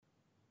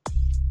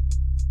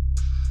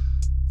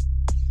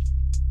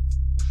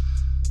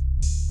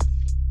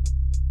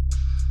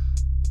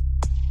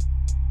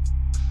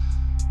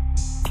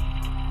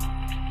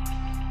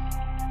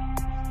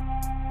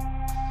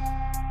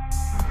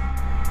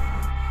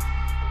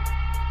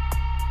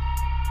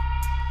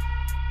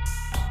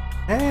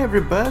Hey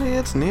everybody,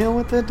 it's Neil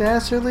with the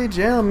Dastardly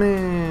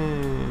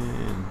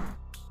Gentleman.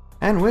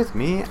 And with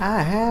me,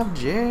 I have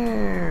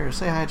Jer.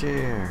 Say hi,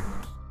 Jer.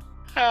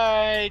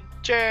 Hi,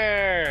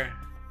 Jer.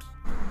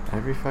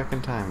 Every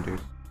fucking time, dude.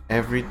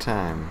 Every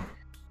time.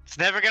 It's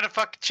never gonna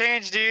fucking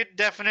change, dude.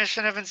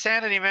 Definition of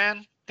insanity,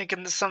 man.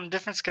 Thinking that something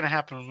different's gonna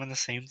happen when the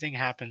same thing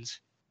happens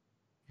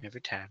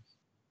every time.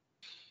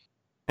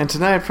 And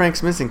tonight,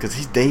 Frank's missing because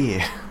he's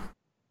dead.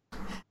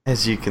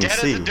 As you can Dead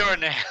as a see.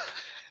 doornail.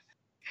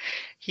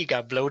 He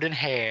got blowed in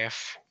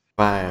half.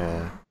 By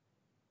a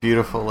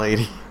beautiful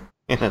lady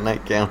in a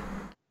nightgown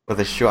with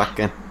a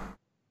shotgun.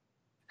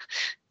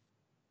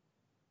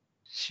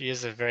 She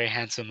is a very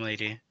handsome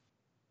lady.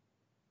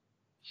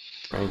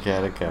 Frank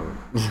had it covered.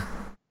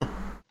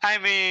 I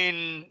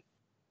mean,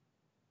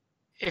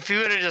 if he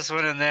would have just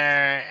went in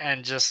there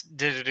and just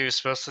did what he was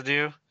supposed to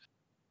do,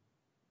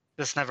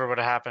 this never would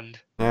have happened.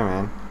 Yeah,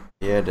 man.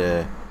 He had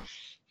to...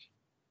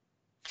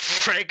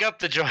 Break up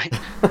the joint.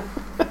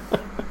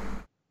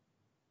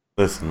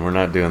 Listen, we're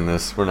not doing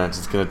this. We're not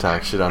just gonna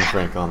talk shit on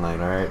Frank all night,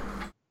 alright?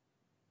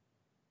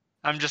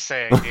 I'm just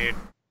saying, dude.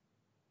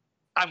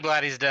 I'm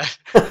glad he's dead.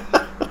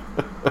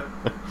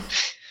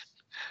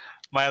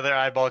 My other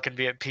eyeball can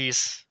be at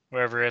peace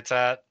wherever it's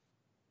at,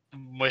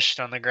 mushed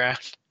on the ground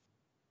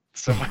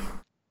somewhere.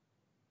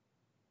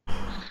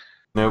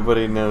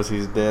 Nobody knows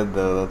he's dead,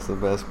 though. That's the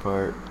best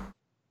part.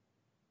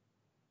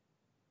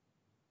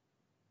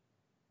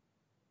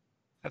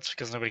 That's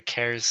because nobody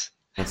cares.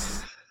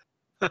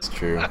 That's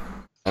true.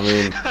 I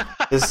mean,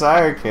 his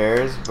sire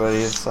cares, but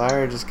his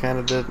sire just kind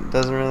of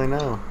doesn't really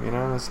know. You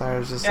know, his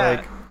sire's just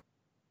like,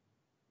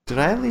 did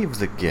I leave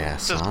the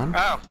gas on?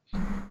 Oh,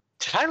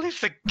 did I leave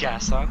the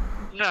gas on?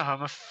 No,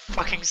 I'm a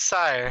fucking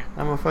sire.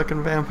 I'm a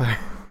fucking vampire.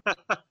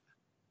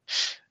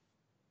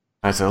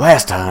 Alright, so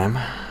last time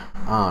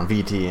on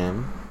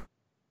VTM,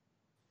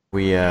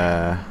 we,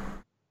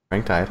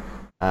 Frank died,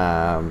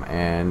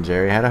 and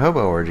Jerry had a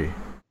hobo orgy.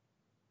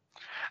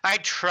 I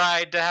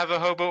tried to have a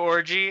hobo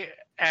orgy,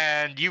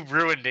 and you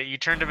ruined it. You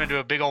turned him into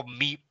a big old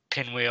meat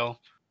pinwheel.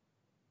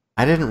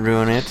 I didn't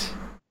ruin it.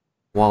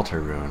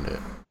 Walter ruined it.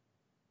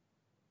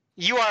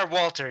 You are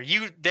Walter.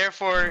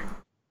 Therefore,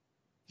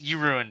 you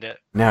ruined it.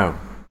 No,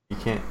 you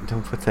can't.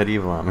 Don't put that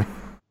evil on me.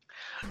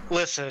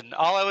 Listen,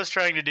 all I was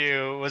trying to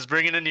do was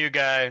bring in a new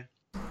guy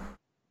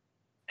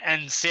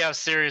and see how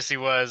serious he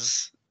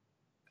was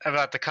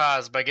about the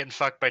cause by getting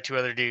fucked by two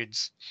other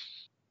dudes.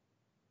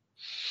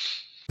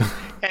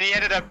 And he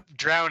ended up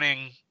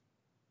drowning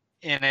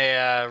in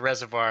a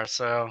reservoir,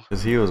 so...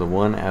 Because he was a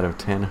 1 out of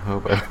 10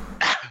 hobo.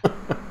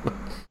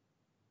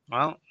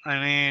 Well, I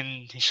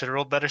mean, he should have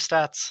rolled better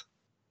stats.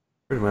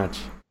 Pretty much.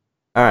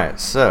 Alright,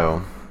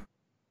 so...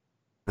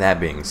 That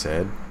being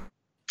said...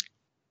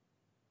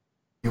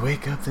 You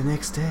wake up the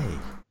next day.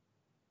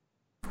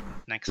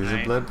 Next There's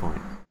night. a blood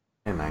point.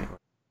 At night.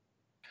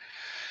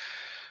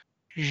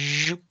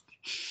 Zoop.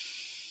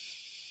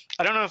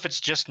 I don't know if it's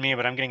just me,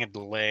 but I'm getting a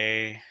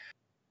delay.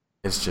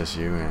 It's just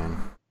you,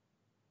 man.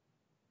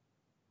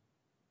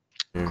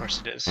 Of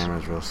course it is.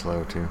 Camera's real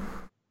slow, too.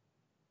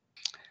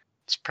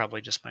 It's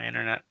probably just my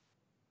internet.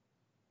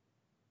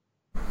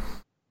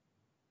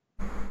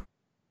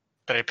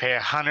 That I pay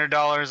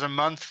 $100 a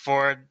month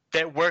for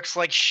that works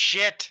like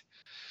shit.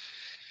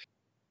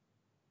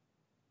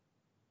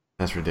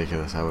 That's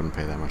ridiculous. I wouldn't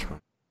pay that much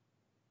money.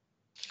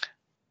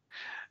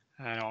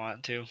 I don't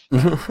want to.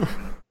 You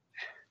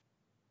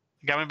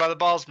got me by the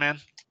balls,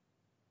 man.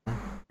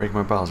 Break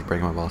my balls,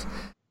 break my balls.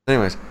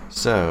 Anyways,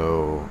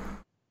 so...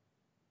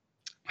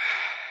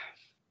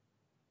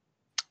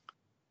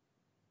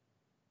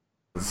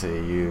 Let's see,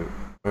 you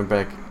went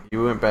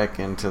back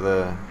into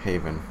the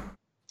Haven.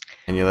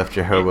 And you left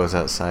your hobos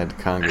outside to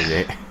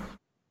congregate.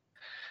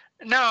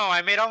 No,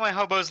 I made all my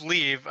hobos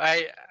leave.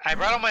 I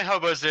brought all my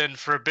hobos in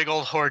for a big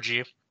old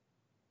orgy.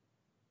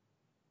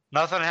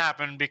 Nothing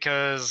happened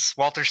because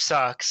Walter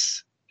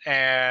sucks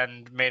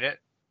and made it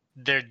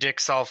their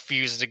dicks all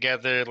fused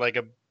together like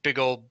a big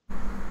old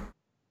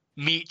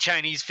meat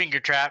Chinese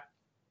finger trap.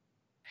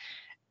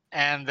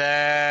 And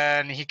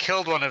then he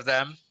killed one of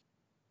them.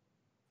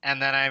 And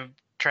then I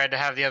tried to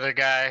have the other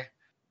guy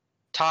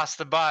toss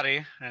the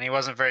body, and he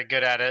wasn't very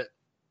good at it.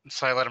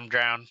 So I let him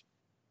drown.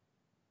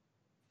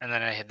 And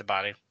then I hid the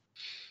body.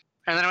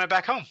 And then I went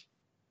back home.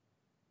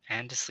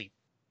 And to sleep.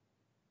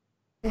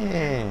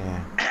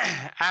 Yeah.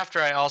 After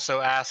I also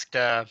asked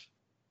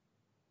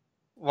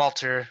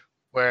Walter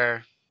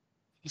where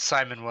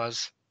Simon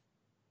was.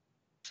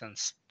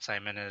 Since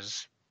Simon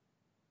is...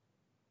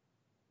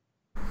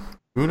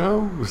 Who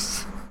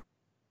knows?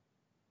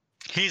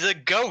 He's a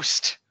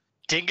ghost!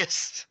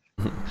 Dingus!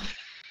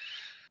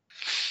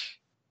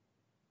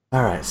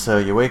 Alright, so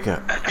you wake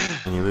up,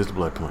 and you lose the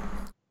blood point.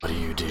 What do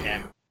you do?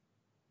 Yeah.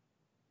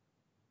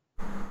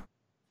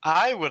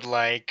 I would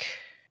like...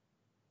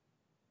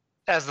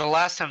 As the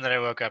last time that I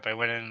woke up, I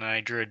went in and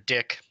I drew a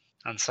dick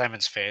on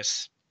Simon's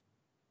face,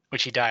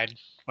 which he died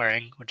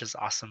wearing, which is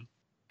awesome.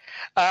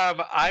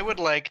 I would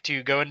like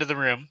to go into the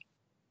room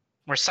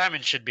where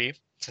Simon should be,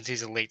 since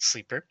he's a late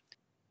sleeper,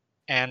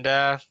 and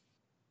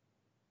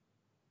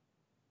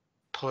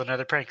pull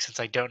another prank since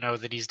I don't know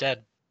that he's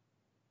dead.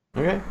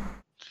 Okay.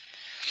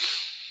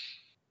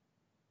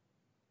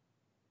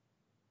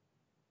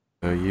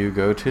 So you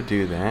go to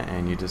do that,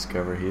 and you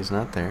discover he's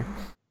not there.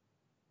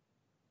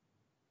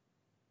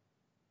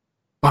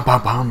 Bum,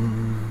 bum,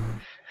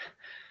 bum.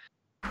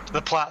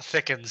 The plot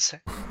thickens,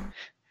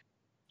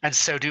 and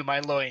so do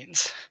my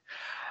loins.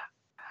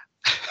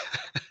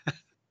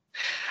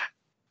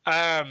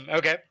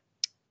 Okay.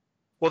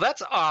 Well,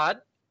 that's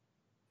odd.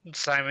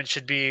 Simon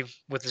should be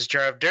with his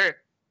jar of dirt,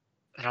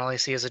 and all I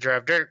see is a jar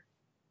of dirt.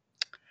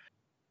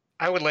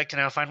 I would like to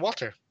now find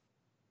Walter.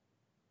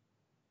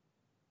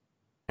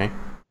 Okay.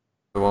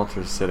 So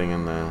Walter's sitting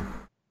in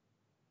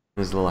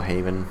his little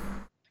haven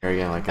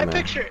area, like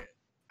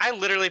I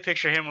literally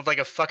picture him with like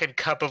a fucking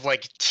cup of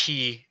like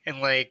tea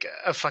and like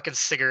a fucking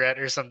cigarette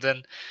or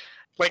something,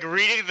 like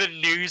reading the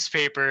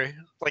newspaper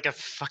like a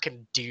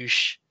fucking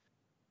douche.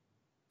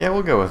 Yeah,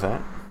 we'll go with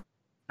that.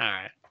 All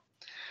right.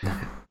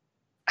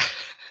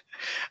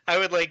 I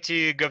would like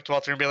to go up to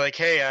Walter and be like,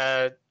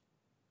 "Hey,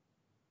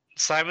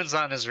 Simon's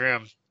not in his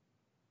room."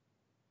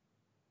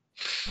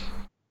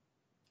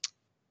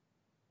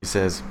 He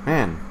says,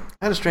 "Man,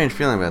 I had a strange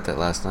feeling about that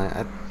last night.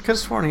 I could have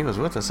sworn he was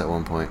with us at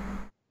one point."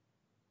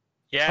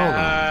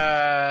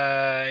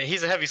 Yeah,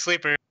 he's a heavy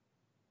sleeper,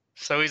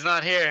 so he's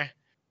not here.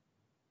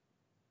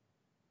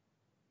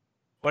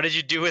 What did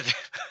you do with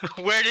him?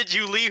 Where did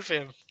you leave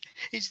him?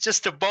 He's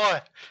just a boy.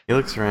 He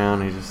looks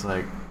around, he's just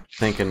like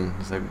thinking,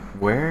 he's like,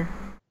 where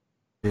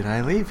did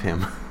I leave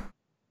him?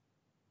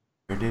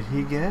 Where did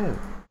he go?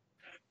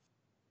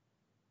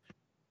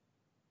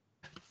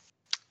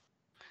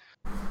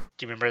 Do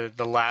you remember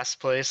the last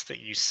place that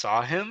you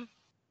saw him?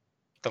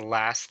 The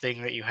last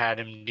thing that you had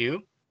him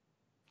do?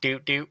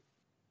 Do.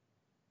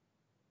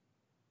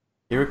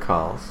 He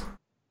recalls,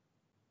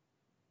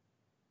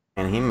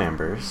 and he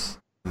remembers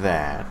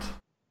that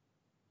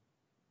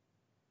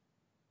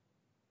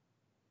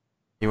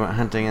he went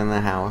hunting in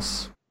the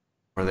house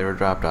where they were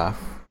dropped off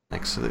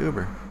next to the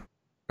Uber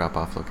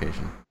drop-off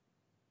location.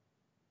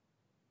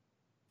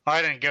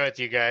 I didn't go with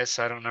you guys,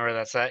 so I don't know where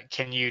that's at.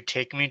 Can you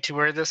take me to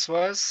where this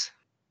was?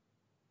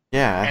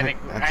 Yeah, I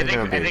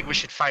think we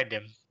should find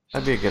him.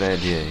 That'd be a good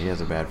idea. He has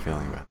a bad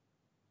feeling about it.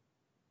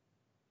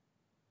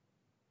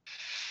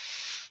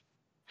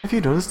 Have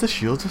you noticed the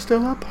shields are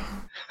still up?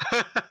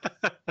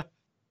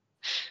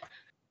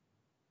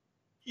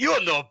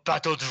 You're no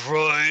battle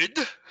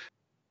droid.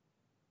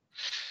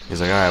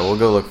 He's like, alright, we'll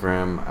go look for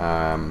him.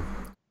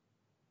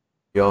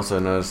 You also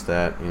notice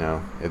that,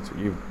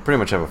 you pretty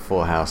much have a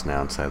full house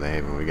now inside the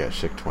Haven. We got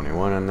Schick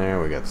 21 in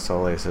there, we got the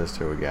Soleil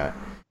sister, we got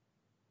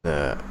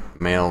the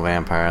male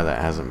vampire that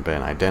hasn't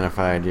been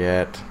identified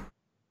yet.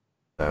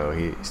 So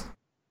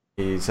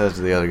he says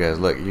to the other guys,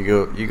 look,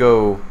 you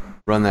go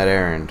run that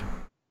errand,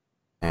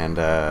 and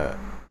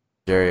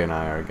Jerry and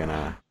I are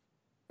gonna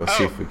go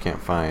see if we can't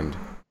find.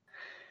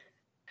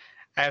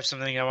 I have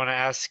something I want to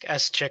ask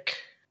Schick.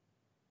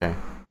 Okay.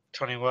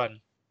 21.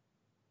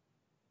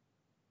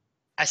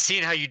 I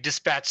seen how you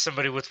dispatch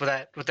somebody with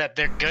that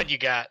there gun you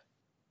got.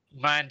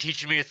 Mind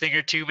teaching me a thing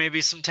or two, maybe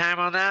some time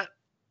on that?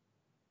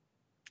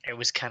 It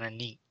was kind of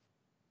neat.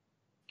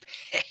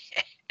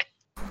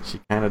 She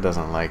kind of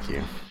doesn't like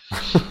you.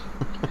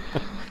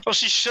 Well,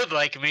 she should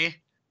like me.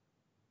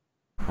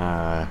 She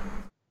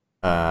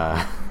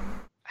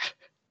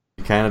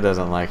kind of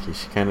doesn't like you.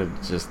 She kind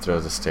of just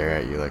throws a stare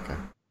at you like a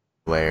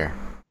glare.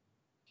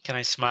 Can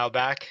I smile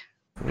back?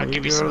 I'll You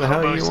give do you some whatever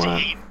the hell you hobos to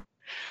want. eat.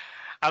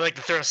 I like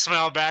to throw a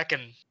smile back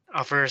and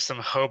offer her some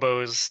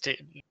hobos to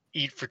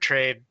eat for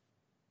trade.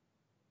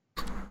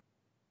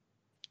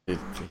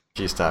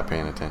 She stopped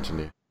paying attention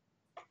to you.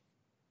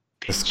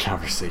 This Bitch.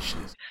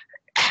 conversation is...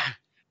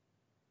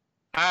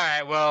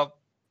 Alright, well,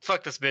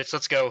 fuck this bitch.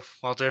 Let's go,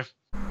 Walter.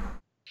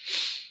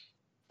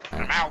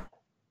 Right. Ow.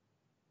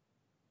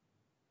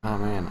 Oh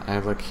man, I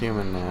look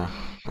human now.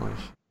 Holy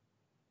shit.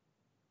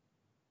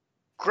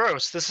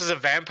 Gross. This is a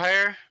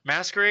vampire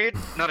masquerade,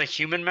 not a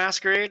human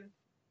masquerade.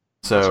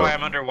 So, That's why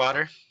I'm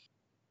underwater.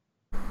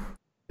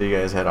 you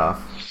guys head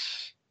off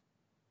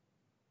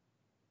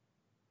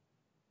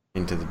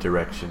into the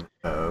direction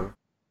of...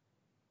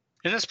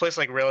 Isn't this place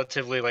like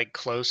relatively like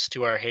close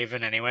to our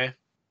haven anyway?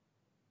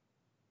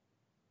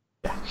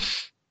 Yeah.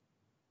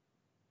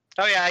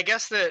 Oh yeah, I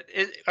guess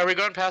are we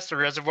going past the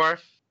reservoir?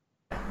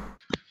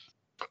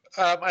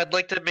 I'd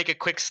like to make a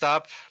quick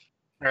stop,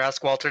 or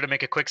ask Walter to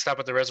make a quick stop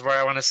at the reservoir.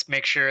 I want to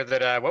make sure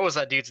that what was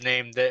that dude's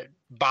name? That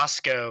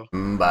Bosco.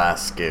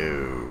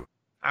 Bosco.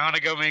 I want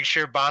to go make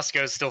sure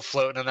Bosco's still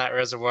floating in that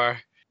reservoir.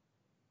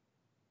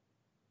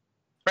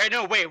 Right?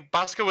 No, wait.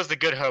 Bosco was the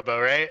good hobo,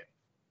 right?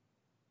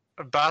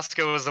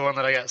 Bosco was the one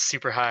that I got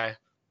super high.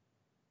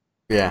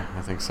 Yeah,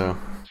 I think so.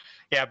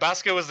 Yeah,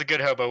 Bosco was the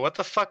good hobo. What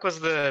the fuck was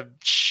the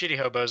shitty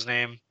hobo's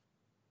name?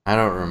 I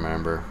don't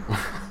remember.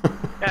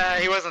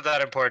 He wasn't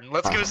that important.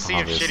 Let's go see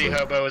Obviously. if Shitty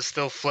Hobo is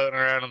still floating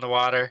around in the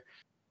water.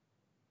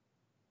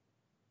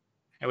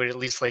 I would at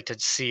least like to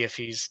see if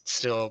he's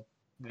still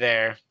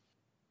there.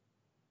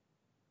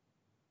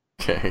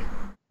 Okay.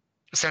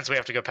 Since we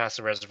have to go past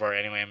the reservoir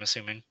anyway, I'm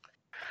assuming.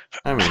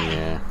 I mean,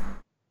 yeah.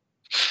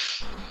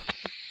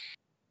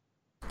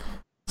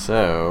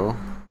 So...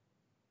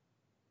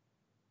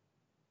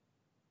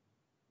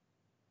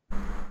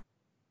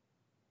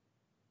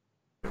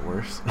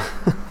 worse.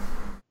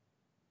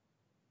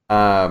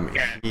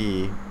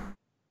 He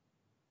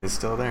is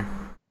still there.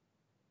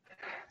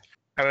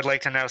 I would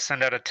like to now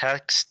send out a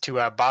text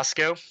to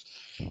Bosco,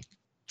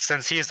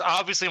 since he is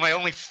obviously my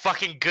only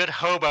fucking good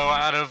hobo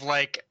out of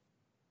like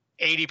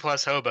 80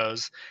 plus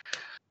hobos.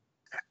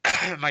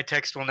 My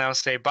text will now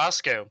say,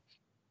 Bosco,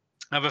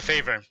 I have a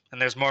favor,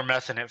 and there's more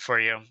meth in it for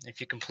you if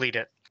you complete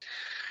it.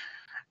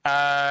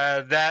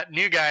 That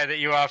new guy that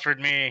you offered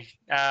me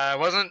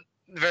wasn't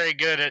very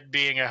good at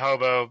being a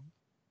hobo,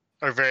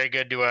 or very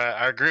good to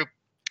our group.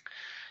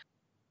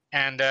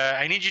 And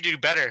I need you to do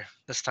better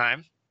this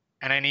time.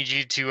 And I need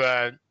you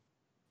to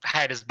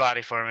hide his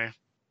body for me.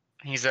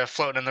 He's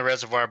floating in the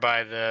reservoir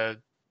by the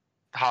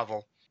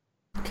hovel.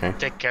 Okay.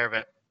 Take care of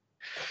it.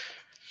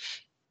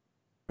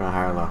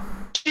 High or low?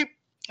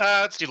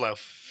 Let's do low.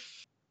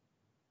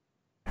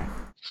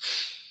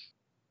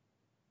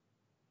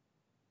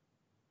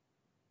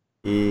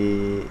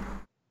 He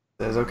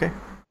says okay.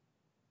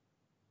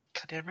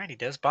 Goddamn right he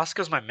does.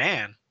 Bosco's my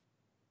man.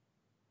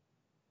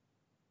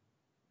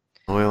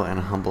 Loyal and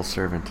a humble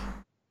servant.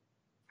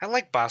 I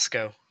like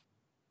Bosco.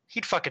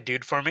 He'd fuck a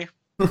dude for me.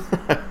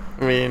 I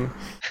mean,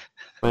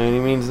 by any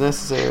means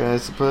necessary, I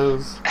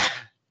suppose.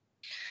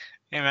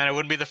 Hey man, it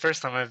wouldn't be the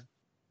first time I've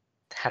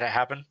had it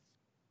happen.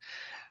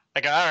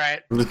 Like,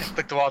 alright, I'd like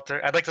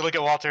to look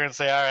at Walter and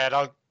say, alright,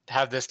 I'll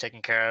have this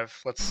taken care of.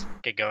 Let's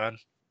get going.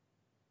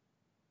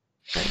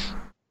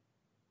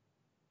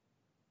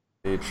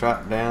 They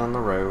trot down the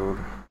road.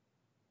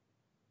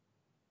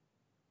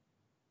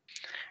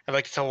 I'd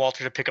like to tell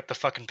Walter to pick up the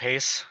fucking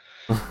pace.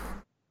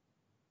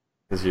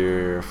 Because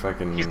you're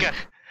fucking... He's got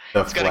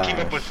to keep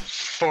up with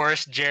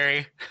Forrest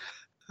Jerry.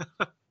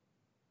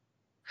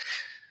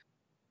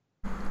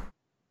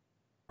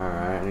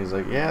 Alright, and he's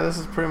like, yeah, this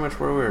is pretty much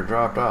where we were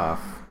dropped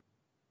off.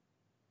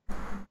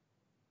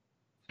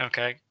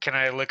 Okay, can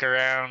I look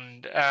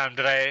around?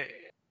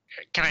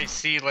 Can I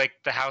see like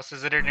the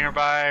houses that are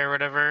nearby or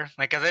whatever?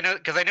 Like, cause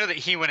I know that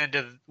he went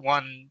into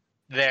one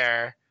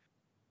there.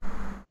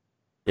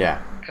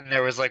 Yeah. And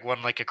there was like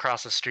one like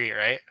across the street,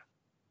 right?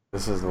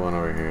 This is the one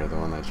over here, the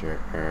one that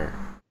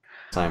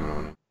Simon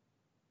went in.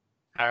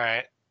 All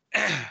right.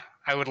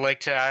 I would like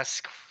to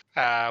ask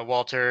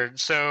Walter.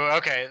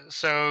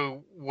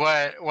 So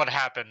what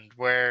happened?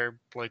 Where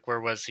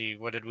was he?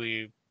 What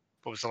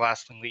was the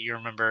last thing that you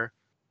remember?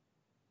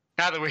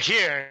 Now that we're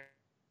here.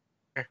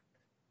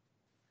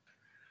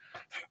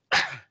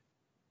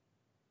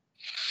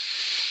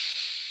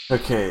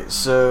 Okay,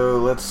 so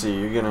let's see.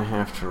 You're gonna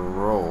have to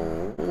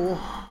roll.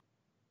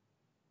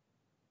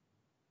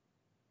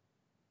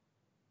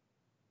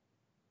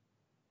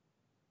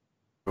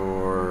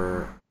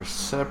 Your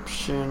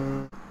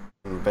perception,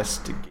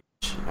 investigation.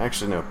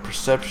 Actually, no,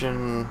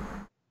 perception,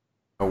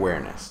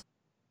 awareness.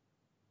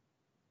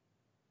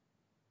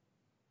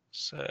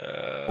 So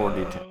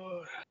 4d10.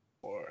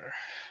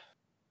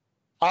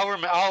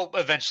 I'll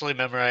eventually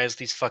memorize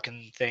these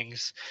fucking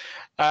things.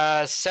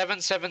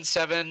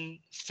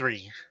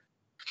 7773.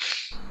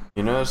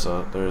 You notice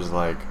there's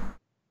like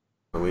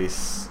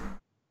police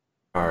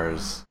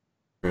cars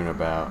strewn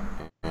about,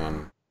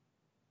 and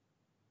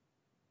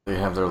they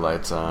have their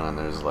lights on, and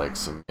there's like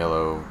some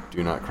yellow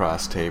 "Do Not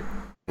Cross" tape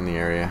in the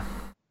area.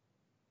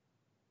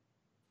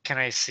 Can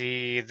I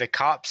see the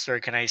cops, or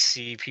can I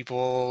see people,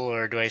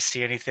 or do I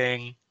see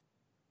anything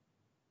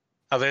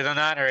other than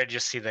that, or I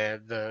just see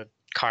the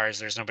cars?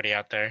 There's nobody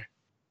out there.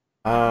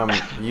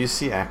 You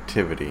see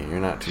activity. You're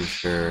not too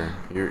sure.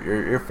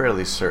 You're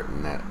fairly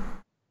certain that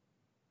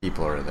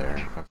people are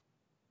there. I'd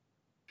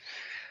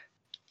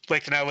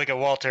like to now look at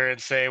Walter and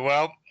say,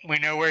 well, we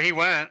know where he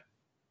went.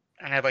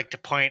 And I'd like to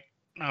point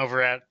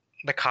over at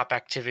the cop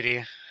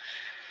activity.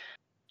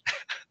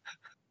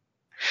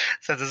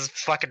 Since this is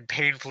fucking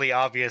painfully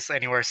obvious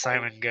anywhere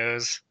Simon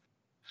goes.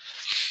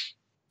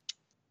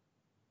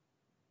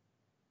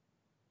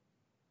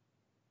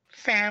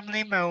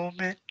 Family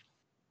moment.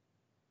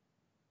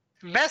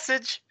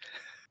 Message.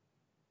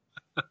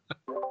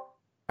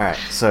 Alright,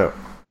 so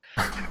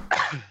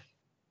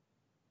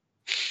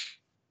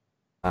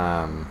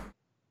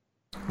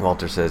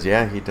Walter says,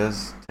 yeah, he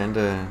does tend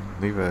to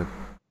leave a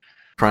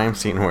crime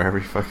scene wherever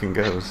he fucking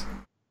goes.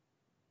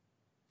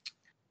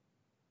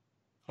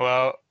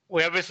 Well,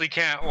 we obviously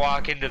can't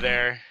walk into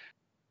there.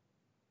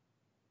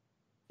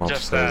 Walter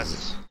Just says,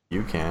 us.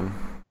 you can.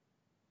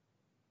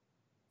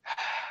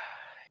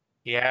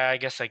 Yeah, I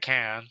guess I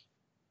can.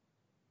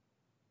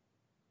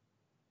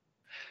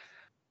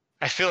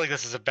 I feel like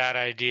this is a bad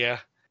idea.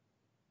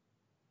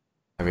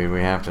 I mean,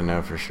 we have to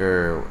know for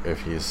sure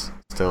if he's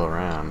still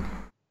around.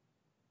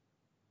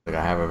 Like,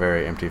 I have a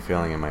very empty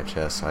feeling in my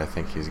chest, so I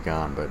think he's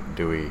gone, but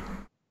do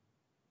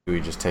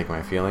we just take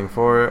my feeling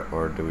for it,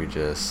 or do we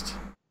just...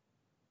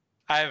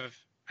 I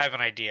have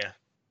an idea.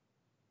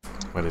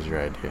 What is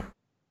your idea?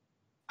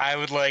 I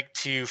would like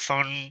to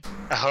phone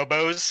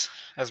hobos,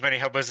 as many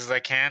hobos as I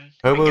can.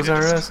 Hobos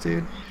are us,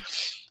 dude.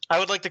 I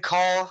would like to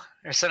call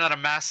or send out a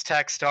mass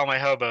text to all my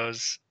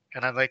hobos,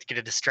 and I'd like to get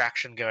a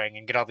distraction going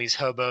and get all these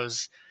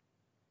hobos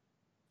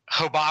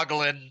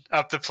hoboggling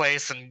up the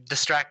place and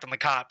distracting the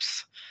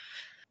cops.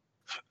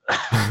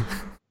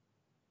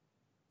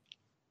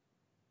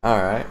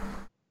 All right.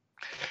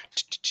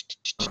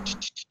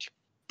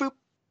 Boop.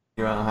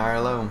 You want high or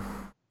low?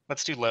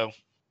 Let's do low.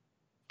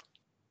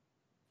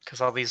 Because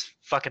all these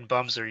fucking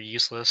bums are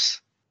useless.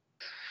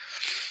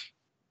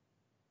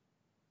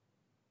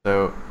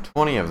 So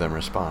 20 of them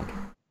respond.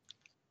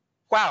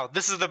 Wow,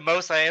 this is the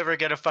most I ever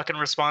get a fucking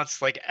response,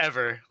 like,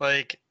 ever.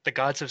 Like, the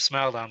gods have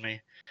smiled on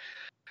me.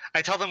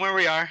 I tell them where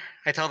we are.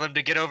 I tell them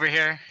to get over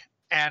here,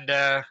 and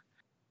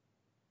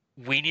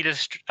we need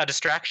a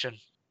distraction.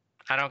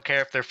 I don't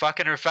care if they're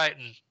fucking or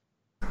fighting.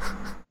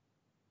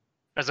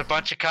 There's a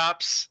bunch of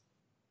cops.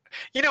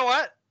 You know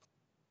what?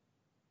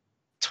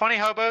 20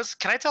 hobos.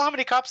 Can I tell how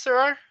many cops there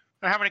are?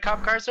 Or how many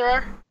cop cars there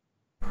are?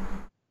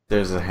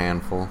 There's a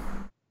handful.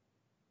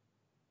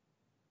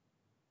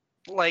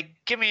 Like,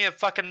 give me a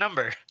fucking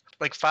number.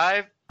 Like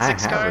 5, 6 I have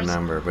cars? a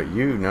number, but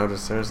you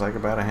notice there's like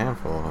about a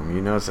handful of them.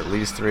 You notice at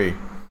least 3.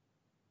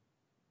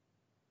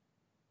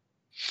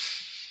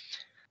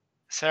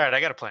 It's alright,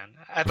 I got a plan.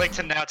 I'd like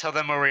to now tell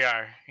them where we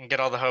are and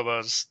get all the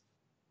hobos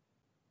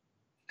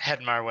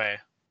heading our way.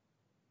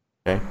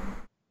 Okay.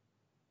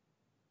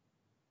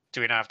 Do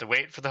we not have to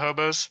wait for the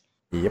hobos?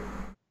 Yep.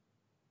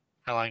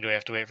 How long do we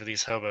have to wait for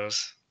these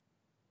hobos?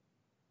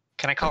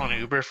 Can I call an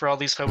Uber for all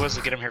these hobos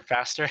to get them here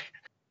faster?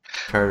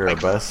 Charter Like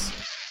a bus.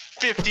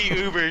 50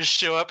 Ubers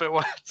show up at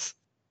once.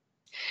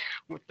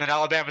 With an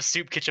Alabama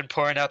soup kitchen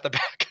pouring out the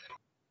back.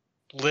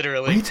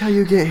 Literally. Wait till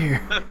you get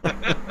here.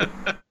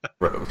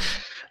 Bro.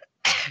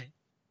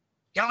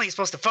 Y'all ain't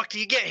supposed to fuck till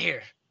you get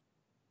here.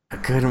 I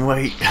couldn't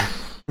wait.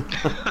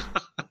 It's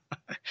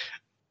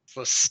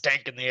a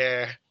stank in the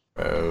air.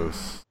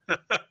 Gross.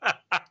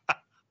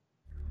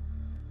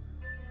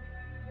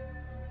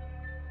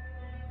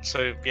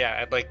 So, yeah,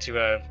 I'd like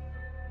to,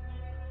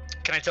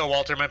 Can I tell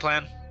Walter my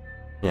plan?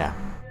 Yeah.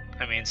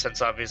 I mean,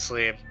 since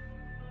obviously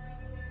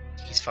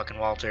he's fucking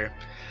Walter.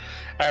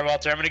 Alright,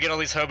 Walter, I'm gonna get all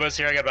these hobos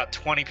here. I got about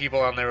 20 people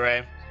on their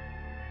way.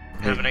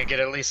 I'm gonna get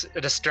at least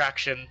a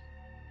distraction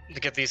to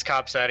get these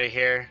cops out of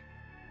here.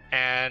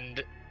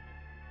 And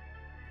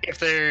if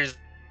there's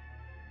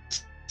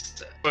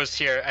hobos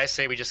here, I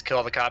say we just kill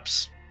all the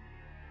cops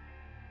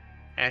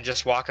and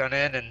just walk on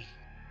in, and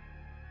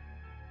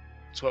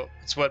it's what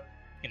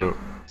you know,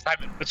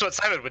 Simon. It's what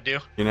Simon would do.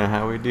 You know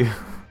how we do?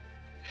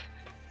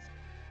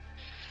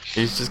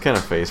 He's just kind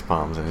of face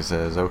palms and he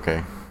says,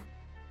 okay.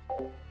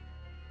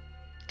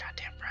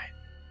 Goddamn right.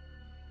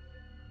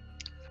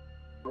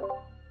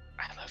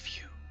 I love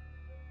you.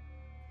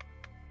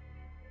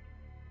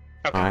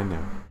 Okay. I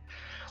know.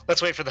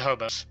 Let's wait for the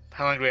hobos.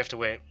 How long do we have to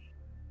wait?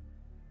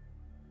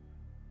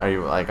 Are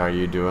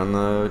you doing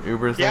the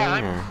Uber thing?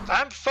 Yeah,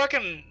 I'm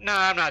fucking... No,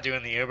 I'm not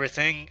doing the Uber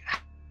thing.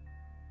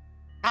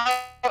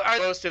 How are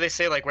those? Do they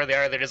say, like, where they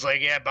are? They're just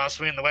like, yeah, boss,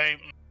 we in the way.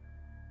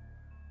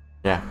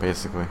 Yeah,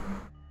 basically.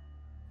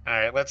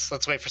 Alright, let's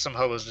wait for some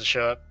hobos to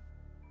show up.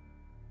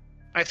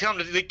 I tell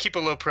them to keep a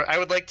low pro... I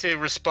would like to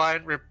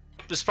respond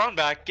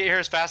back, get here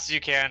as fast as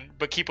you can,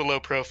 but keep a low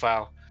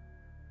profile.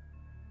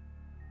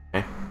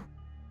 Okay.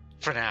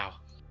 For now.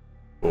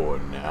 For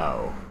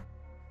now.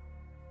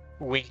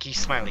 Winky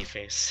smiley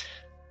face.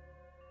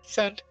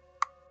 Send.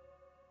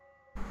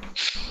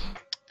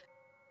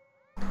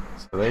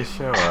 So they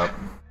show up.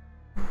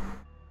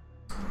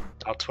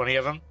 All 20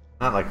 of them?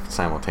 Not like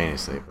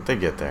simultaneously, but they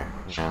get there,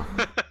 you know.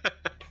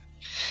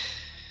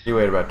 You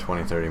wait about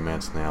 20-30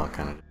 minutes and they all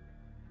kind of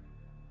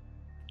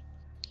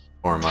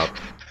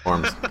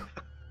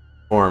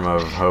form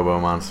of hobo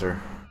monster.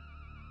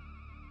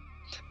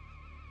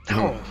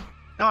 No,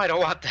 I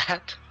don't want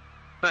that.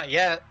 Not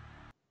yet.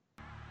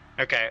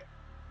 Okay.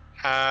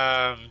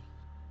 Can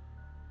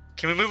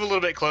we move a little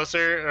bit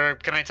closer, or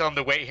can I tell them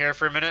to wait here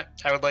for a minute?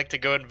 I would like to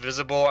go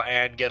invisible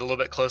and get a little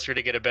bit closer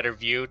to get a better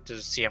view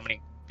to see how many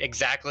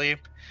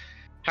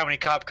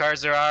cop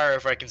cars there are, or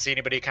if I can see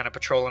anybody kind of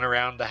patrolling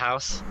around the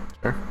house.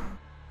 Sure.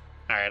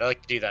 Alright, I'd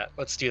like to do that.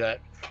 Let's do that.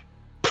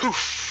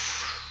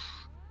 Poof!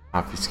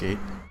 Obfuscate.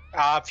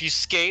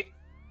 Obfuscate.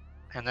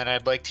 And then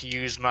I'd like to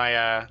use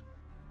my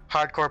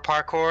hardcore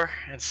parkour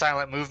and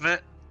silent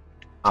movement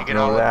to get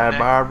all that of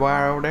barbed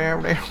wire over there.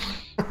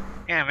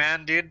 Yeah,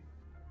 man, dude.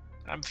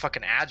 I'm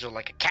fucking agile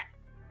like a cat.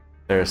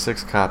 There are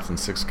 6 cops and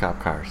 6 cop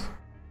cars.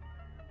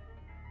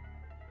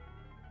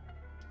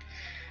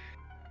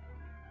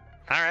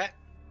 Alright.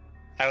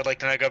 I would like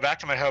to now go back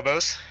to my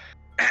hobos.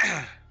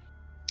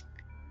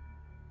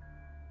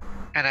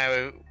 And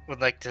I would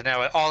like to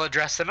now all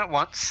address them at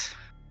once.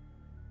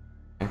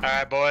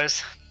 Alright,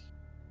 boys.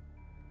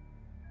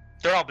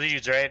 They're all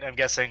dudes, right? I'm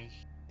guessing.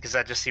 Because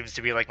that just seems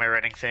to be like my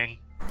running thing.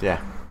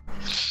 Yeah.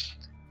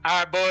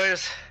 Alright,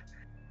 boys.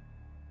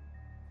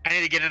 I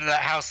need to get into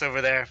that house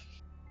over there.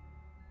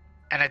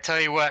 And I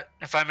tell you what,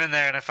 if I'm in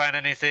there and I find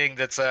anything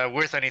that's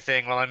worth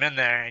anything while I'm in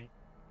there, and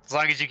As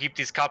long as you keep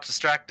these cops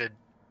distracted,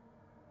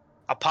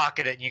 I'll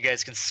pocket it and you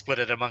guys can split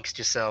it amongst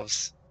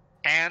yourselves.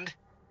 And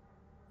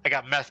I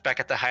got meth back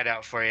at the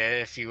hideout for you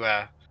if you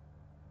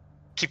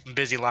keep them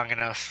busy long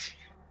enough.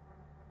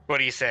 What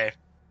do you say?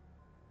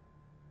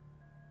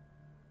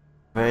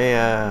 They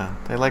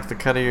like the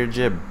cut of your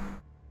jib.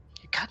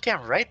 You're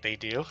goddamn right they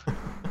do.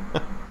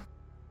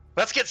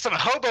 Let's get some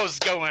hobos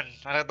going.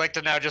 I'd like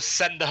to now just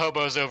send the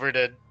hobos over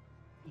to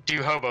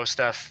do hobo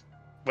stuff.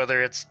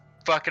 Whether it's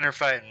fucking or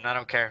fighting, I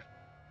don't care.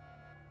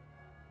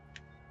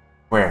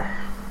 Where?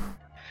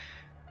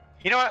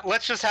 You know what?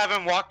 Let's just have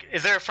him walk.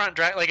 Is there a front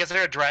drive? Like, is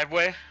there a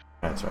driveway?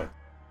 That's right.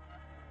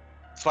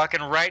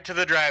 Fucking right to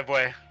the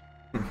driveway.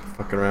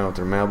 Fucking around with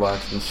their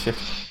mailbox and shit.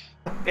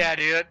 Yeah,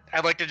 dude.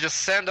 I'd like to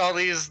just send all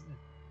these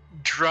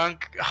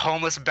drunk,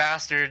 homeless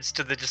bastards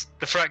to the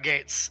front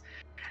gates.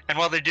 And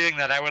while they're doing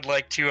that, I would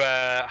like to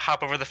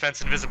hop over the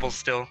fence invisible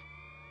still.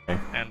 Okay.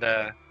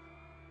 And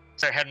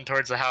start heading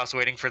towards the house,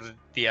 waiting for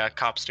the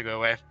cops to go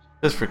away.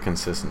 Just for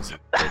consistency.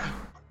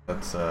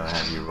 Let's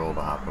have you roll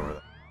to hop over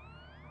there.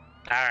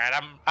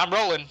 Alright, I'm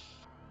rolling.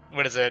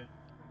 What is it?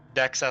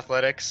 Dex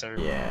Athletics? Or...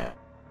 Yeah.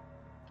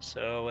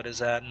 So, what is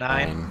that? 9?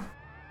 9.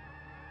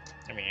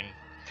 I mean...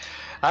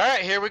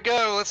 Alright, here we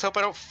go. Let's hope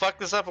I don't fuck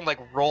this up and, like,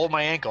 roll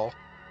my ankle.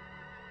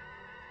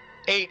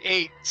 8,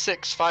 8,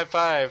 6, 5,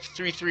 5,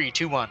 3, 3,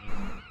 2, 1.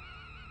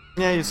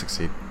 Yeah, you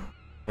succeed.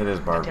 It is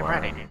barbed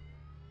wire. Right,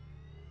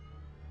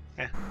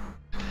 yeah.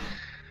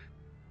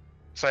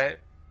 So I'd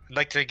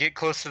like to get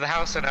close to the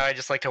house, and I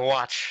just like to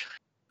watch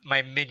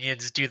my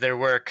minions do their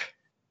work.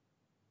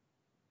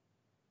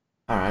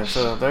 Alright,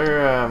 so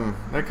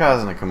they're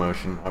causing a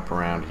commotion up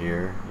around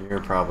here.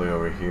 You're probably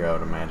over here, I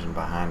would imagine,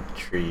 behind a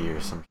tree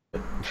or some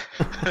shit.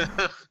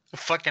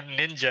 Fucking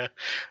ninja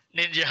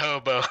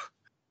hobo.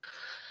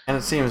 And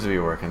it seems to be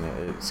working.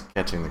 It's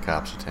catching the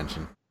cops'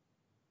 attention.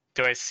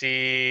 Do I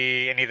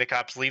see any of the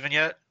cops leaving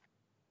yet?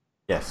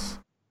 Yes.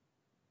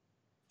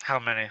 How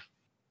many?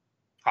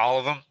 All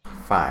of them?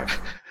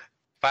 5.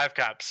 5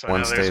 cops. So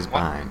One stays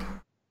behind.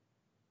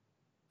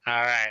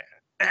 Alright.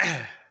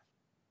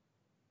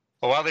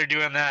 Well, while they're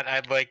doing that,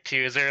 I'd like to...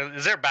 Is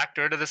there a back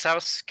door to this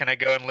house? Can I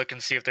go and look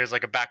and see if there's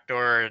like a back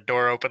door or a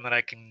door open that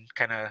I can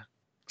kind of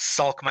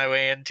sulk my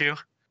way into?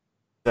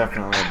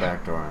 Definitely a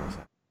back door on this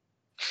house.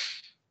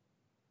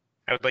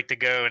 I would like to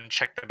go and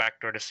check the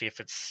back door to see if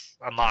it's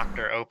unlocked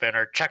or open,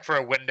 or check for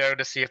a window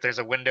to see if there's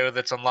a window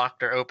that's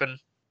unlocked or open.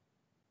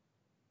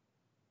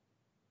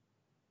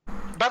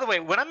 By the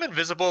way, when I'm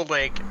invisible,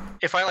 like,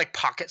 if I, like,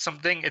 pocket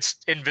something, it's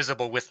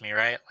invisible with me,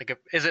 right? Like,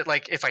 is it,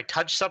 like, if I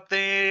touch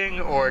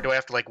something, or do I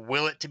have to, like,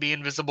 will it to be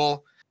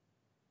invisible?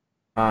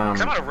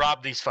 'Cause I'm gonna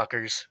rob these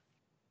fuckers.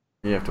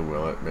 You have to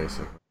will it,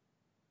 basically.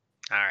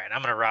 Alright,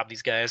 I'm gonna rob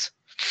these guys.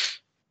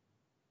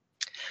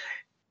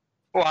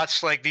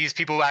 Watch, like, these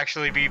people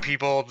actually be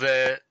people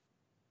that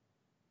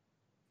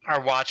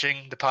are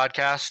watching the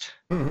podcast.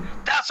 Mm-hmm.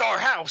 That's our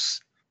house!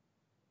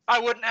 I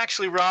wouldn't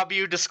actually rob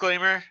you,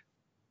 disclaimer.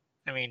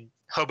 I mean,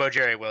 Hobo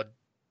Jerry would.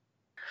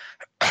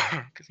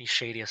 Because he's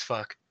shady as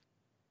fuck.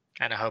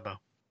 And a hobo.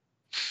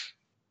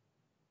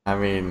 I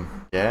mean,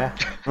 yeah.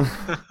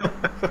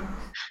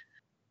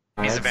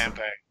 He's a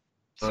vampire.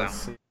 Let's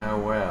see how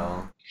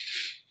well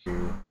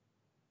you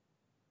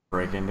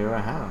break into a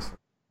house.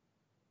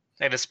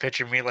 I just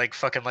picture me like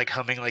fucking like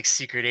humming like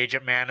Secret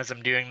Agent Man as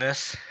I'm doing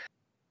this.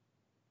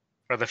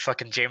 Or the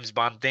fucking James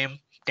Bond theme.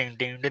 Ding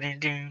ding ding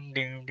ding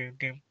ding ding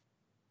ding.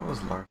 What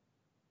was Lark?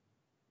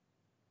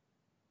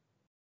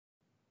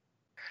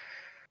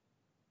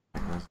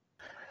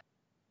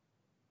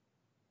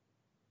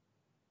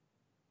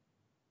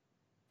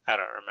 I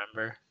don't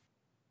remember.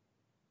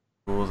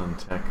 Tools and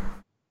tech.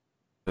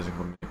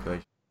 Physical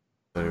manipulation.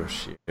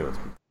 Associated with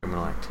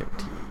criminal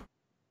activity.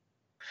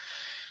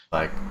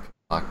 Like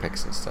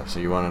lockpicks and stuff. So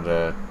you wanted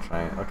to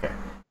try... Okay.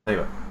 Tell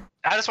you what.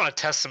 I just want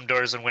to test some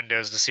doors and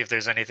windows to see if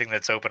there's anything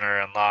that's open or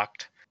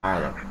unlocked. High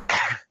level.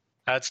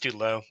 That's too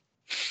low.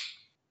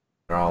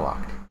 They're all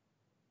locked.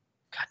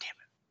 God damn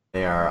it.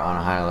 They are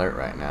on high alert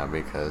right now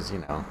because, you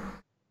know...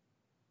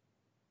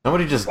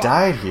 Somebody just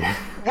died here.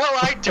 Well,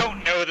 I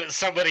don't know that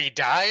somebody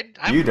died.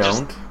 You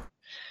don't.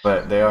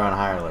 But they are on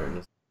high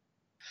alert.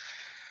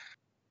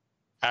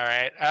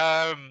 Alright,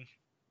 I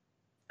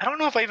don't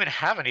know if I even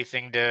have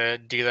anything to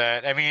do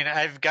that. I mean,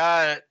 I've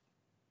got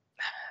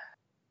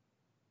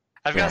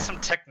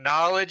some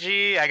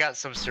technology, I got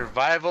some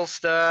survival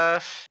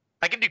stuff.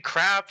 I can do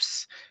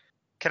craps.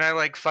 Can I,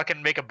 like,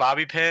 fucking make a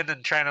bobby pin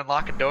and try and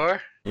unlock a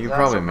door? You can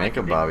probably make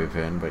a bobby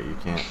pin, but you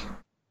can't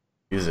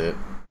use it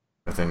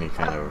with any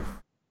kind of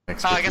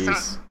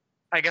expertise.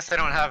 I guess I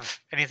don't have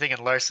anything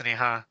in larceny,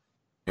 huh?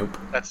 Nope.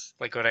 That's,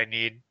 like, what I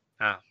need.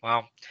 Oh,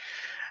 well...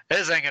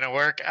 This ain't gonna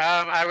work.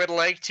 I would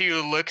like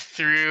to look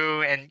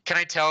through, and can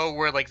I tell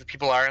where, like, the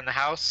people are in the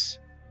house?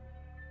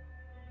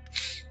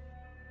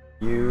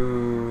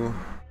 You...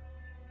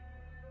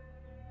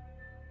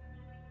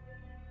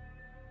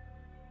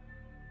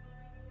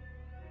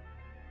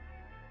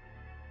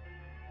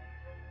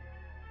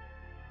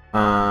 You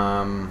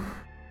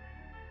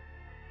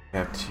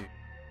have to...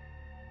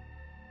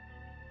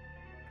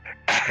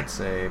 Let's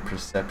say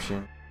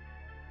perception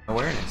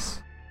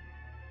awareness.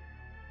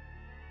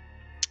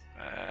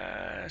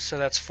 So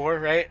that's 4,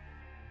 right?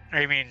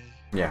 I mean...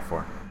 Yeah,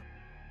 4.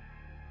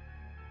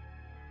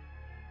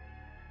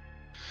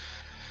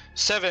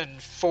 7,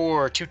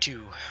 4, 2,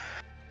 2.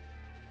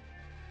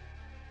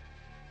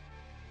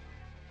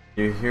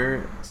 You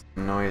hear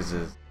some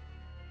noises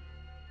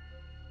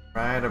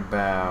right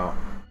about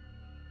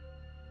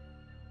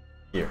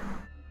here,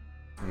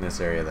 in this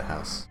area of the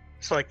house.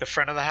 So like the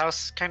front of the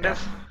house, kind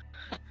of?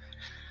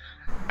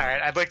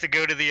 Alright, I'd like to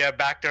go to the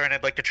back door, and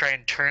I'd like to try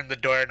and turn the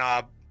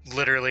doorknob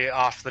literally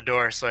off the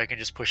door so I can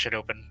just push it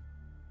open.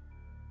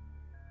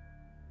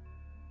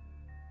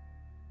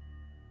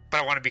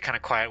 But I want to be kind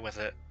of quiet with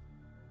it.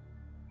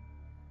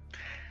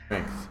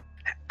 Strength.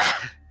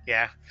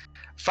 Yeah.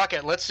 Fuck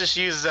it, let's just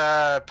use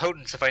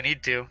potence if I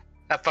need to.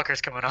 That fucker's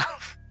coming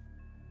off.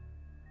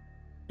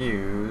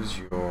 Use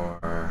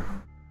your...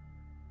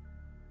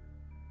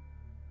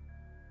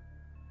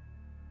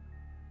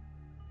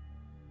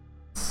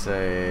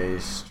 say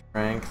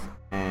strength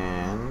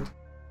and...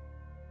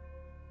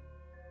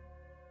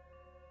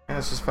 yeah,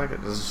 let's just fuck it.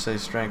 Let's just say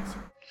strength.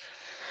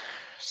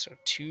 So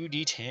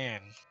 2d10.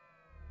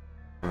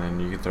 And then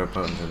you can throw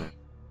potence in it.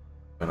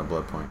 And a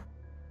blood point.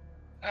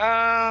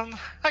 I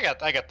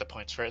got the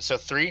points for it. So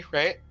 3,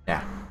 right?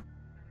 Yeah.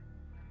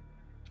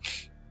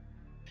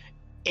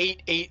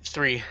 8, 8,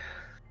 3.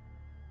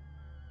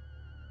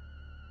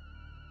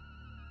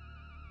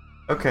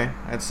 Okay,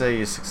 I'd say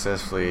you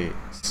successfully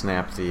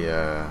snap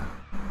the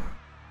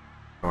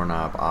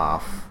doorknob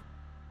off.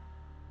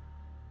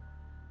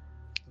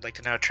 I'd like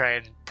to now try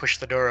and push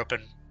the door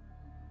open.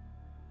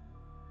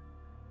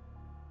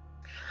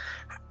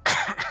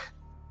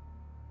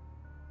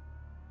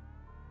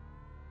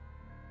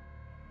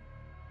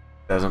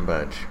 Doesn't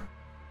budge.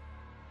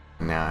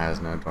 Now it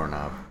has no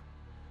doorknob.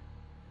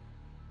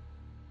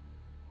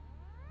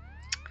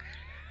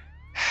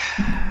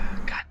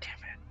 God damn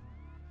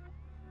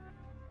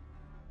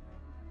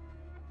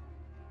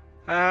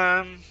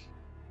it.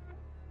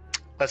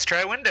 Let's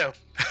try a window.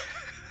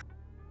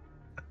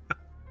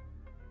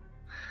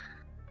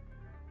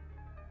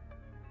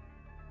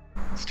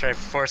 Let's try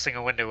forcing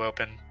a window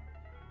open.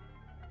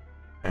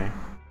 Okay.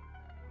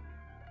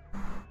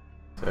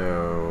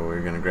 So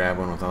we're gonna grab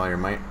one with all your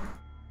might.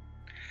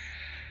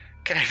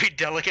 Can I be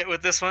delicate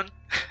with this one?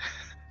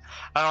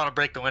 I don't want to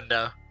break the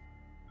window.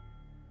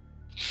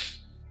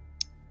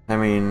 I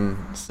mean,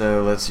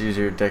 so let's use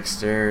your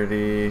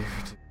dexterity.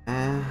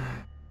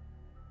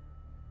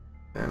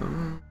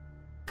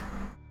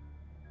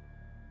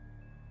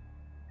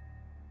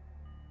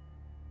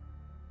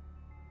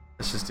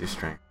 Let's just do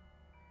strength.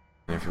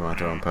 And if you want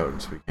to throw in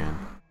potence, we can.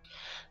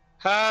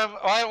 Well,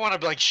 I don't want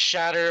to like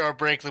shatter or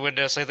break the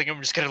window, so I think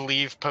I'm just gonna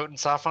leave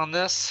potence off on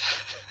this.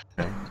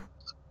 Okay.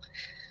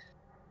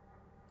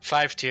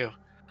 5-2.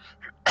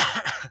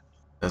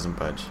 Doesn't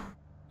budge.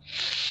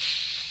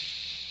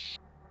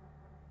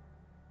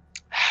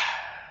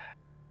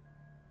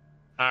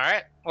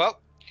 Alright,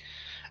 well,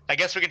 I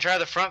guess we can try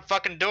the front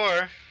fucking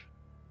door.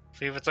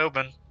 See if it's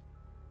open.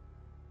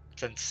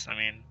 Since, I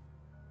mean...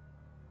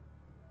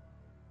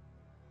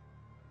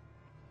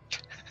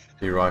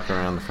 Do you walk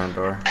around the front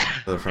door?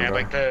 To the front door?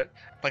 I'd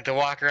like to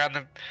walk around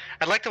the...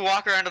 I'd like to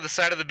walk around to the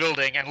side of the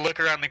building and look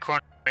around the corner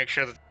to make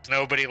sure that there's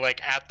nobody,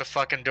 like, at the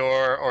fucking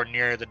door or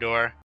near the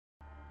door.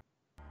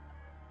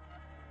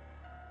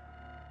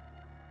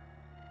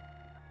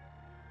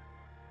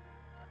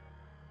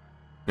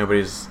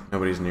 Nobody's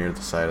near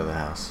the side of the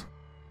house.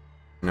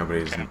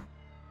 Nobody's Okay.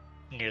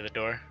 Near the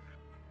door.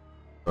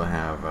 We'll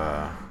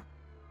have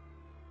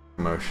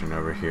commotion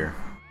over here.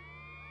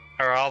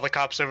 Are all the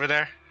cops over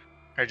there?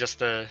 Or just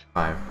the...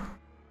 5.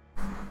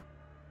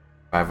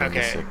 5 of the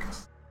Okay.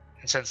 6.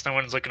 And since no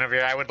one's looking over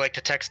here, I would like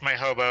to text my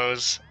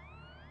hobos.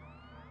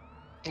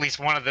 At least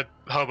one of the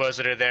hobos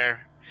that are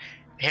there.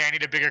 Hey, I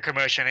need a bigger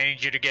commotion. I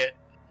need you to get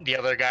the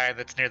other guy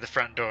that's near the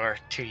front door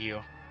to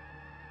you.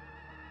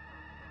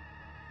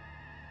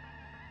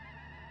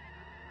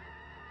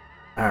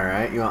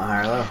 Alright, you want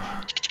high or low?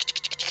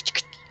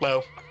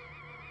 Low.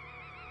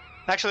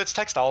 Actually, let's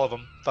text all of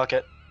them. Fuck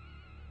it.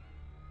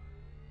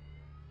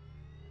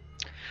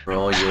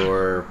 Roll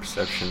your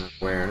perception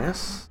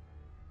awareness.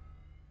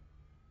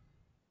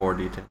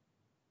 4d10.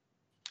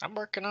 I'm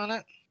working on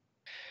it.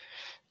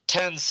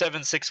 10,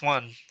 7, 6,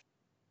 1.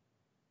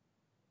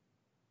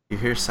 You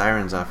hear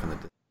sirens off in the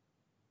distance.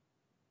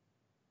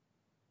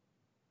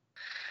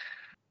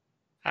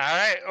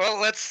 Alright,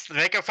 well, let's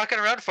make a fucking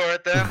run for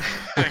it then.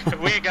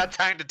 We ain't got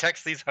time to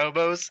text these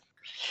hobos.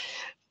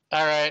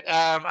 Alright,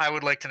 I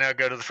would like to now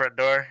go to the front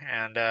door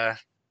and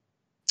let's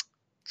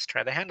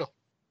try the handle.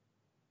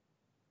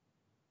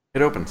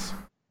 It opens.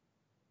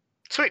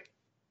 Sweet.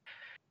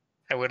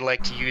 I would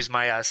like to use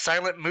my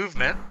silent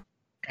movement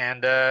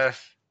and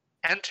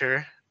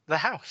enter the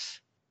house.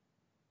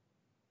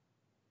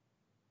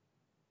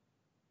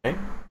 Okay.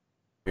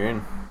 You're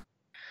in.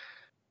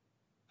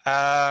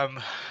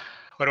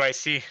 What do I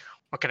see?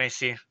 What can I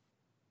see?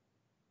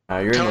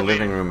 You're in Tell the me.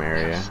 living room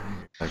area.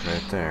 Like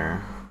right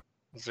there.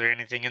 Is there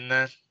anything in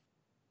the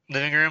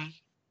living room.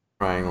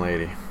 Crying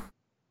lady.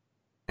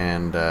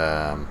 And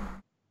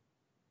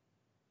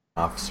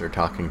officer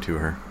talking to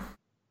her.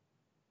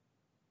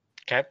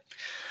 Okay.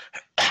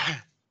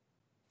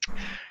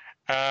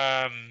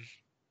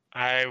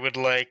 I would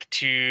like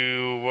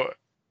to.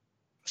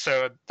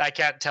 So I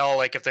can't tell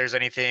like if there's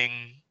anything.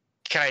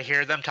 Can I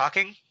hear them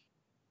talking?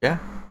 Yeah.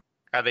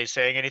 Are they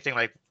saying anything?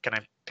 Like, can I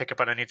pick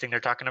up on anything they're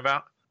talking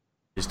about?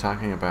 She's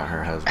talking about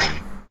her husband.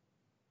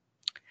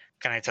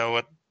 Can I tell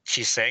what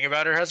she's saying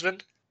about her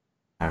husband?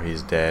 How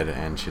he's dead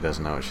and she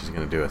doesn't know what she's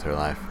going to do with her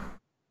life.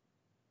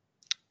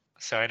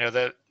 So I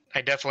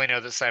definitely know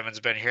that Simon's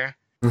been here.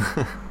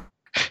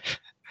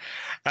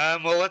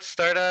 Well, let's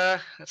start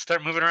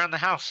moving around the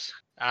house.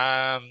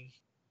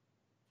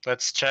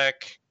 Let's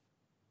check.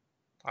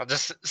 I'll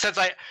just, since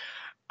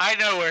I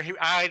know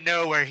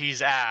where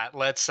he's at.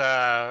 Let's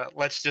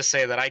just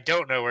say that I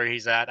don't know where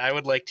he's at. I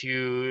would like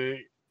to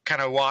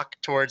kind of walk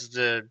towards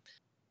the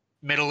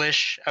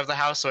middle-ish of the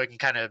house so I can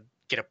kind of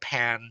get a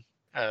pan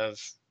of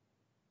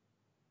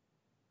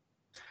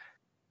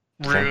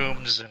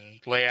rooms and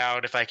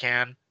layout if I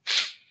can.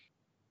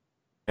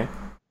 Okay.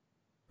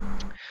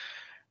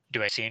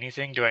 Do I see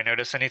anything? Do I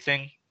notice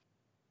anything?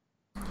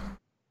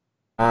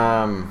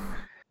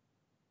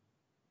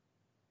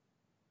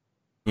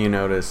 You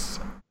notice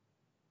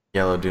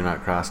yellow do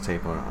not cross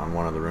tape on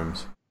one of the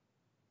rooms.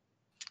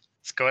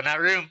 Let's go in that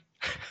room.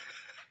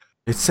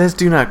 It says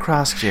do not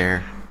cross,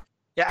 Jer.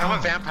 Yeah, I'm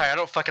a vampire. I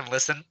don't fucking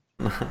listen.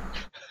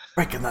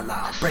 Breaking the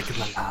law, breaking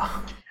the law.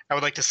 I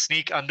would like to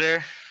sneak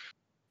under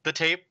the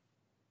tape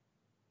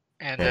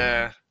and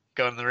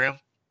go in the room.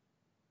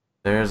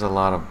 There's a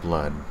lot of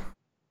blood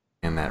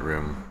in that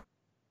room.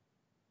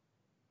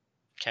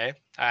 Okay.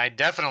 I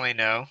definitely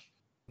know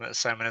that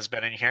Simon has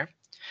been in here.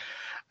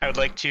 I would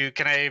like to.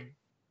 Can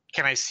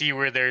I see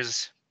where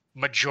there's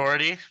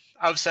majority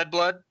of said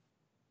blood?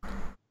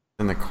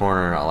 In the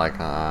corner, like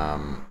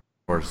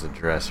towards the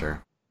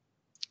dresser.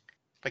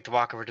 I'd like to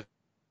walk over to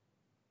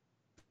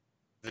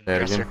the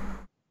dresser.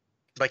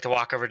 I'd like to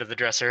walk over to the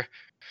dresser.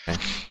 Okay.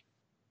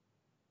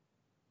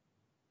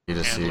 You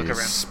just see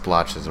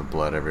splotches of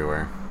blood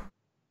everywhere.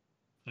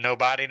 No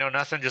body, no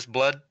nothing, just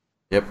blood?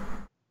 Yep.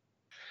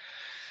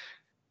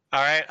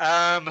 Alright,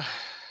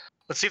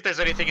 let's see if there's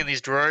anything in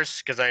these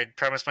drawers, because I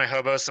promised my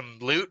hobo some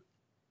loot.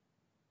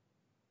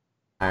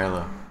 High or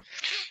low?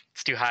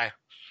 Let's do high.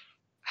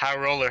 High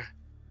roller.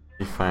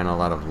 You find a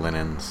lot of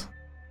linens.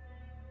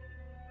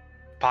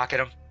 Pocket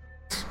them.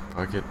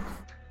 Pocket.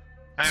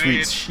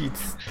 Sweet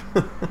sheets.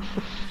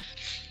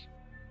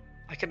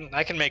 I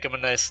can make them a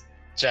nice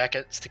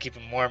jackets to keep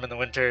them warm in the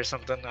winter or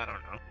something. I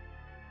don't know.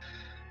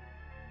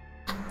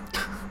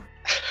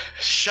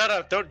 Shut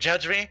up! Don't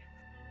judge me.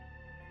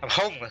 I'm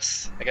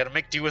homeless. I gotta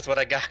make do with what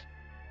I got.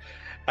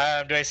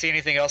 Do I see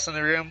anything else in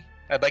the room?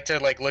 I'd like to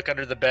look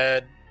under the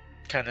bed,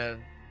 kind of,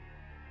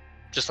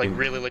 just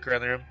really look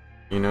around the room.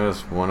 You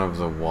notice one of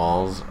the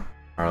walls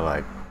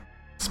are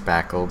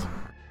spackled,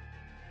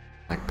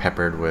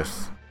 peppered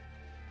with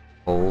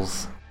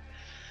holes.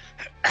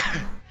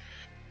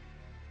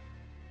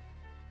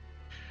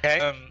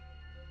 Okay.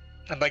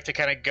 I'd like to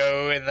kind of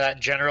go in that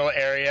general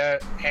area,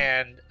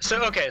 and so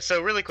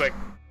really quick.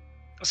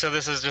 So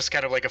this is just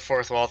kind of like a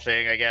fourth wall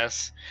thing, I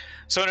guess.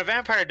 So when a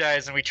vampire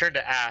dies and we turn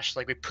to ash,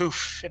 we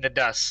poof into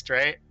dust,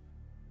 right?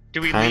 Do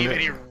we leave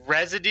any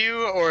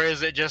residue, or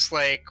is it just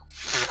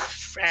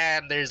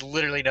and there's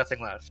literally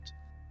nothing left?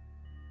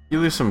 You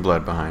leave some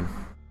blood behind.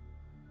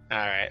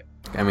 Alright.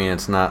 I mean,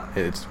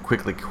 it's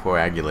quickly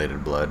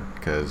coagulated blood,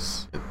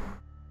 because it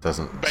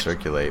doesn't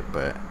circulate,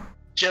 but...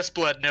 Just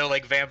blood, no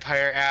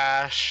vampire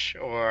ash,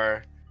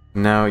 or...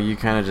 No, you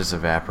kind of just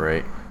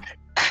evaporate.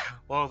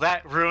 Well,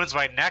 that ruins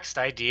my next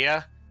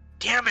idea.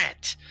 Damn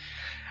it!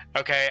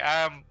 Okay,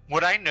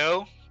 would I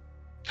know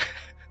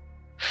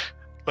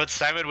what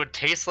Simon would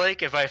taste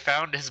like if I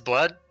found his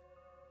blood?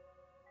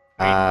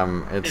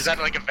 Is that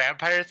a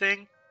vampire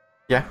thing?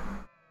 Yeah.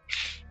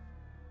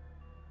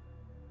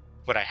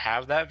 Would I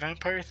have that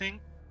vampire thing?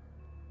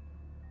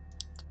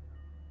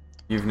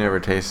 You've never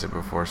tasted it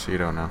before, so you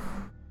don't know.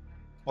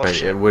 Well,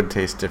 but it would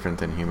taste different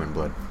than human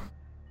blood.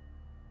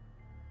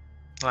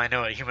 Well, I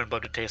know what human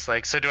blood would taste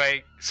like. So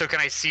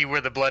can I see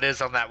where the blood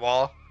is on that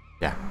wall?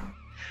 Yeah.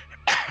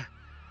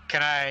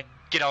 Can I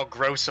get all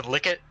gross and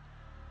lick it?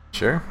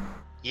 Sure.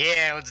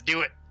 Yeah, let's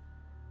do it.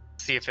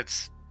 See if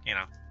it's,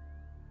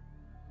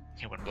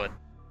 human blood.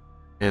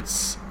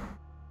 It's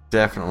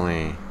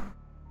definitely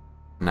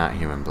not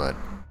human blood.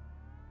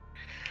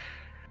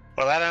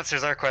 Well, that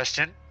answers our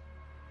question.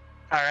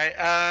 All right.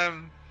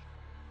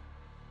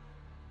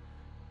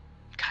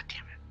 God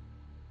damn it.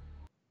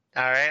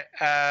 All right.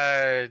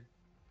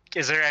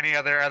 Are there any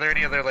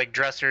other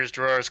dressers,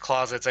 drawers,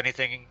 closets,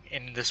 anything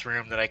in this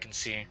room that I can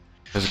see?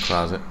 There's a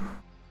closet.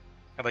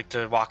 I'd like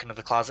to walk into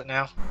the closet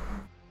now.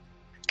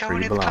 Going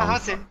in the belong.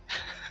 closet.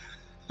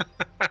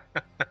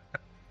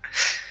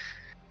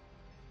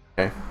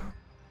 Okay.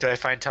 Do I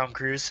find Tom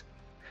Cruise?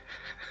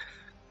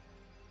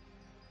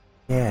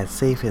 Yeah, it's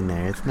safe in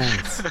there. It's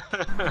nice.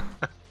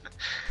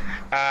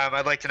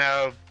 I'd like to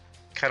now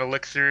kind of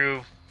look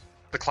through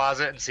the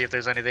closet and see if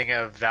there's anything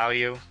of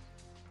value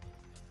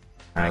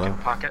I can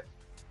pocket.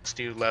 Let's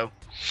do low.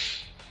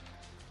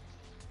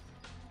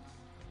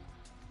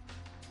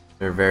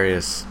 There are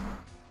various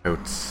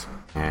coats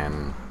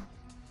and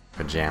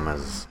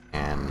pajamas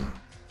and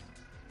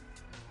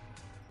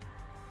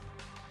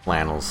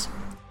flannels.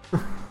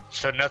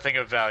 So nothing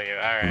of value.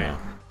 All right.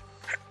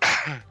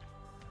 No.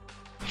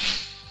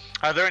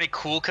 Are there any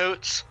cool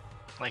coats?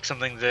 Like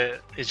something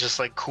that is just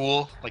like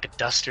cool, like a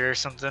duster or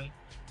something?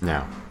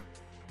 No.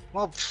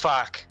 Well,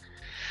 fuck.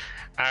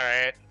 All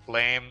right,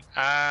 lame.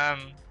 All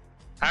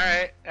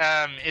right.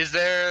 Is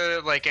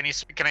there like any?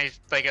 Can I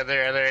like? Are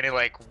there any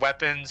like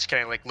weapons? Can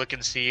I like look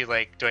and see?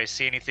 Like, do I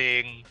see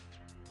anything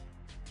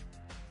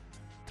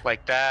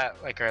like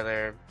that? Like,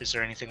 is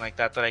there anything like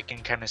that that I can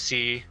kind of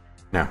see?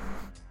 No.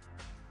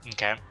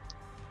 Okay.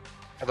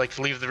 I'd like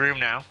to leave the room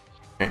now.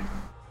 Okay.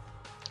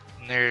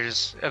 And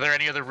are there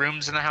any other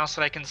rooms in the house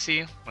that I can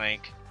see?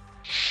 Like,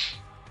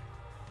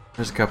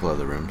 there's a couple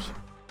other rooms.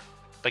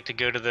 I'd like to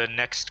go to the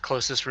next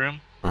closest room.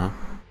 Uh-huh.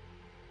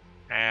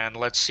 And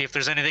let's see if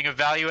there's anything of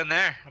value in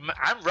there.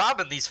 I'm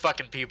robbing these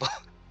fucking people.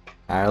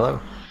 High or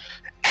low?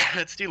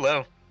 Let's do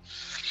low.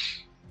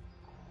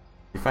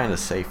 You find a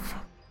safe.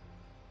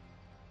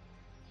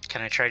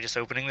 Can I try just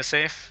opening the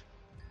safe?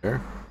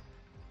 Sure.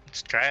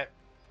 Let's try it.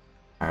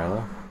 High or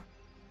low?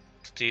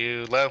 Let's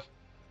do low.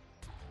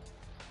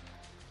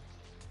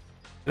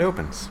 It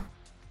opens.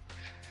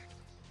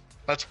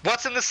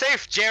 What's in the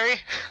safe, Jerry?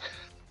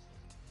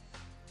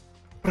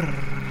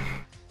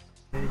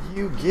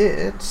 You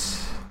get...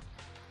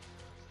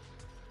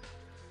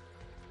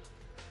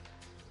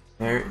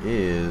 There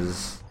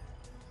is...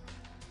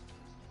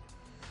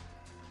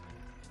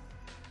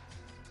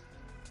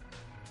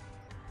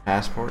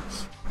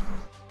 passports.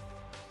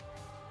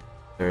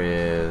 There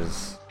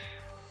is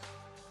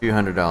a few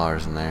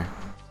 $100s in there.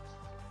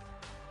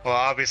 Well,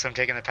 obviously I'm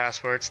taking the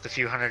passports, the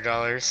few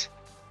 $100s.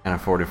 And a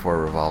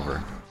 .44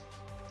 revolver.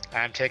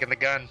 I'm taking the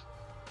gun.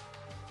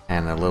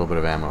 And a little bit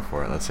of ammo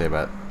for it. Let's say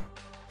about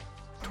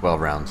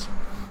 12 rounds.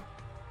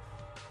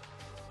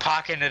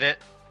 Pocketed it.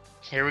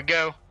 Here we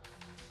go.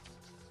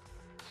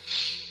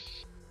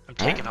 I'm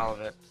taking all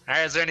of it.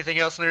 Alright, is there anything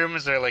else in the room?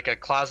 Is there like a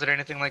closet or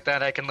anything like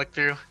that I can look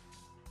through?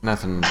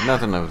 Nothing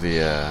of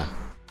the,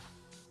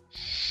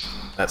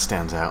 that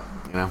stands out,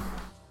 you know?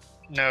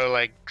 No,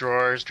 like,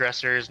 drawers,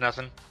 dressers,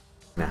 nothing?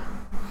 No.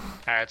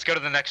 Alright, let's go to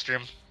the next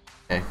room.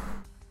 Okay.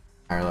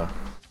 High or low?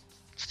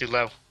 Let's do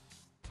low.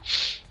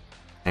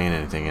 Ain't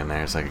anything in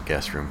there. It's like a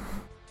guest room.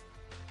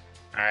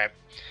 Alright.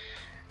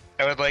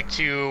 I would like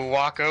to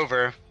walk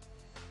over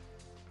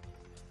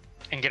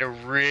and get a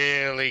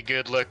really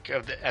good look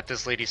at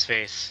this lady's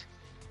face.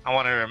 I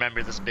want to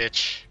remember this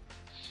bitch.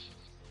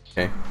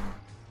 Okay.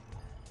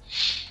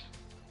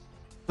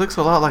 Looks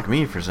a lot like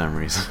me for some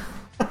reason.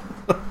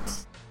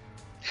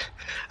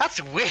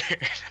 That's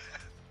weird.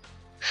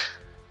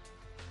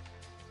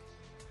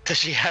 Does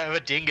she have a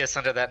dingus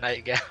under that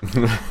nightgown?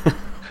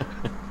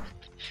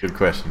 Good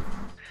question.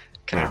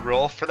 Can I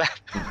roll for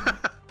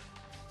that?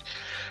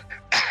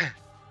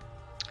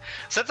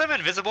 Since I'm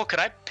invisible, could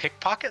I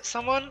pickpocket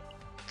someone?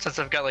 Since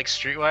I've got like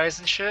streetwise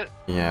and shit?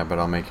 Yeah, but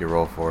I'll make you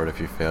roll for it. If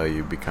you fail,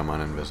 you become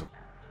uninvisible.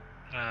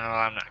 No,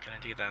 I'm not gonna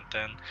do that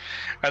then.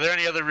 Are there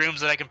any other rooms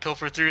that I can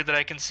pilfer through that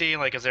I can see?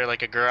 Like, is there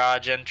like a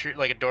garage entry,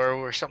 like a door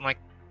or something like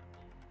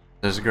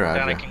There's a garage.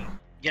 that I Yeah. can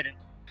get in?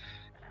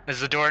 Is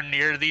the door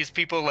near these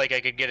people? Like,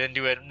 I could get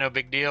into it, no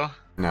big deal?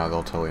 No,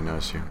 they'll totally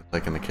notice you.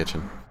 Like in the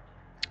kitchen.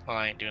 Well,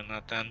 I ain't doing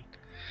that then.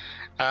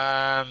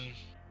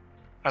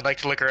 I'd like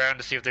to look around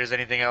to see if there's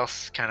anything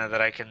else kind of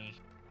that I can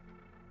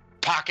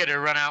pocket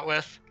or run out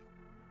with.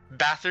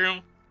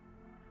 Bathroom?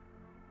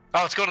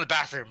 Oh, let's go to the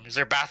bathroom. Is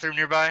there a bathroom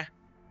nearby?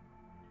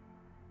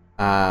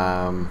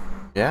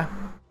 Yeah.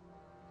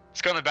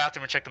 Let's go in the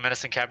bathroom and check the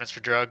medicine cabinets for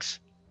drugs.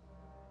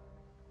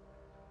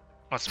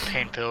 Want some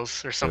pain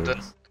pills or something.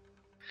 Oops.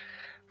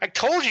 I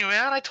told you,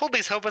 man. I told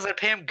these hopers I'd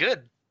pay them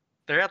good.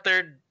 They're out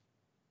there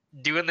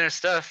doing their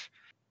stuff.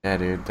 Yeah,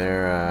 dude.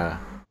 They're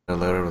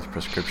loaded with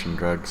prescription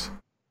drugs.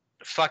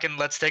 Fucking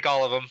let's take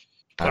all of them.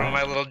 Put them in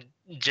my little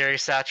Jerry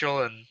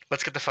satchel and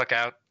let's get the fuck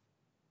out.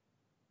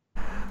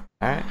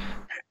 Alright.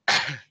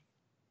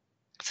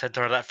 Let's head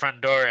toward that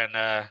front door and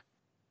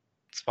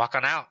let's walk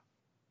on out.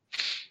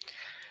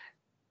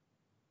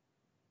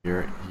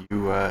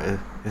 You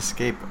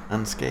escape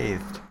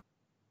unscathed.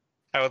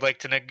 I would like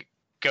to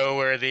go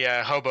where the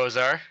hobos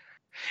are.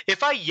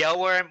 If I yell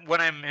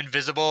when I'm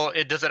invisible,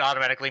 does it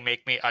automatically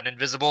make me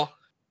uninvisible?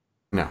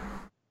 No.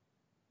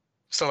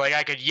 So like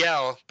I could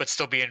yell but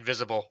still be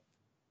invisible,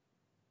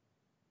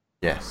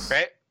 Yes.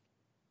 right?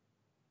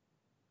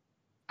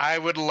 I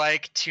would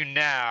like to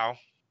now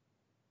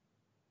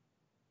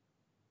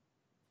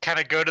kind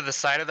of go to the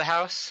side of the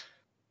house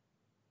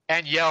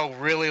and yell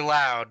really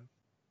loud.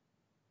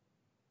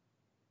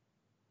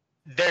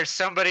 There's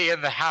somebody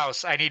in the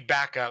house. I need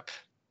backup.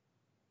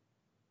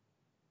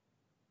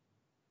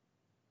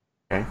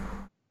 Okay.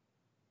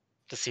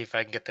 To see if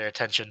I can get their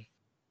attention.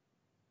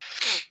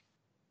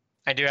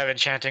 I do have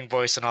enchanting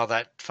voice and all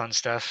that fun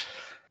stuff.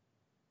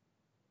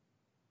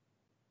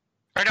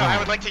 Or no, I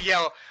would like to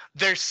yell,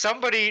 "There's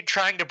somebody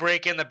trying to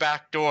break in the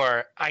back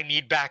door. I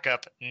need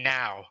backup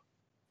now."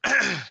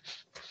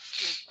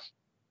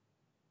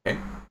 Okay.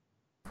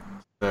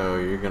 So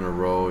you're gonna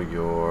roll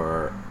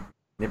your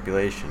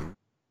manipulation.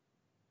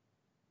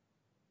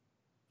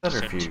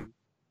 Better if you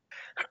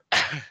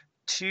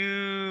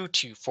 2,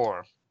 2,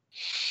 4.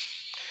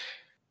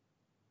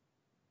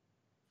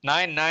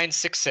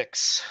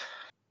 9966.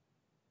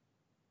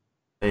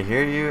 They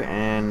hear you,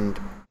 and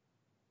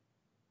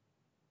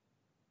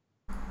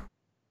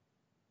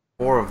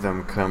 4 of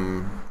them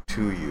come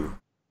to you.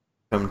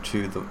 Come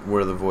to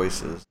where the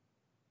voice is.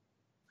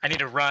 I need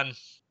to run.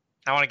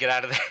 I want to get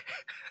out of there.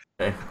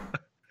 Okay.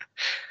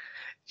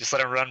 Just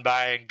let them run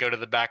by and go to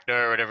the back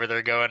door or whatever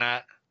they're going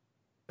at.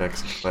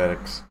 Dex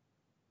athletics.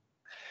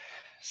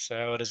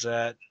 So what is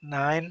that?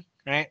 9,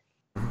 right?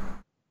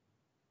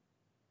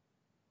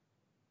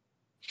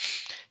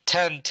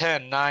 10,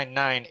 10, 9,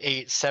 9,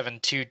 8, 7,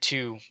 2,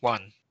 2,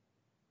 1.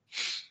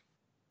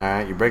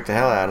 Alright, you break the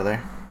hell out of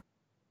there.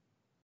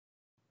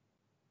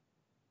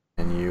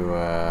 And you,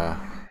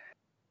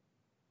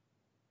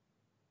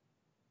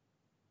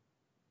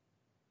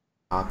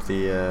 pop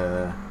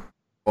the,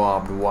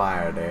 barbed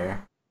wire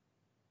there.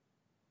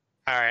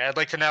 Alright, I'd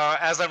like to know,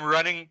 as I'm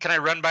running, can I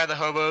run by the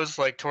hobos,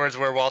 like, towards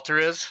where Walter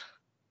is?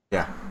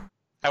 Yeah.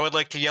 I would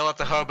like to yell at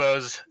the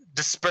hobos,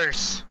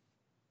 "Disperse!"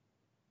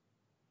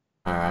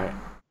 Alright.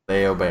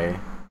 They obey.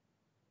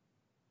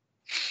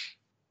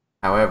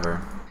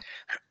 However,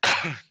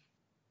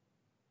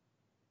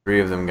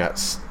 3 of them got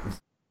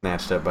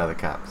snatched up by the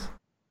cops.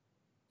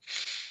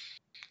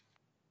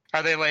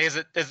 Are they like,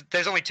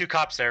 there's only 2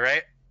 cops there,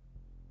 right?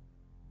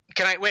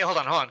 Can I, wait, hold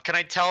on. Can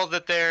I tell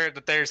that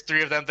there's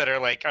 3 of them that are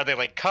like, are they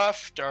like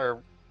cuffed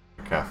or?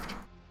 Cuffed.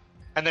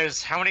 And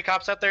there's how many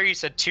cops out there? You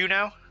said 2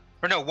 now?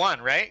 Or no, 1,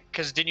 right?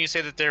 Because didn't you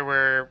say that there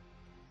were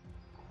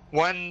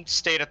 1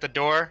 stayed at the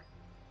door?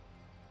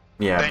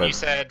 Yeah, then but you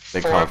said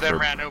 4 called of them for,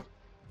 ran over.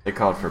 They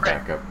called for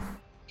Right. backup.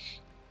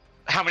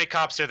 How many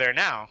cops are there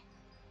now?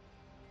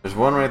 There's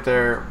 1 right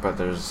there, but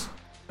there's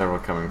several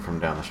coming from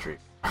down the street.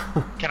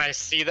 Can I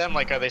see them?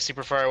 Like, are they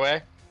super far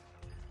away?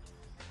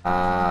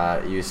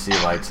 You see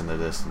lights in the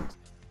distance.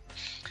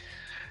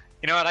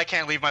 You know what? I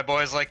can't leave my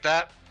boys like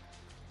that.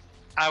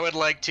 I would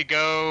like to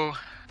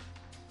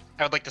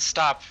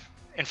stop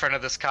in front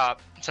of this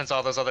cop, since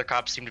all those other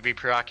cops seem to be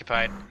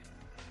preoccupied.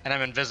 And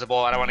I'm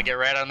invisible, and I want to get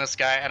right on this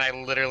guy, and I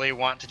literally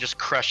want to just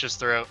crush his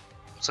throat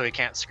so he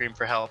can't scream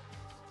for help.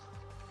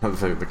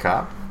 The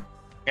cop?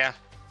 Yeah.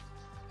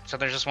 So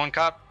there's just 1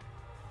 cop?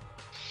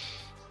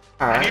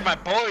 Alright. I need my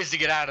boys to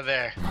get out of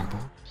there. I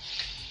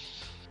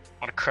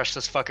want to crush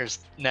this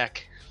fucker's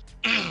neck.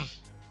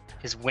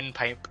 His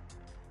windpipe.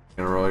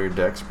 Gonna roll your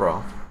dex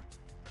brawl.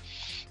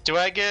 Do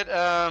I get,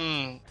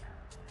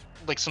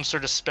 like some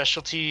sort of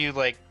specialty,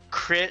 like,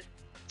 crit,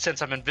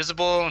 since I'm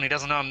invisible and he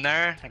doesn't know I'm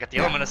there? I got the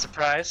element of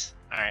surprise.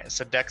 Alright,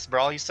 so Dex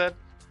Brawl, you said?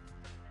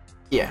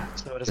 Yeah.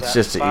 So what is It's that?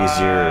 just an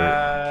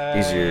 5,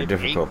 easier 8,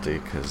 difficulty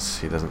because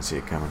he doesn't see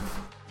it coming.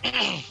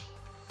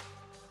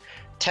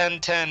 10,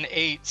 10,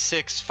 8,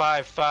 6,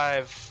 5,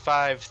 5,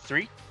 5,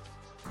 3.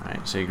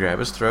 Alright, so you grab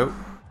his throat.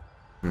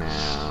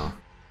 Now,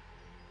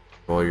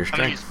 roll your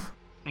strength.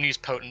 I'm gonna use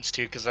Potence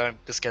too, because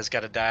this guy's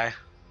gotta die.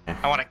 Yeah.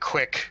 I want it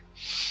quick.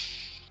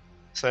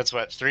 So that's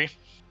what, 3?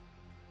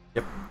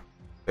 Yep.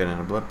 Been in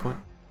a blood point.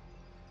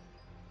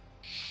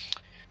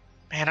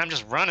 Man, I'm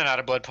just running out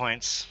of blood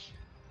points.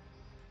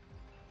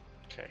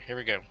 Okay, here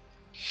we go.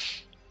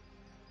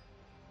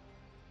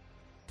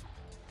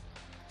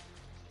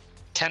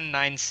 10,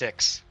 9,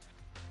 6.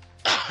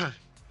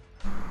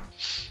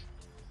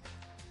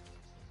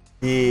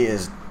 He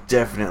is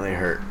definitely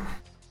hurt.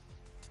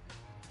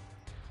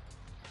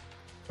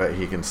 But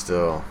he can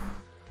still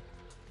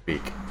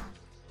speak.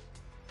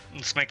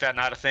 Let's make that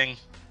not a thing.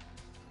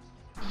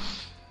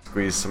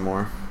 Squeeze some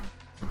more.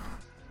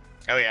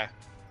 Oh yeah.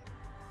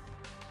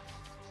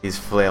 He's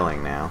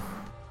flailing now.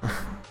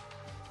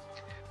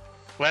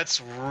 Let's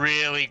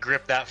really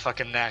grip that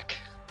fucking neck.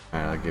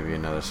 Alright, I'll give you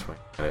another swing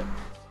at it.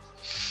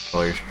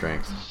 Roll your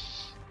strength.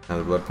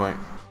 Another blood point.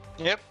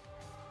 Yep.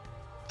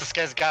 This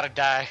guy's gotta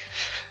die.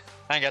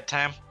 I ain't got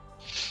time.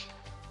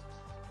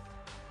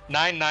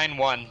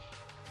 991.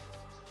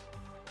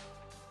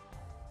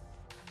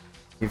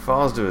 He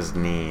falls to his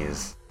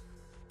knees.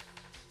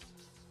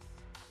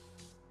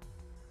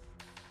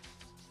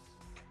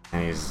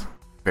 And he's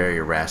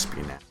very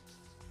raspy now.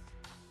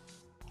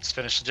 Let's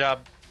finish the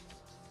job.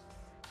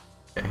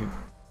 Okay.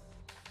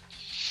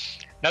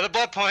 Another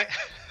blood point.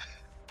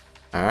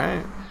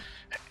 Alright.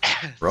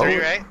 Roll 3,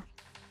 it. right?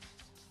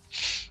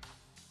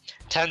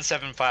 10,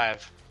 7,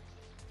 5.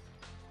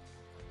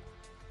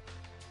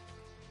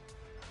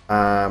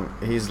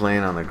 He's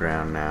laying on the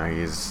ground now.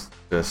 He's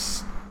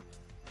just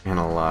in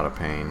a lot of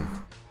pain.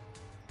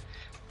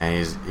 And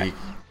he's like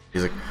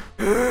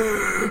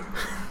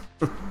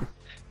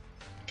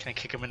Can I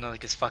kick him into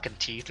like his fucking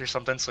teeth or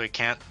something so he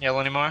can't yell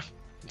anymore?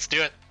 Let's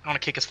do it. I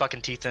want to kick his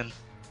fucking teeth in.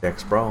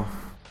 Dex brawl.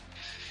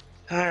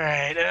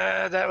 Alright,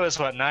 that was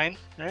what, 9,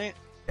 right?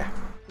 Yeah.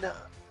 No.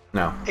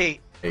 No. 8.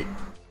 8.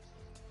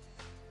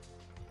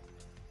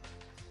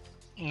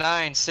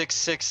 9 6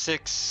 6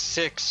 6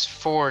 6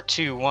 4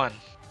 2 1.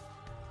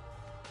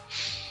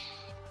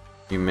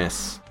 You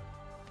miss.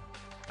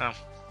 Oh. All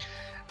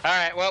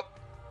right. Well,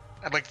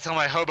 I'd like to tell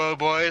my hobo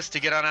boys to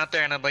get on out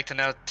there, and I'd like to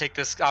now take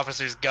this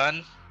officer's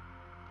gun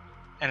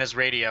and his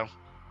radio.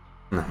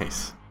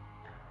 Nice.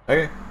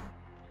 Okay.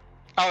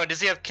 Oh, does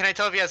he have? Can I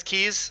tell if he has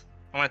keys?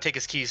 I want to take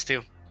his keys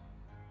too.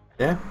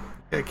 Yeah.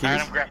 Yeah.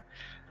 Keys. All right,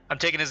 I'm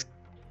taking his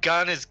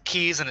gun, his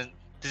keys, and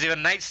does he have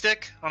a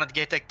nightstick? I want to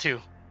get that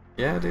too.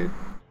 Yeah, dude.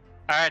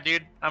 All right,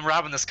 dude. I'm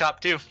robbing this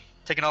cop too.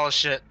 Taking all his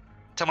shit.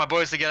 Tell my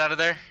boys to get out of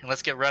there, and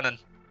let's get running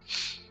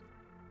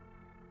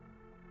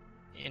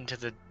into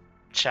the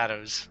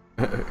shadows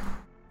of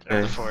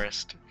the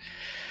forest.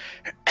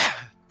 I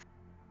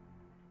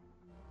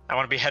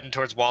want to be heading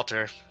towards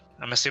Walter.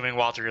 I'm assuming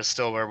Walter is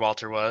still where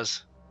Walter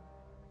was.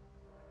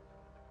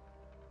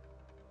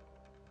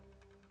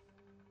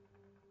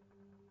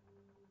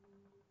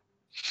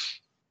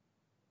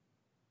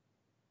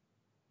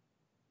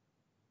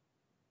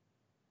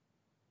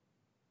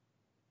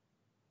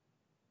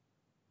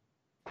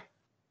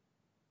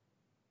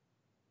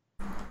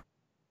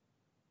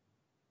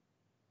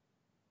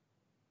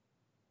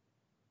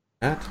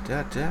 Da,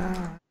 da,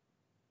 da.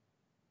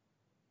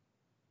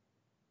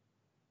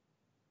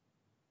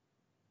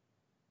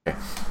 Okay.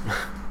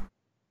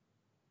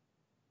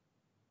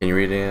 Can you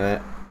read any of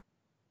that?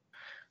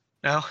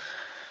 No.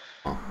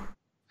 Oh.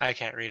 I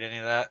can't read any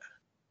of that.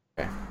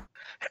 Okay.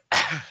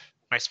 Am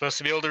I supposed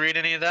to be able to read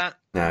any of that?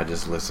 No, I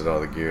just listed all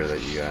the gear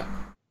that you got.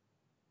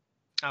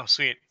 Oh,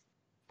 sweet.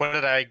 What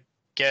did I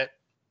get?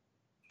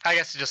 I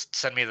guess just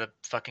send me the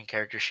fucking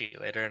character sheet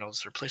later and I'll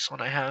just replace the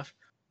one I have.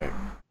 Okay.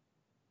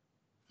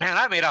 Man,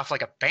 I made off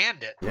like a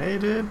bandit. Yeah, you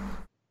did.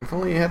 If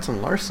only you had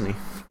some larceny.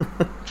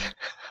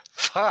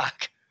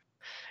 Fuck.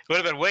 It would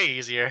have been way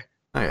easier.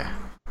 Oh, yeah.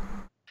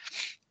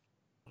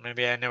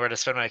 Maybe I know where to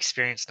spend my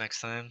experience next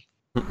time.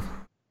 So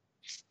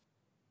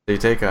you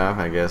take off.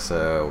 I guess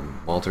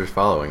Walter's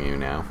following you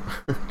now.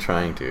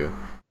 Trying to.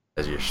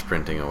 As you're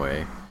sprinting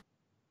away.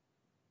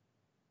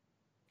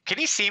 Can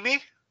he see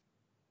me?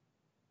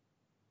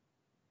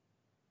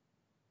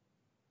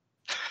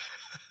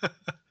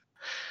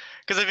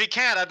 Because if he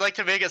can't, I'd like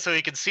to make it so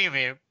he can see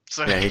me.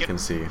 So Yeah, he can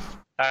see you.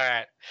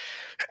 Alright.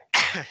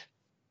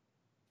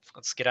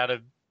 Let's get out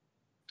of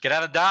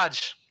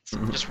Dodge.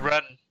 Let's just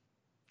run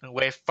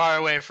away, far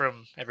away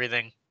from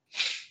everything.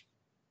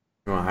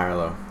 You want high or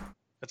low?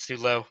 Let's do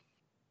low.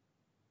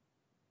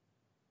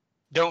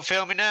 Don't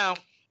fail me now.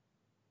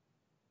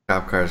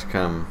 Cop cars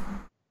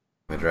come.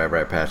 They drive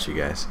right past you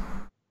guys.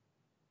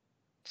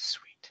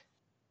 Sweet.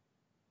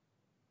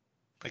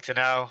 Like to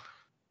know.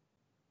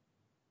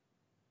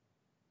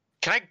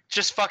 Can I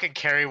just fucking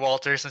carry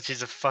Walter since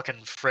he's a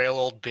fucking frail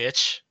old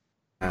bitch?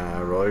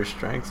 Roll your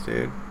strength,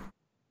 dude.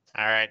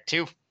 Alright,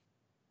 2.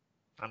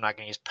 I'm not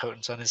gonna use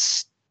potence on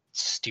his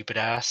stupid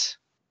ass.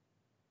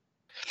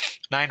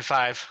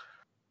 9-5.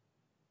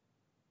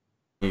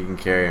 You can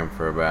carry him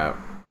for about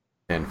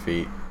 10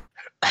 feet.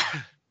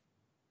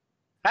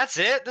 That's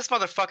it? This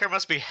motherfucker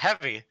must be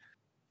heavy.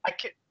 I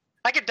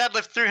could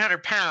deadlift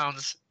 300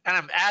 pounds, and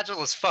I'm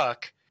agile as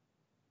fuck.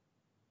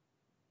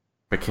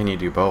 But can you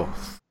do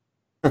both?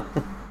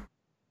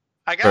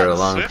 I got for a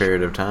long swift,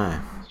 period of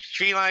time.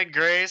 feline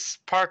grace,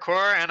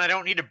 parkour, and I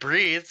don't need to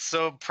breathe,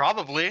 so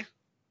probably.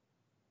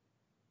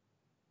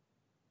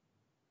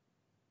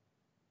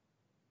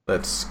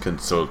 Let's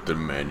consult the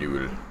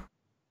manual.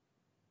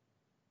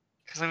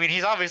 Because, I mean,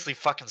 he's obviously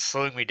fucking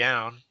slowing me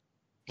down.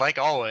 Like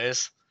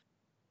always.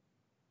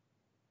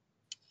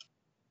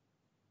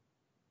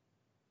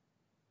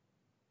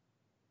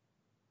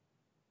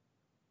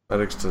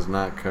 Athletics does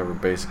not cover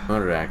basic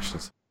motor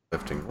actions.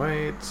 Lifting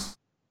weights.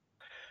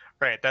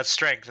 Right, that's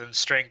strength. And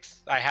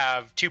strength, I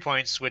have 2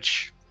 points,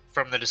 which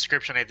from the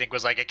description I think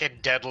was like I can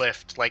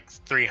deadlift like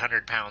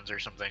 300 pounds or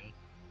something.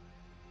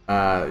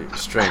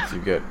 Strength,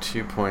 you get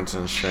 2 points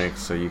in strength,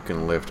 so you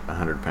can lift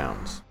 100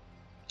 pounds.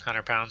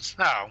 100 pounds?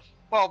 Oh,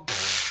 well,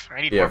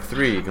 I need You more. have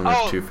 3, you can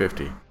lift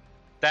 250.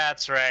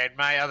 That's right.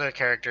 My other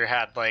character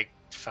had like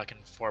fucking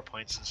 4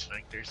 points in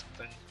strength or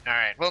something.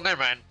 Alright, well,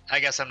 never mind.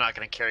 I guess I'm not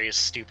gonna carry his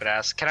stupid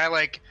ass. Can I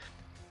like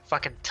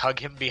fucking tug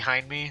him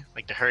behind me?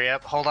 Like to hurry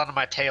up? Hold on to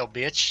my tail,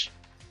 bitch.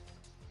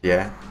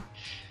 Yeah.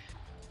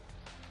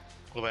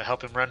 Will it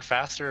help him run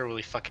faster or will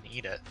he fucking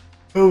eat it?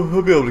 Oh,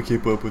 I'll be able to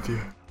keep up with you.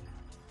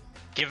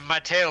 Give him my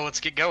tail, let's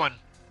get going.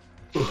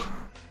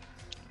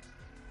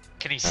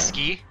 Can he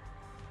ski?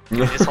 Can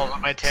he just hold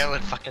on my tail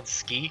and fucking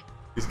ski?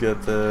 He's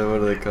got the,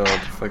 what are they called?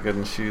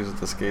 Fucking shoes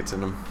with the skates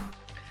in them.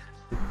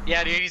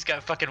 Yeah, dude, he's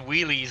got fucking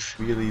wheelies.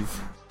 Wheelies.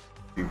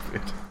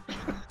 Stupid.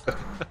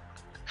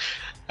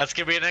 That's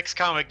gonna be the next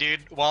comic,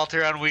 dude.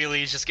 Walter on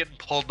wheelies, just getting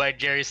pulled by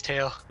Jerry's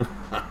tail.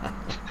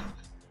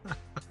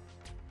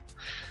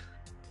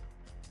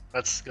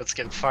 Let's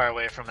get far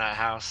away from that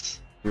house.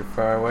 You're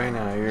far away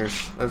now.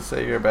 Let's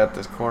say you're about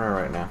this corner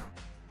right now.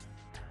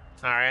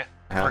 All right.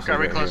 Are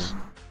we close?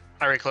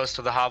 Are we close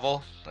to the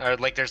hovel? Or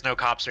like, there's no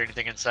cops or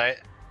anything in sight?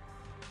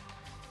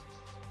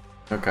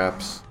 No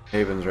cops.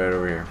 Haven's right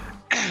over here.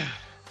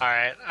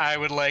 Alright, I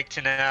would like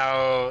to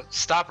now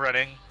stop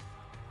running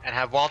and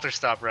have Walter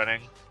stop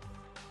running.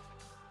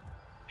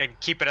 And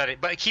keep it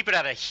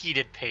at a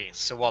heated pace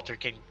so Walter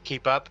can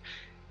keep up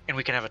and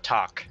we can have a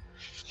talk.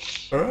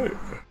 Alright.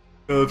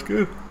 That's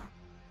good.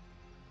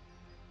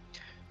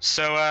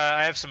 So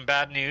I have some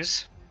bad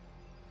news.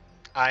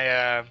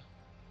 I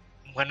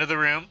went to the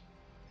room.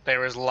 There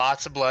was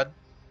lots of blood.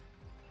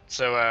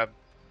 So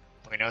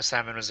we know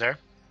Simon was there.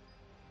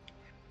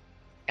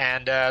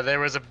 And there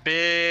was a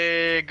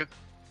big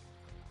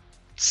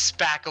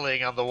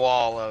spackling on the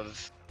wall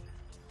of...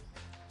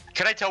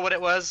 Could I tell what it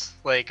was?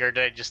 Like, or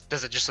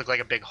does it just look like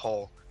a big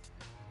hole?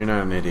 You're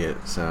not an idiot,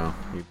 so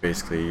you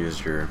basically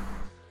used your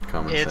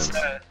common sense. It's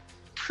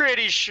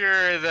pretty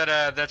sure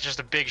that that's just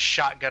a big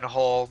shotgun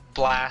hole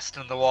blast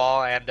in the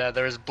wall, and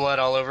there was blood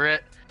all over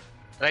it.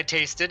 And I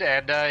tasted,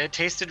 and it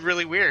tasted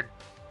really weird.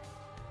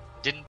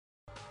 Didn't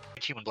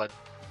taste human blood.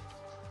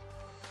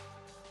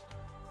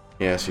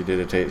 Yes, you did.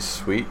 It taste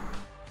sweet.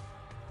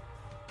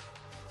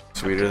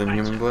 Sweeter than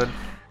human blood?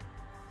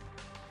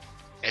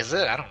 Is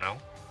it? I don't know.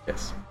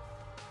 Yes.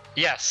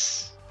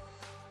 Yes.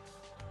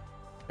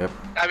 Yep.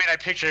 I mean, I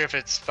picture if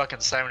it's fucking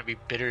Simon to be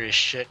bitter as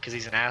shit because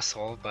he's an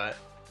asshole, but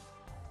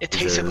it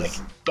tasted like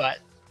butt.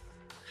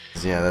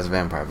 Yeah, that's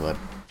vampire blood.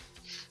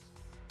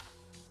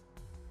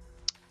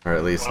 Or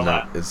at least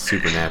not. It's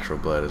supernatural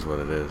blood is what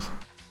it is.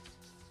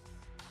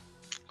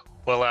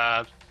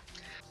 Well,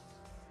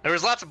 there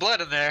was lots of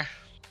blood in there.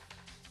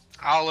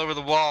 All over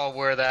the wall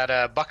where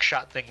that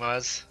buckshot thing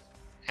was.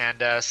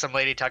 And some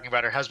lady talking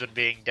about her husband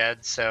being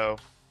dead, so...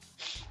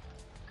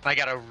 I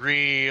got a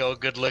real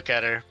good look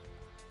at her.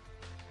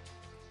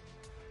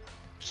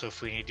 So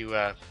if we need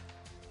to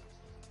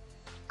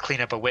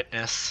clean up a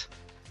witness.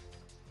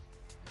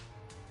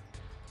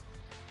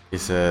 He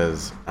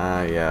says,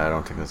 yeah, I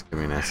don't think that's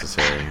gonna be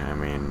necessary. I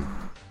mean...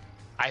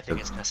 I think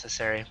it's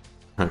necessary.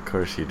 Of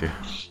course you do.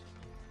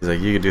 He's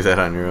like, you can do that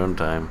on your own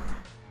time.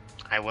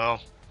 I will.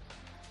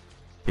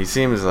 He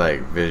seems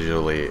like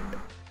visibly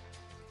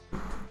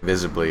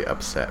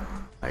upset.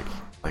 Like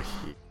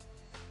he...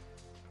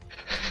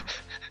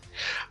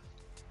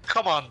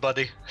 Come on,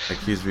 buddy. Like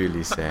he's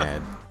really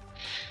sad.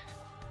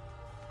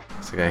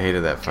 It's like I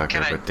hated that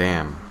fucker, but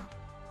damn.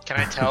 Can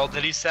I tell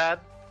that he's sad?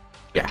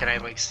 Yeah. Can I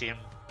like see him?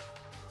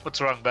 What's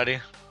wrong, buddy?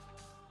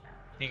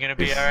 You gonna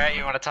be alright?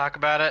 You wanna talk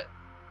about it?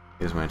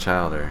 He's my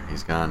child, or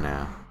he's gone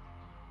now.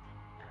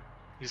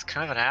 He's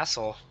kind of an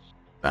asshole.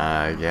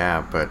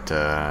 Yeah, but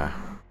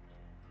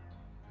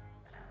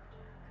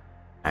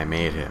I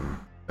made him,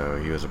 so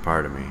he was a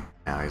part of me.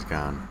 Now he's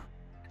gone.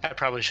 I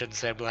probably shouldn't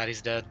say I'm glad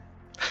he's dead.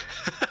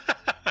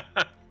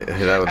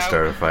 That would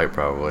start a fight,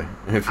 probably,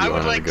 if you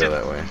wanted to go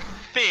that way.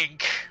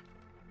 Think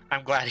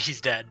I'm glad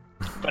he's dead,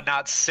 but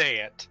not say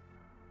it.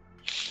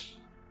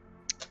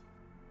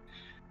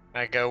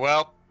 I go,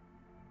 well,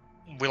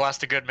 we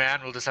lost a good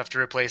man, we'll just have to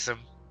replace him.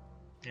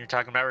 You're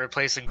talking about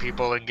replacing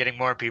people and getting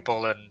more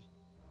people, and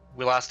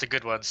we lost a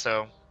good one,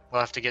 so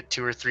we'll have to get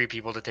 2 or 3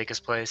 people to take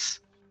his place.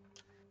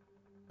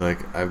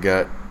 Like, I've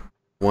got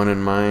one in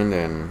mind,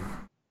 and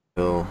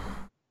he'll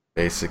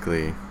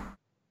basically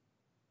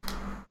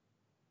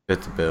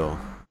fit the bill.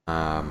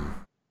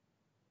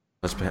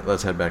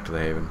 Let's head back to the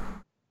Haven.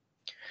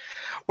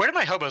 Where did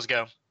my hobos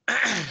go?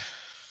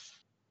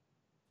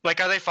 Like,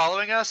 are they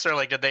following us, or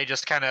like did they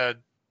just kind of?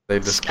 They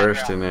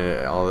dispersed in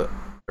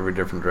every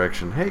different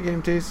direction. Hey,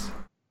 Game Tease.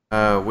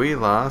 We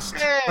lost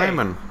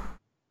Simon.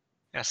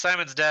 Yeah,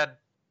 Simon's dead.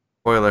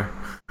 Spoiler.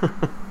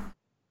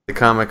 The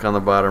comic on the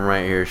bottom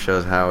right here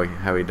shows how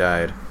he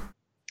died.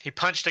 He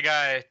punched a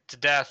guy to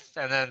death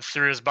and then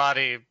threw his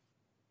body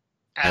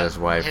at his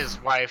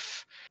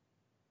wife.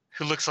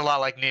 Who looks a lot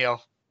like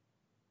Neil.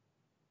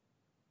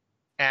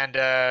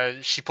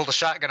 And she pulled a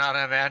shotgun on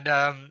him,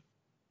 and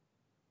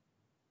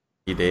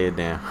he did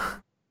now.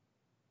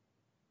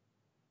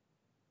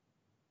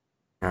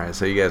 Alright,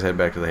 so you guys head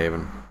back to the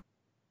Haven.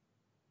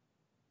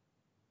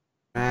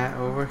 Right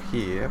over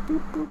here.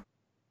 Boop, boop.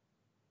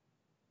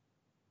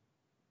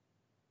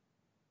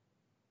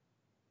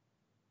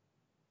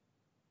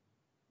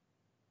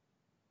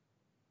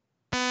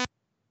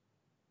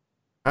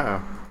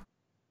 Uh-oh.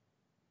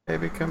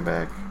 Baby, come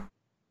back.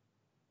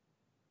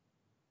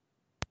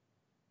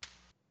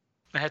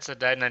 my headset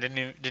died, and I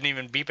didn't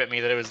even beep at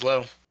me that it was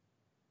low.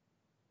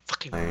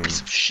 Fucking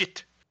piece of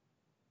shit.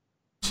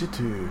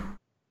 Shitty.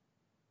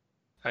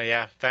 Oh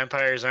yeah,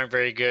 vampires aren't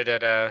very good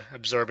at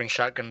absorbing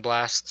shotgun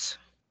blasts.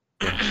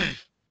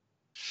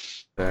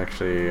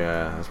 Actually,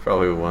 that's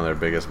probably one of their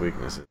biggest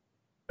weaknesses.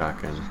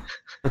 Shotgun.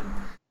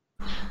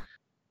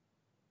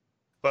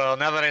 Well,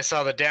 now that I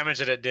saw the damage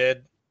that it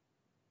did,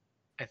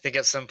 I think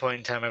at some point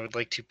in time I would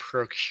like to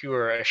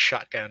procure a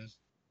shotgun.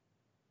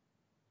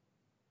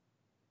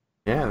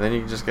 Yeah, then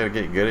you just gotta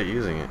get good at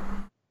using it.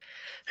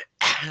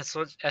 That's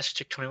what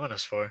SCHIC21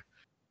 is for.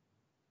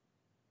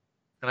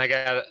 And I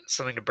got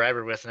something to bribe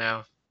her with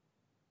now.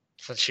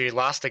 Since she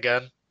lost a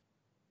gun.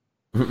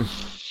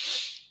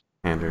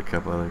 Hand her a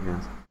couple other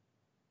guns.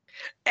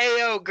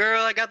 Ayo,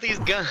 girl, I got these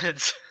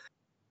guns.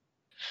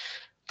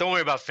 Don't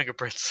worry about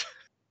fingerprints.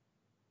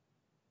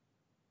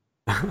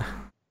 I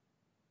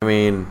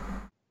mean,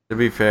 to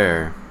be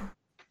fair,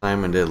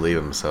 Simon did leave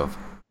himself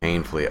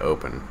painfully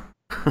open.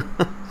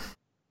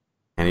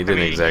 And he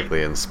didn't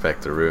exactly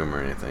inspect the room or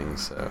anything,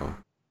 so...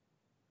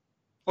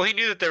 Well, he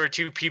knew that there were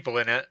 2 people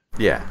in it.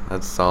 Yeah,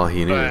 that's all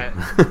he knew. And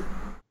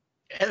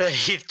then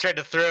he tried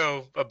to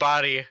throw a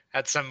body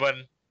at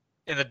someone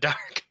in the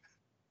dark.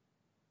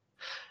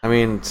 I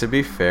mean, to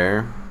be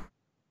fair,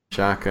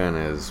 shotgun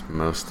is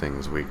most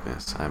things'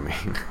 weakness. I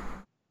mean...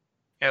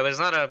 Yeah, there's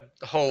not a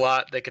whole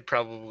lot that could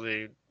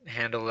probably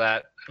handle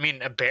that. I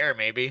mean, a bear,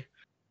 maybe.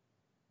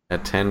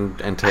 At 10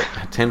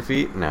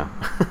 feet? No.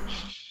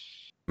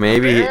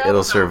 Maybe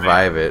it'll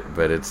survive it,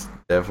 but it's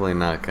definitely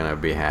not gonna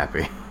be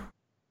happy.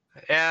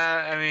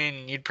 Yeah, I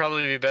mean, you'd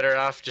probably be better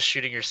off just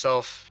shooting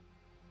yourself.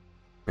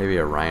 Maybe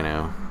a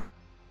rhino.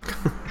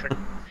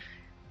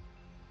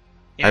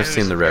 I've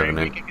seen The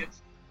Revenant.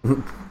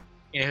 You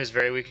know who's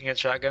very weak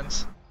against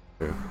shotguns?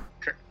 Who?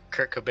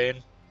 Kurt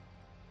Cobain.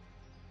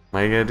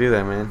 Why you gotta do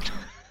that, man?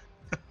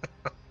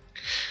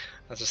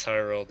 That's just how I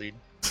roll, dude.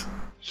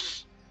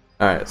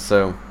 Alright,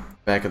 so,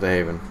 back at the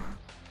Haven.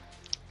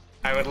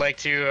 I would like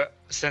to,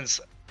 since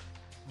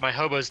my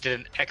hobos did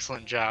an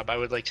excellent job, I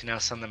would like to now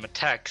send them a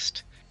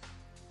text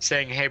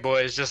saying, hey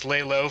boys, just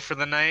lay low for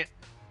the night.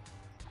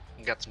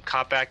 We got some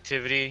cop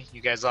activity.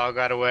 You guys all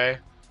got away.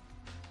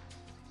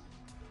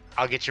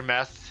 I'll get your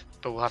meth,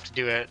 but we'll have to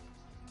do it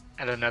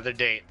at another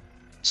date.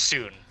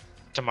 Soon.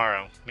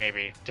 Tomorrow,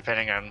 maybe,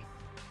 depending on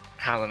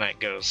how the night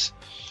goes.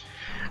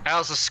 I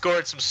also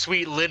scored some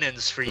sweet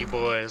linens for you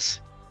boys.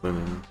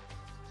 Linen.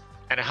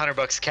 And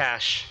 $100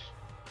 cash.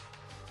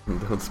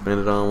 Don't spend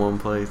it all in one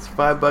place.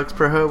 $5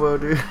 per hobo,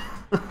 dude.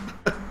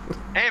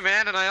 Hey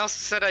man, and I also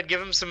said I'd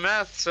give him some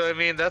meth, so I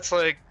mean that's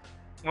like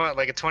what,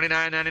 like a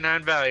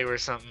 $29.99 value or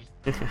something.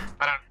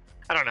 I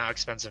don't know how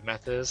expensive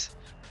meth is.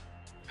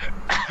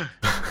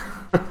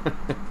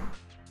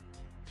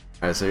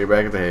 Alright, so you're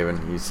back at the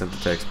Haven. You sent the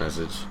text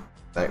message.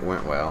 That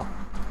went well.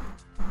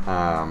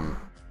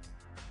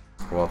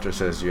 Walter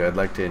says to you, I'd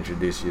like to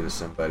introduce you to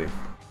somebody.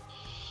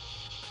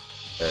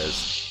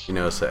 As you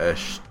know, so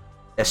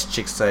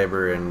Chick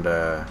Cyber and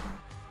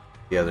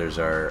the others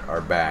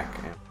are back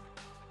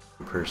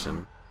in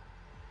person.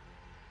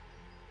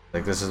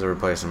 Like, this is the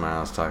replacement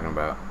I was talking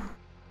about.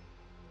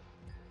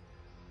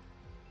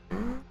 His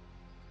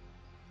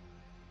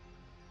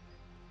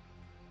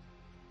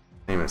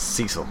name is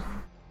Cecil.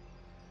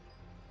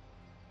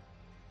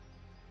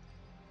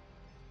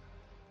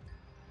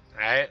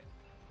 Alright.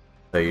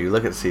 So you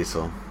look at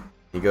Cecil,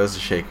 he goes to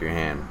shake your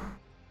hand,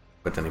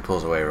 but then he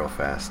pulls away real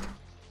fast.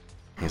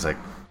 He's like,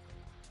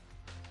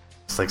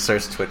 just like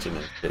starts twitching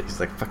and shit. He's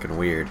like fucking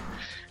weird.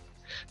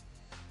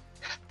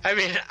 I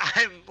mean,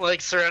 I'm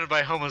like surrounded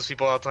by homeless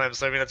people all the time,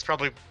 so I mean that's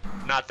probably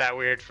not that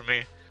weird for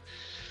me.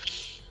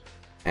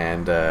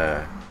 And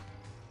I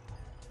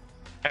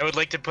would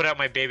like to put out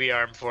my baby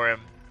arm for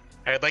him.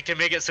 I would like to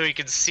make it so he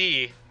can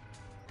see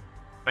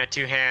my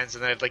 2 hands,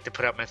 and then I'd like to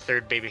put out my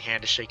 3rd baby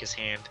hand to shake his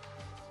hand.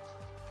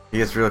 he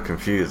gets real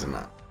confused and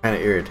kind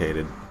of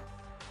irritated.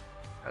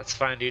 That's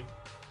fine, dude.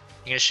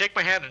 You gonna shake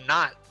my hand or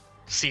not,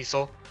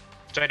 Cecil?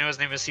 Do I know his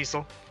name is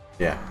Cecil?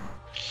 Yeah.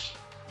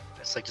 I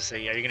just like to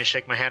say, yeah, you're gonna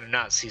shake my hand or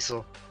not,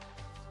 Cecil?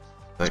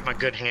 Like, It's my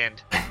good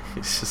hand.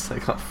 he's just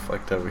like all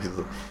fucked up. He's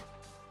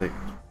like,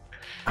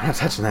 I'm not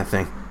touching that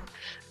thing.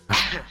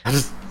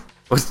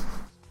 What's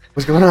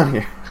going on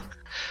here?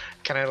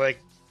 Can I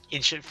like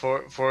inch it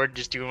forward,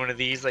 just doing one of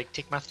these, like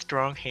take my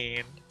strong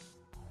hand?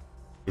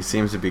 He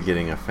seems to be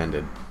getting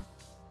offended.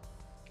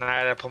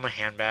 Alright, I pull my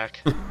hand back.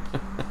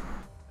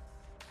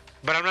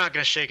 But I'm not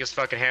gonna shake his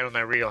fucking hand with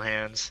my real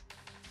hands.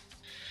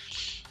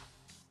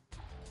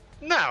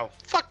 No,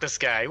 fuck this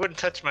guy. He wouldn't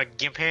touch my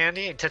gimp hand.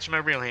 He ain't touching my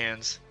real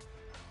hands.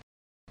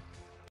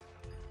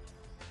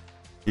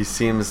 He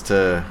seems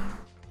to...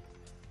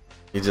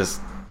 He's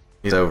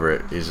over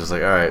it. He's just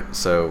like, alright,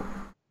 so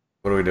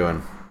what are we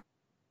doing?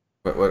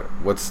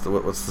 What's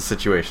the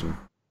situation?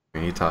 I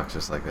mean, he talks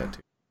just like that too.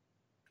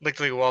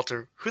 Look like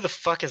Walter. Who the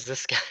fuck is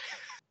this guy?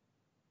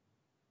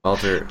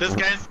 Walter. This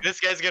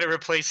guy's gonna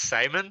replace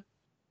Simon?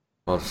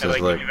 Walter I says,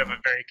 like look, give him a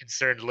very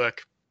concerned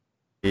look.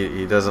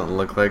 he doesn't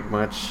look like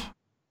much,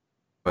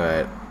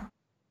 but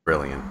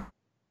brilliant.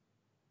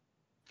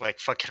 Like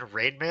fucking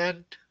Rain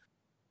Man?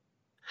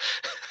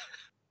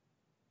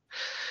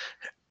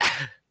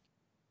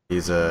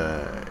 He's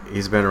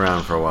been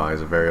around for a while. He's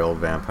a very old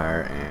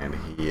vampire, and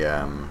he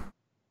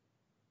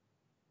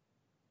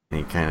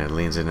kind of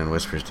leans in and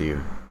whispers to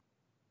you,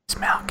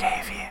 "Smell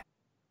Cavian."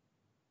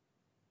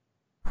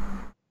 I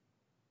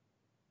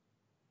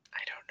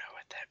don't know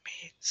what that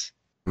means.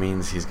 It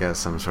means he's got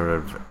some sort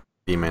of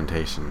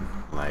dementation,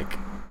 like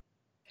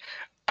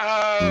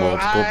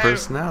multiple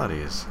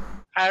personalities.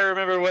 I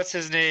remember what's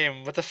his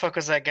name. What the fuck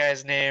was that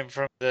guy's name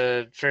from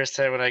the first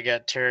time when I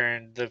got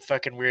turned? The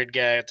fucking weird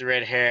guy with the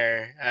red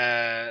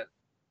hair.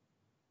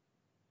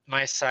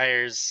 My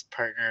sire's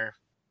partner.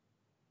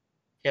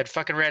 He had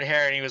fucking red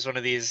hair and he was one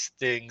of these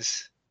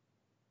things.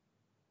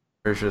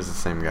 Pretty sure it's the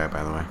same guy,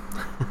 by the way.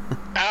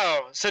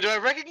 Oh, So do I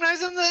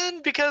recognize him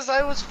then? Because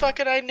I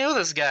knew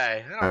this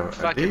guy. I don't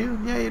fucking... Do you?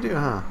 Yeah, you do,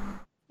 huh?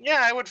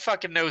 Yeah, I would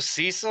fucking know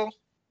Cecil.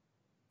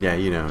 Yeah,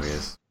 you know who he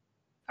is.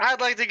 I'd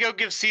like to go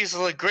give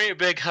Cecil a great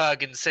big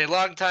hug and say,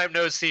 long time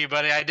no see,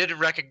 buddy. I didn't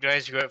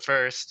recognize you at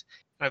first.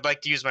 I'd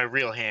like to use my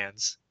real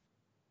hands.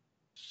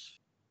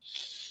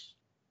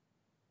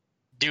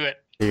 Do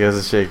it. He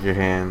goes to shake your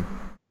hand.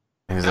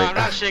 And he's No, like, I'm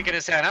not shaking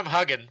his hand. I'm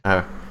hugging.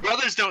 Oh.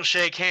 Brothers don't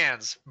shake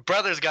hands.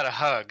 Brothers got a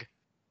hug.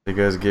 He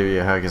goes to give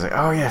you a hug. He's like,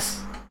 oh,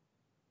 yes.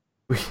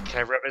 Can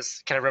I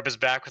rub his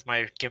back with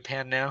my gimp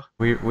hand now?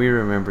 We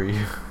remember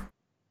you.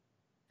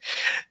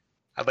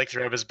 I'd like to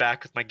rub his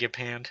back with my gimp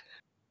hand.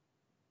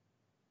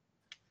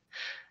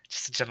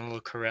 Just a gentle little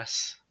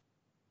caress.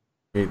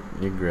 You're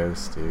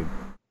gross, dude.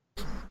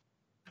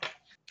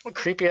 Well,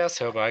 creepy ass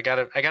hobo. I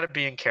gotta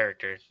be in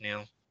character,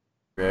 Neil.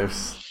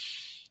 Gross.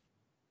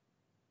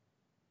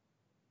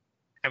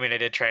 I mean, I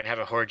did try and have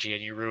a orgy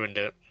and you ruined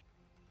it.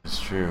 It's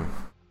true.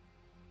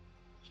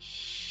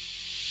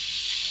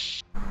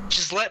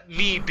 Just let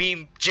me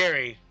be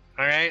Jerry,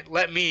 alright?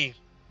 Let me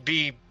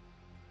be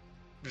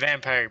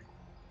vampire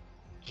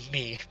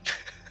me.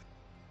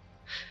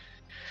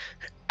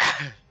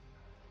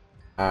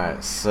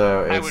 Alright,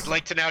 so I would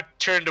like to now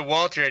turn to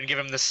Walter and give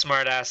him this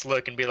smart ass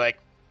look and be like,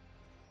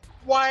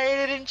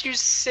 why didn't you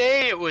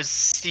say it was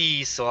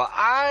Cecil?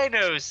 I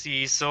know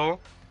Cecil.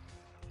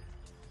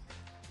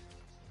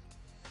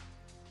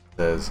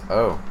 Says,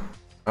 oh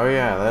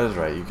yeah, that is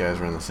right. You guys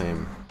were in the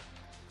same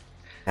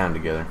town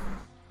together.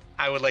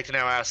 I would like to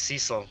now ask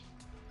Cecil,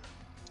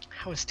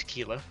 how is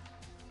tequila?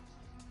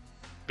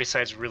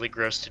 Besides really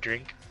gross to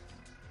drink.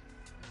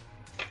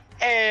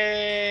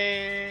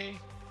 Hey.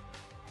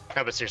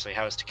 No, but seriously,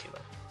 how is tequila?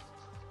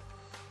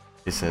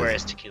 He says, where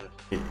is tequila?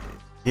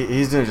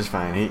 He's doing just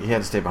fine. He had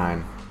to stay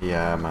behind. He's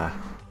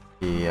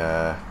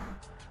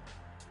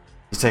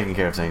taking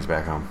care of things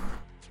back home.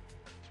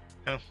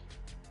 Oh.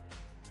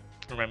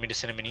 Remind me to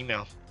send him an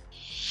email.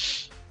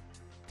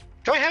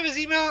 Do I have his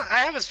email? I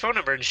have his phone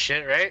number and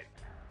shit, right?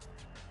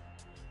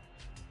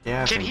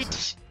 Yeah. Can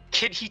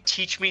he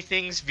teach me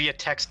things via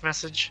text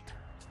message?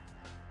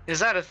 Is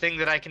that a thing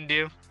that I can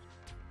do?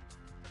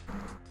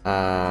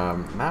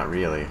 Not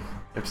really. You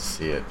have to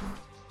see it.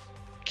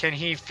 Can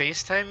he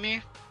FaceTime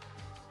me?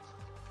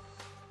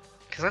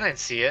 Because then I'd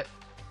see it.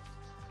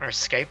 Or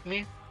Skype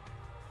me?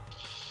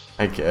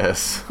 I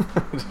guess.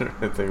 I didn't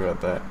really think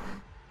about that.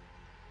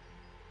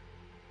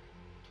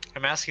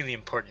 I'm asking the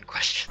important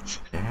questions.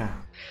 Yeah.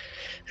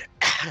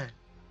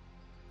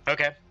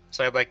 Okay,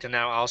 so I'd like to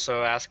now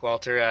also ask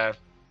Walter,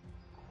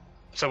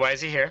 so why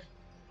is he here?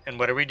 And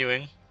what are we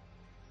doing?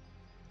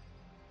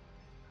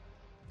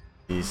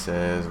 He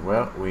says,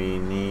 well, we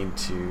need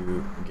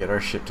to get our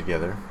ship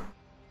together.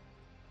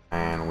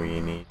 And we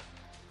need to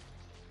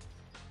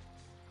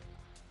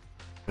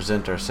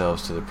present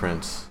ourselves to the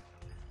prince.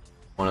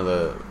 One of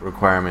the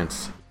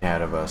requirements he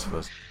had of us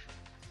was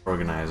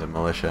organize a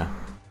militia.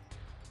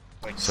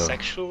 Like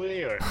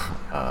sexually, or?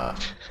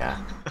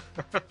 Yeah.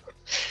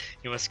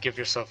 You must give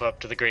yourself up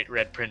to the great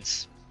Red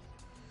Prince.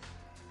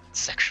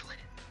 Sexually.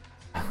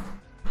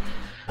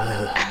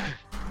 I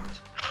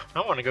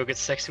want to go get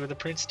sexy with the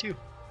prince, too.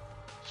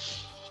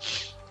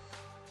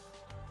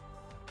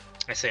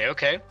 I say,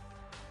 okay.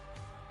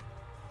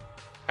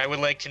 I would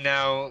like to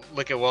now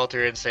look at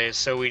Walter and say,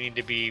 so we need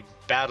to be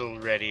battle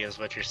ready, is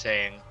what you're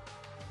saying.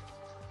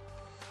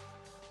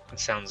 It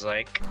sounds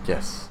like.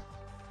 Yes.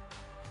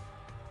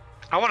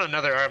 I want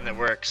another arm that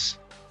works.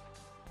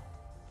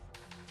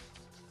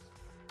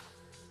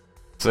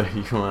 So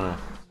you want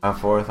a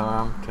fourth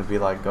arm to be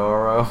like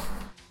Goro?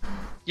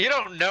 You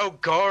don't know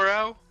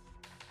Goro?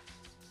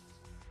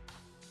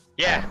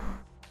 Yeah.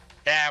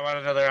 Yeah, I want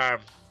another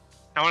arm.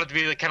 I want it to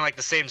be kind of like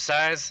the same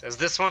size as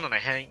this one, and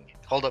I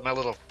hold up my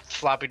little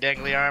floppy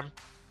dangly arm.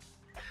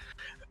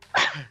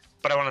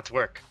 But I want it to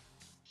work.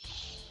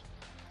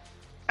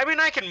 I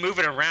mean, I can move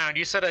it around.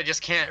 You said I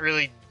just can't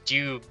really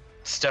do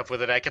stuff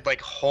with it. I could,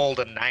 like, hold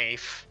a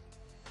knife.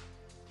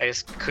 I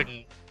just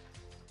couldn't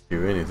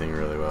do anything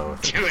really well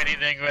with it. Do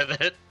anything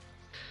with it.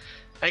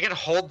 I can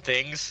hold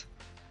things.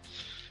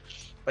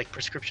 Like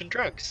prescription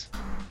drugs.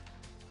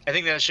 I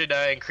think that should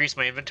increase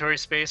my inventory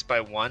space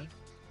by 1.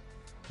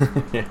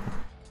 Yeah.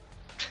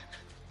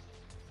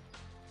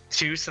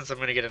 2, since I'm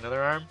going to get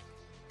another arm.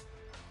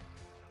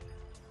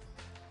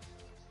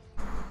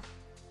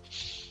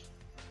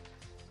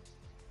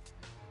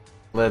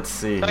 Let's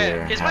see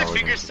here. Is my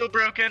finger still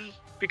broken?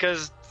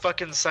 Because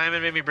fucking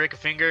Simon made me break a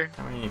finger.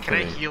 I mean, Can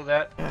I heal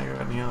that? Yeah, go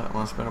ahead and heal that.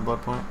 Want to spend a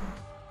blood point?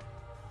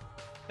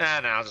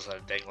 Nah, I'll just let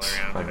it dangle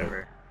around,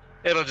 whatever.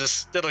 It'll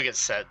get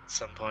set at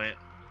some point.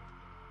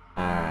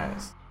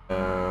 Alright,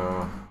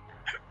 so...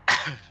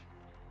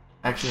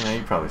 Actually, no,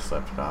 you probably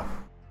slept it off.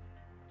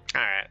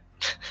 Alright.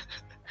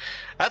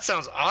 That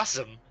sounds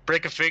awesome.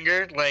 Break a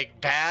finger, like,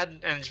 bad,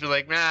 and just be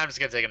like, nah, I'm just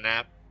gonna take a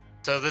nap.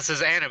 So this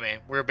is anime.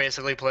 We're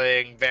basically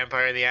playing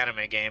Vampire the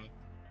Anime game.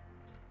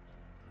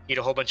 Eat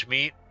a whole bunch of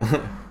meat.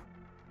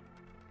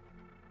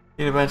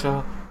 Eat a bunch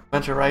of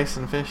rice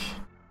and fish.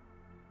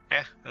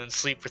 Yeah, and then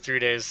sleep for 3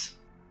 days.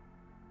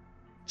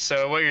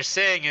 So what you're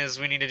saying is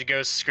we needed to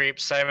go scrape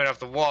Simon off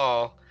the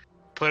wall,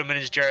 put him in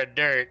his jar of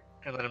dirt,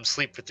 and let him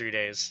sleep for 3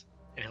 days,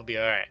 and he'll be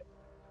alright.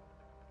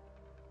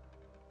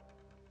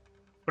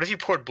 What if you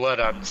poured blood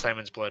on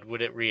Simon's blood?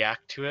 Would it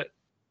react to it?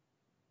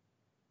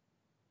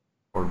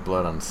 Poured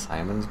blood on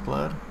Simon's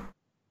blood?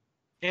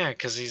 Yeah,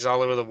 because he's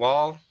all over the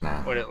wall.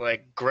 No. Would it,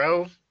 like,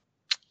 grow?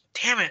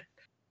 Damn it!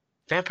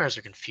 Vampires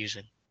are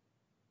confusing.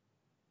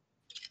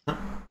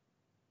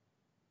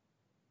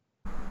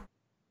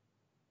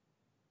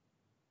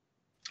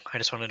 I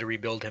just wanted to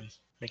rebuild him,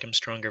 make him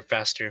stronger,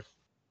 faster.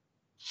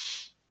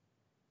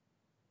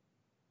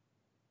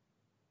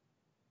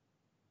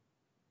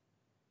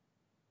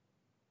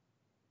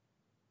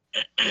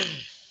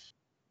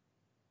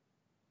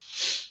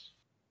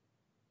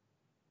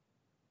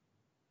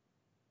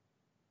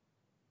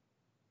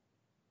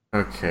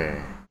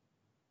 Okay.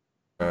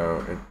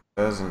 So it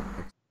doesn't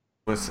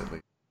explicitly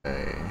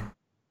say.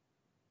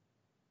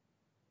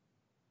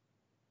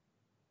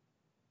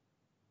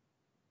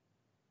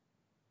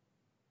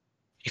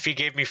 If he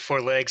gave me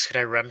 4 legs, could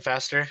I run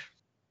faster?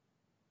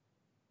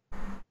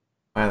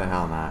 Why the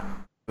hell not?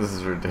 This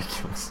is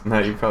ridiculous. No,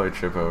 you probably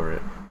trip over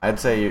it. I'd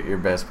say your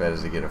best bet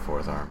is to get a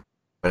 4th arm,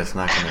 but it's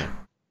not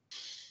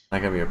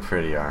gonna be a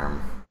pretty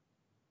arm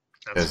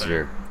because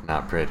you're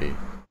not pretty.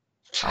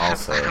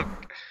 Also,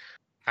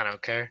 I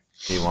don't care.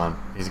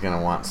 He's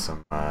gonna want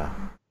some a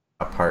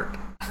part,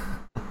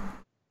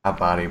 a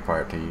body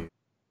part to use.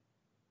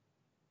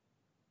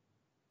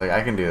 Like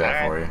I can do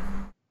that for you.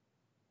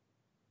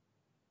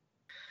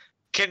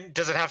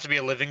 Does it have to be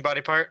a living body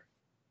part?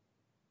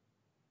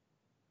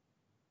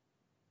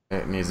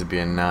 It needs to be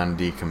a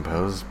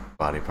non-decomposed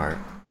body part.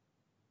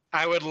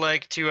 I would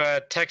like to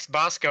text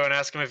Bosco and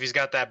ask him if he's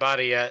got that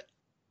body yet.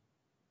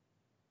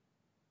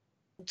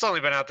 It's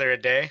only been out there a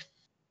day.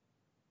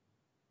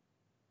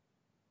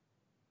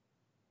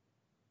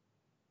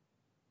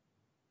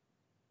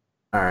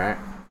 Alright.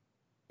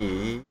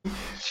 He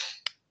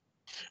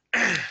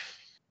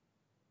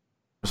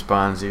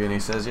responds to you and he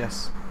says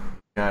yes.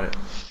 Got it.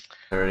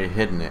 Already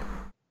hidden it.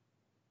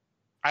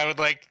 I would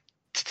like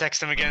to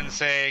text him again and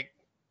say,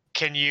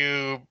 can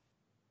you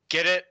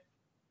get it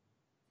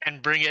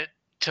and bring it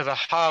to the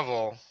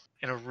hovel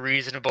in a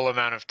reasonable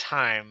amount of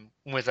time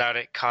without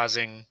it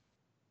causing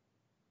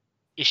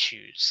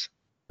issues?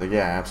 Like,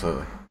 yeah,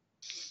 absolutely.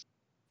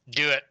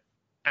 Do it,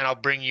 and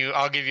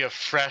I'll give you a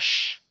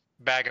fresh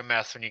bag of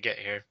meth when you get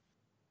here.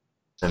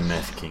 The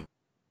Meth King.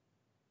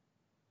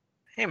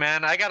 Hey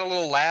man, I got a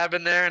little lab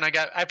in there, and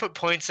I put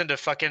points into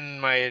fucking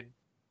my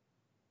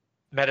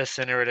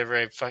medicine or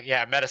whatever.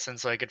 Medicine,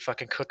 so I could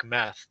fucking cook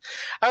meth.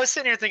 I was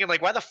sitting here thinking,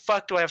 like, why the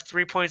fuck do I have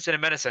 3 points into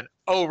medicine?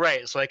 Oh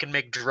right, so I can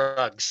make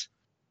drugs.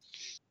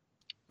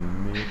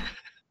 Yeah,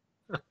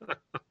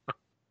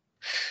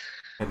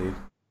 dude.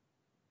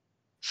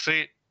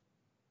 Sweet.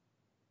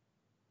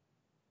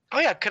 Oh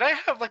yeah, could I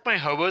have like my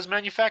hobos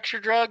manufacture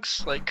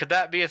drugs? Like, could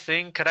that be a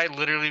thing? Could I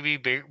literally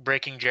be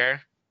breaking Jerry?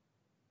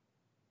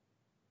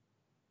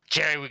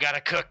 Jerry, we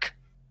gotta cook.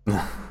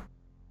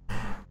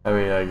 I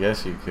mean, I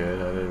guess you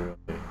could. I didn't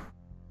really.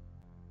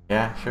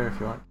 Yeah, sure, if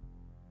you want.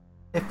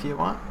 If you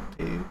want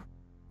to.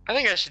 I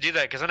think I should do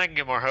that because then I can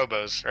get more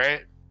hobos,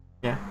 right?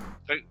 Yeah.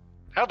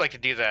 I would like to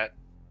do that.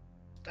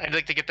 I'd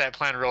like to get that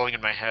plan rolling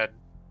in my head.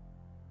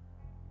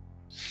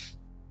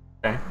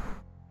 Okay.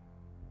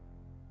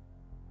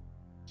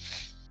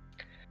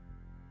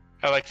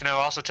 I'd like to now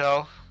also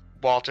tell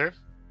Walter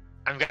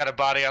I've got a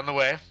body on the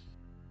way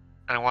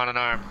and I want an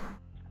arm.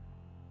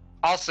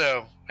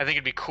 Also, I think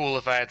it'd be cool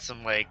if I had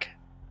some, like,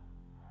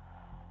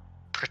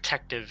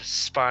 protective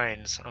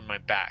spines on my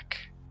back.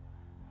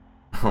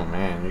 Oh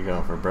man, you're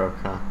going for broke,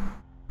 huh?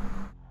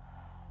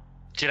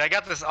 Dude, I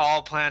got this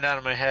all planned out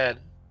in my head.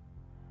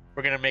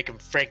 We're gonna make him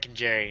Frank and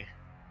Jerry.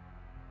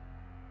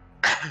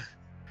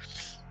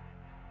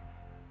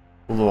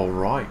 Well,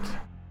 alright.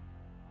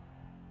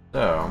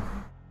 So.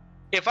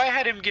 If I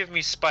had him give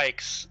me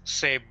spikes,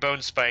 say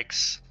bone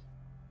spikes,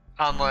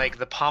 on like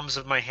the palms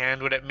of my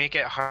hand, would it make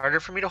it harder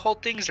for me to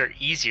hold things or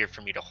easier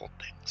for me to hold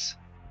things?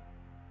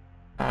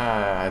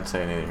 I'd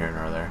say neither here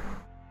nor there.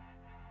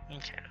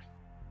 Okay.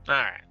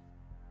 Alright.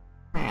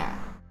 Yeah.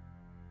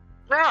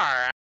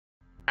 Alright.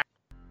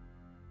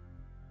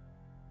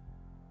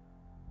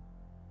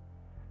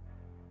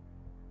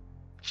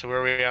 So where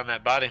are we on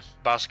that body,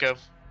 Bosco?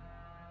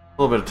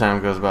 A little bit of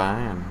time goes by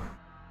and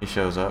he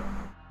shows up,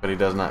 but he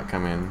does not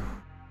come in.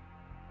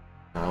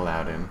 Not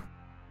allowed in.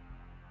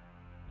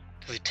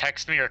 Does he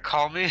text me or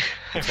call me?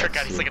 I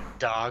forgot he's like a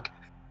dog.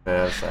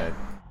 Bad side.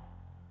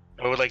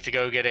 I would like to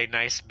go get a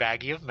nice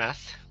baggie of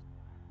meth.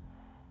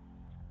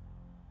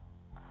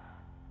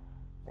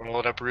 Roll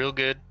it up real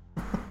good.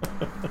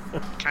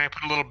 Can I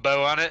put a little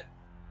bow on it?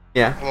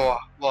 Yeah. A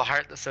little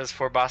heart that says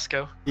for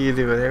Bosco. You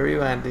do whatever you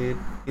want, dude.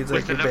 He's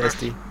like your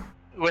bestie.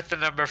 With the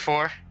number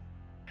 4.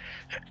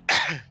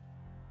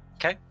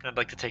 Okay, I'd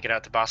like to take it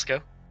out to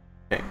Bosco.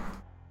 Okay.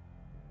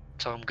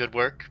 Tell him good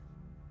work.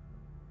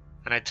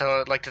 And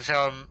I'd like to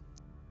tell him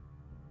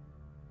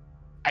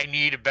I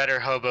need better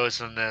hobos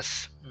than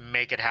this.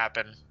 Make it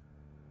happen.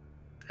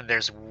 and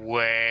there's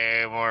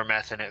way more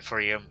meth in it for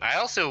you. I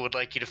also would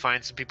like you to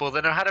find some people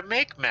that know how to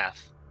make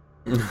meth.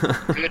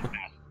 Good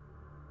meth.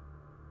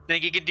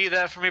 Think you can do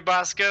that for me,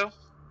 Bosco?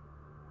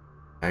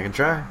 I can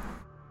try.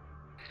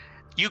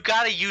 You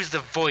gotta use the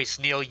voice,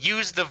 Neil.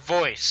 Use the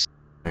voice.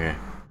 Okay.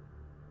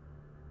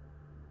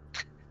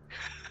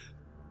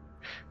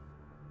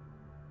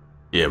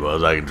 Yeah,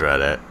 Buzz, I can try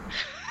that.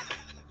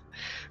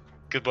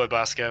 Good boy,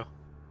 Bosco.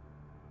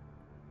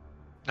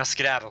 Now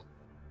skedaddle.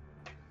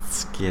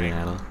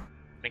 Skedaddle.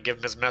 I give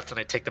him his meth and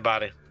I take the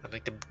body. I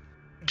like to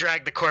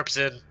drag the corpse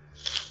in.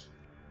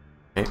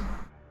 Okay.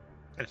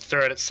 And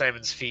throw it at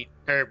Simon's feet.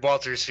 Or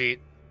Walter's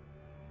feet.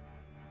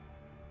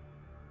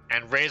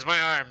 And raise my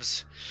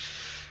arms.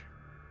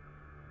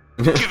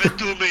 Give it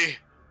to me!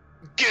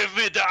 Give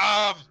me the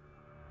arm!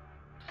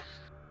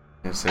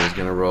 And so he's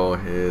gonna roll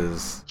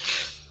his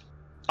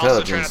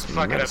Also try not intelligence to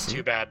fuck medicine. it up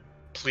too bad.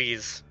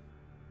 Please.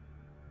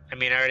 I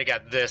mean, I already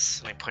got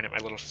this. And I point at my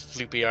little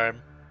floopy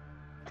arm.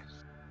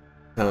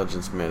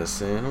 Intelligence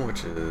medicine,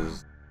 which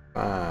is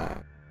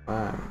 5,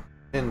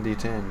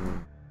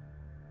 10d10.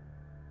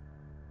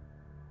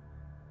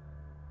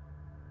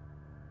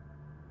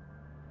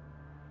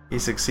 He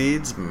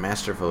succeeds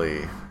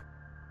masterfully.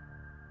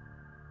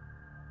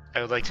 I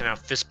would like to now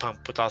fist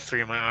pump with all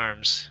 3 of my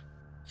arms.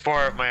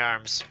 4 of my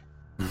arms.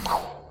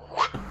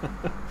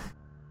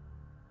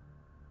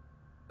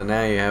 So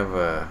now you have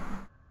a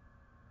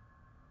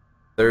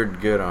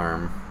third good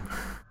arm.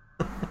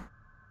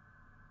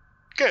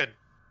 Good.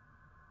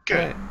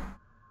 Good. Right.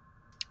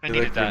 I You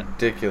needed look that.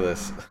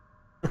 ridiculous.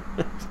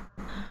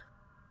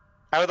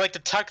 I would like to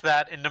tuck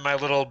that into my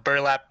little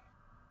burlap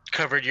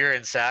covered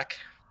urine sack.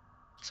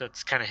 So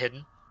it's kind of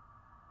hidden.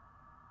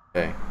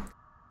 Okay.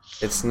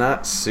 It's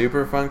not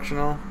super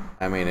functional.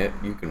 I mean,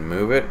 you can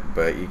move it,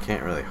 but you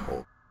can't really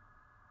hold.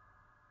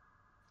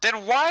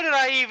 Then why did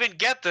I even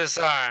get this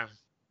arm?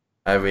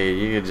 I mean,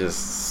 you could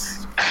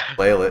just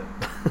flail it.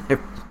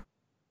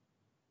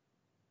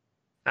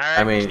 Alright,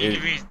 I mean, can you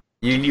give me...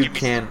 you give me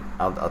can.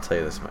 I'll tell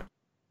you this much.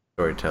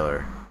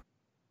 Storyteller,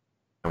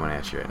 coming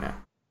at you right now.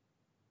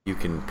 You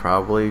can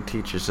probably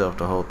teach yourself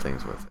to hold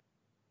things with it,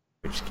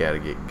 but you gotta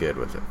get good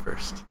with it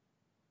first.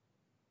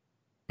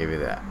 Give you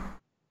that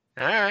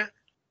Alright,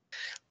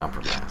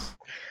 compromise.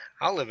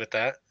 I'll live with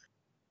that.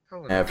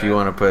 Now, if you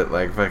want to put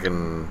like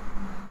fucking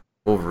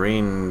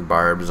Wolverine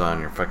barbs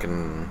on your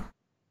fucking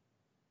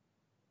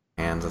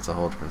hands, that's a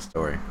whole different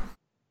story.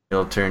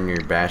 It'll turn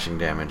your bashing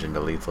damage into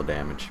lethal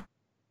damage.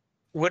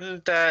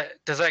 Wouldn't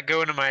that... Does that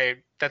go into my...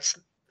 That's...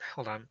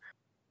 Hold on.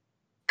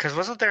 Because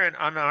wasn't there an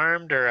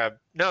unarmed or a...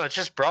 No, it's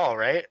just brawl,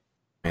 right?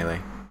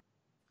 Melee.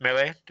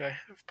 Melee? Do I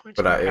have points?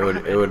 But I it don't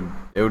have any.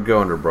 would go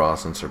under brawl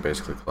since they're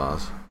basically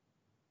claws.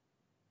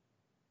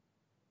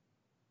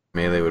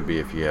 Melee would be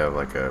if you have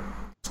like a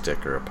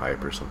stick or a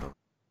pipe or something.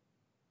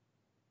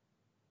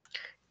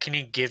 Can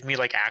you give me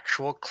like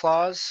actual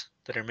claws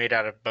that are made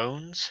out of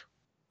bones?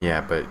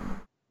 Yeah, but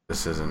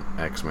this isn't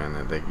X-Men.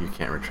 You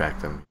can't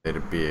retract them.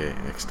 They'd be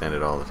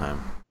extended all the time.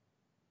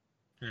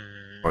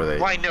 Or they.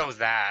 Well, I know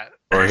that.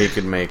 Or he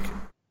could make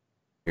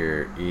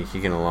he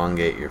can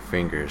elongate your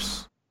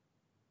fingers,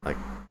 like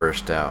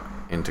burst out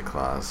into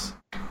claws,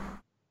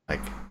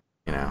 like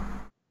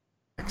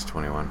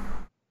X-21.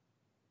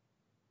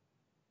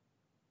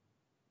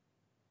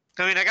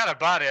 I mean, I got a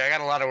body. I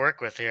got a lot to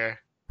work with here.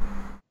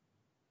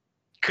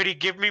 Could he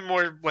give me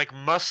more like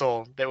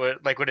muscle that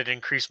would it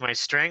increase my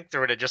strength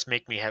or would it just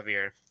make me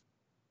heavier?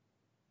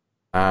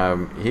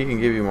 He can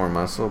give you more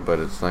muscle, but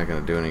it's not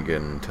gonna do any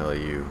good until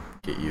you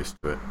get used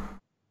to it.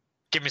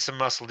 Give me some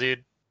muscle,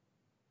 dude.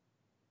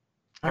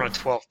 I want a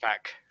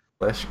 12-pack.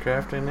 Flesh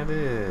crafting it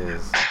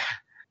is.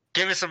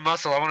 Give me some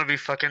muscle. I want to be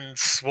fucking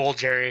swole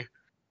Jerry.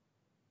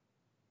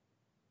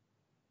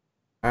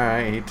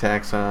 Alright, he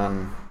tacks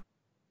on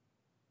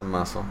the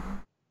muscle.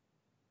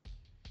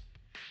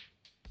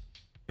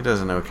 He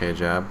does an okay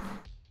job.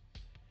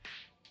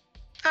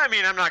 I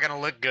mean, I'm not gonna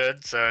look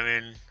good, so I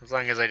mean, as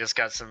long as I just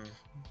got some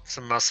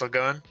muscle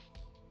going.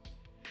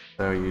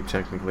 So you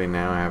technically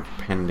now have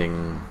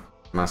pending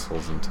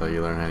muscles until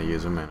you learn how to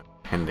use them and a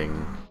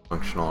pending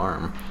functional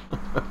arm.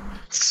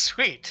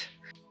 Sweet.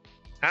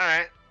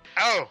 Alright.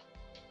 Oh!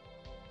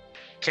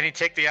 Can he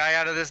take the eye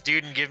out of this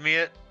dude and give me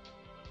it?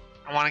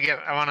 I want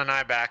an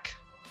eye back.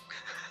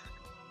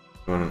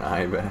 You want an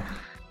eye back?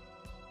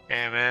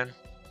 Yeah, man.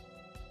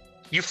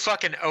 You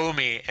fucking owe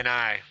me an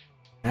eye.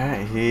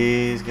 Alright,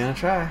 he's gonna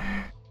try.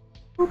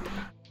 Boop.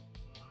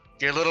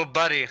 Your little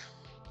buddy.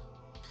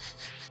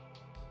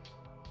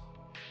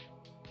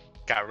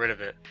 Got rid of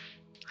it.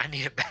 I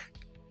need it back.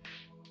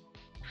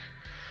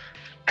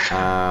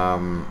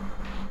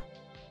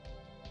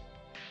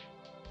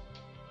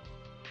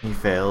 He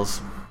fails.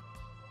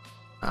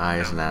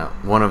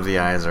 One of the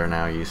eyes are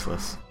now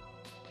useless.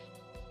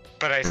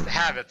 But I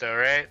have it though,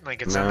 right?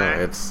 Like it's in No,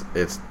 there?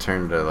 it's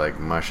turned to like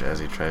mush as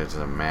he tries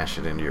to mash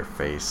it into your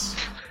face.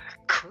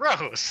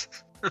 Gross.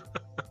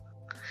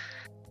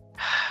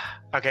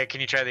 Okay, can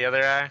you try the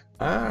other eye?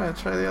 Alright,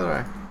 try the other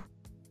eye.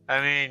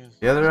 I mean...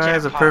 The other you eye can't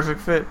is a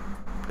perfect fit.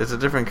 It's a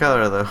different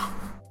color though.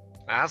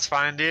 That's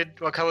fine, dude.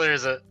 What color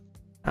is it?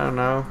 I don't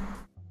know.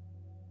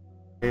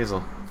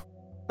 Hazel.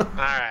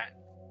 Alright.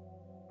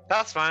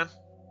 That's fine.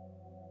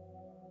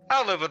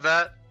 I'll live with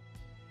that.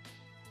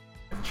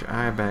 Get your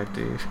eye back,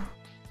 dude.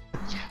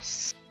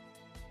 Yes.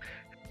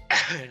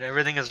 And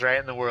everything is right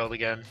in the world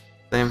again.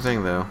 Same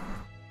thing, though.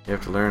 You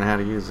have to learn how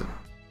to use it.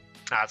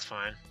 That's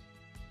fine.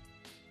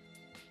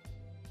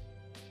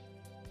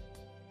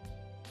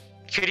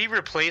 Could he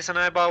replace an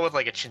eyeball with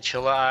like a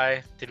chinchilla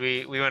eye?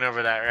 We went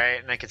over that,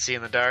 right? And I could see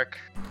in the dark.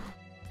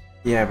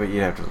 Yeah, but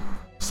you have to.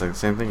 It's like the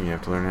same thing. You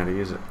have to learn how to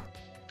use it.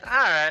 All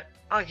right,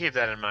 I'll keep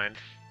that in mind.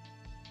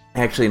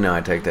 Actually, no.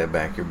 I take that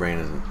back. Your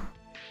brain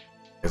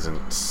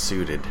isn't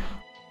suited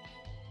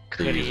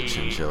to use a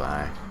chinchilla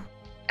eye.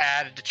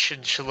 Add the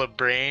chinchilla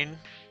brain.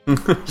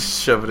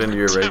 Shove it into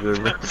your regular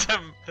brain.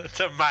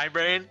 To my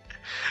brain.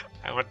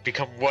 I want to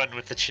become one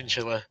with the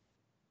chinchilla.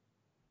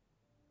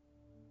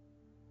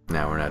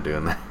 No, we're not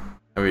doing that.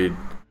 I mean,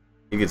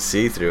 you could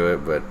see through it,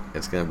 but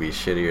it's gonna be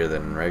shittier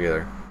than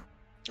regular.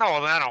 Oh,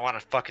 well, then I don't want a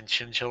fucking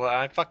chinchilla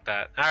eye. Fuck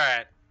that.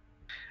 Alright.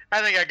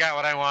 I think I got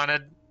what I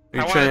wanted. Are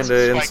you trying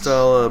to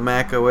install a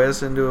Mac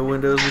OS into a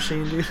Windows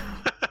machine, dude?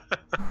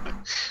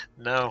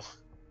 No.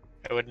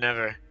 I would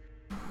never.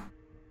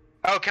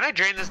 Oh, can I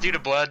drain this dude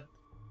of blood?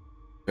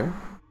 Sure.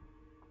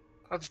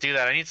 Let's do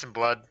that. I need some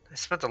blood. I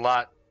spent a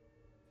lot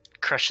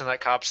crushing that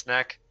cop's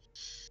neck.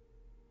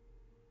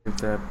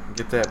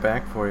 Get that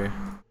back for you.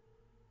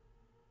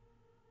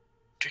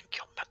 Drink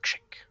your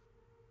milkshake.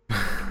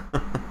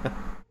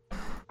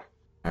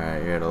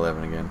 Alright, you're at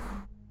 11 again.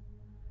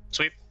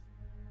 Sweet.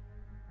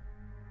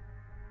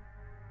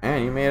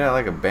 Man, you made out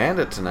like a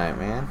bandit tonight,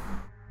 man.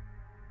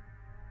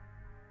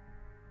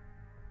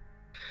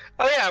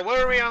 Oh yeah,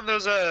 where are we on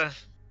those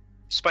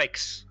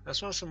spikes? I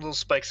just want some little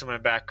spikes in my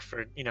back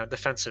for,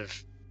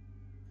 defensive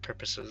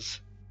purposes.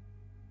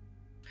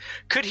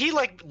 Could he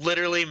like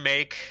literally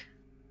make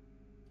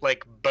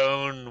like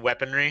bone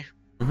weaponry?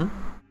 Mm-hmm.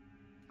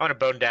 I want a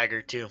bone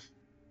dagger too.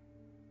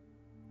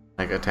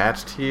 Like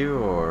attached to you,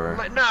 or?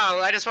 No,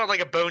 I just want like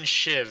a bone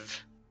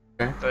shiv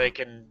okay. that I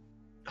can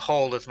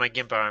hold with my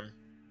gimp arm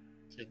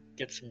to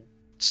get some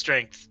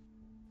strength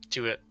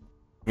to it.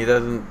 He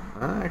doesn't.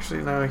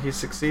 Actually, no. He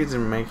succeeds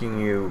in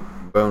making you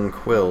bone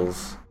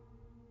quills.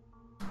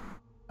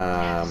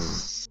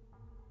 Yes.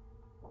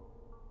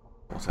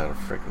 Almost out of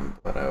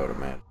freaking blood, I would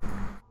imagine.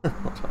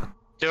 Hold on.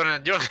 Do you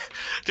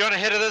want a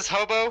hit of this,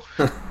 hobo?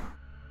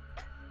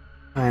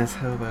 Nice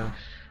hobo.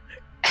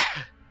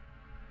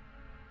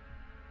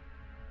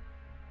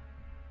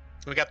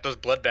 We got those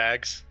blood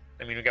bags.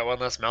 I mean, we got one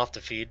less mouth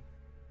to feed.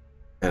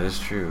 That is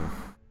true.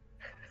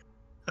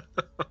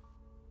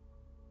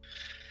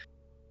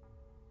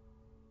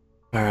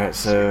 Alright,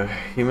 so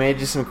he made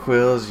you some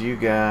quills. You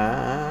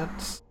got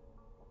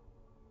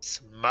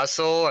some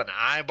muscle, an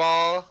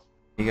eyeball.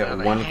 You got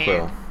one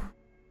quill.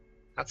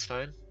 That's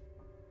fine.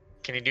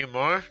 Can you do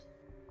more?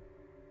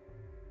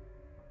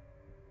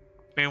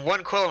 I mean,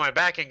 one quill on my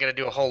back ain't gonna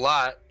do a whole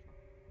lot.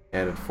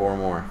 Added 4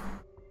 more.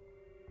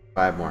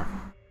 5 more.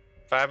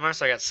 5 more,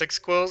 so I got 6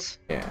 quills?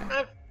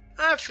 Yeah.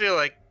 I feel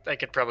like I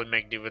could probably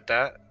make do with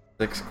that.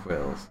 6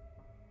 quills.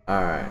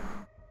 Alright.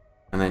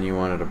 And then you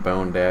wanted a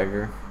bone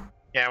dagger?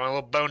 Yeah, I want a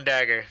little bone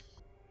dagger.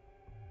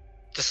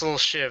 Just a little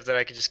shiv that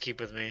I could just keep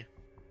with me.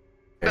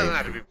 Doesn't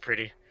have to be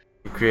pretty.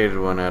 You created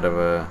one out of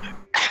a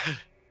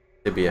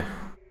tibia.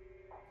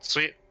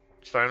 Sweet.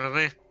 It's fine with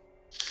me.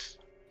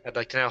 I'd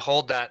like to now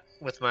hold that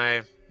with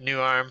my new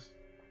arm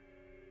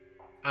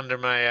under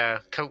my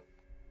coat.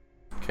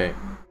 Okay.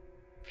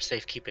 For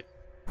safekeeping.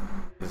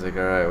 He's like,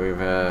 alright, we've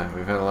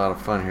had a lot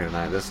of fun here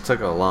tonight. This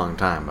took a long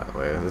time, by the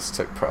way. This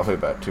took probably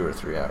about 2 or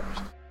 3 hours.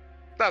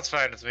 That's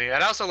fine with me.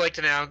 I'd also like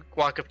to now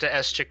walk up to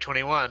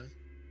S-Chick21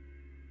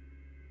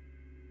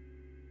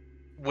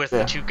 with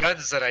the 2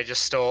 guns that I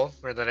just stole,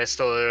 or that I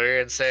stole earlier,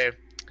 and say,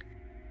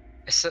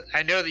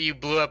 I know that you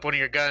blew up one of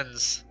your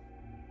guns,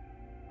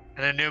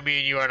 and I know me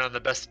and you aren't on the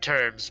best of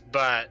terms,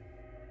 but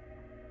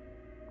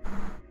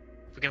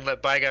if we can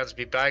let bygones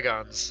be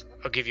bygones,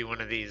 I'll give you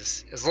one of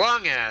these, as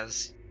long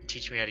as you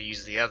teach me how to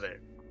use the other.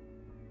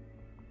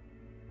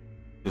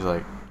 He's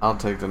like, I'll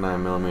take the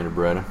 9mm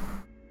Beretta.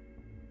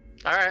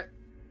 Alright.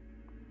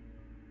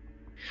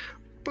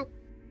 Boop.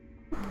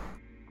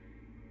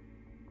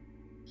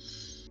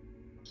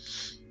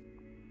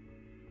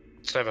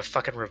 So I have a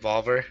fucking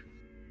revolver.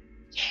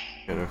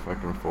 Got a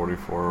fucking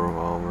 44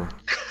 revolver.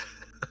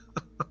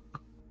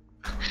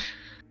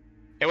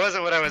 It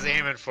wasn't what I was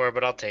aiming for,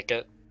 but I'll take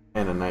it.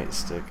 And a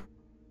nightstick.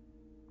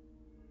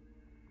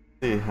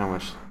 See how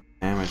much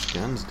damage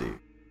guns do.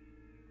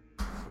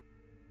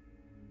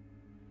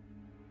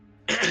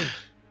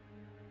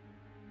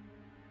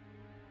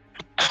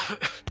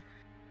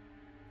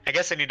 I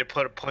guess I need to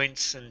put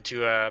points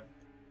into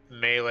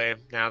melee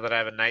now that I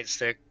have a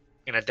nightstick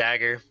and a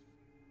dagger.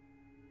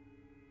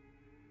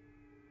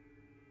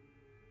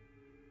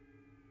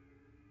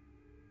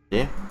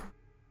 Yeah.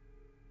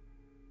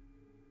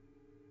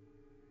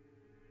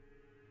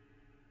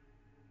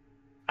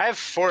 I have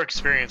 4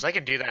 experience. I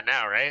can do that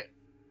now, right?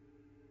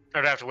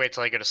 Or do I have to wait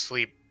till I go to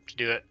sleep to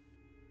do it?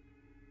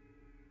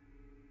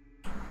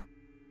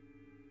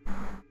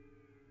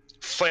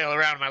 flail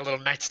around my little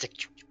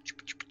nightstick.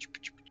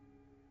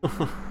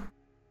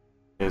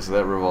 Okay, so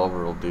that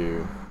revolver will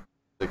do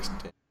 6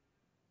 damage.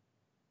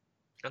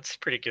 That's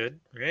pretty good,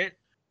 right?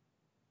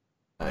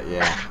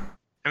 Yeah.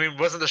 I mean,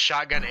 wasn't the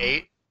shotgun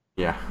 8?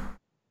 Yeah.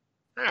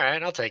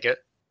 Alright, I'll take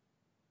it.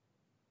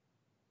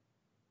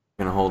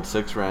 Gonna hold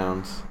 6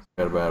 rounds.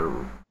 Got about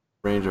a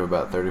range of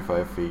about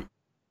 35 feet.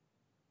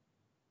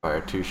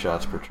 Fire 2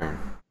 shots per turn.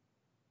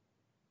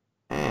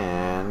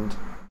 And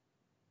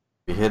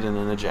be hidden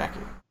in a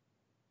jacket.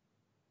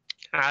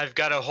 I've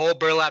got a whole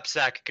burlap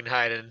sack I can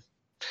hide in.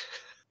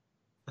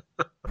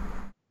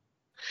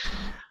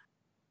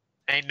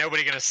 Ain't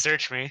nobody gonna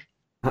search me.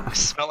 I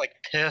smell like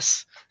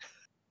piss.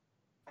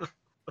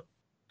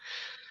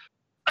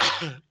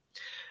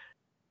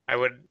 I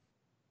would.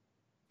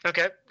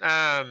 Okay.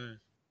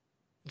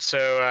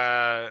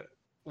 So,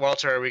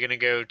 Walter, are we gonna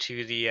go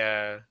to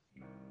the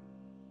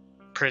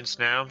Prince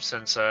now?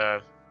 Since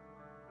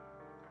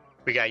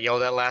we got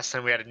yelled at last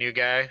time we had a new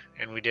guy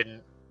and we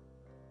didn't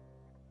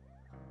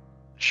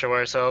show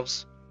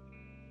ourselves.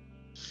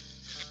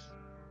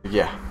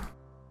 Yeah.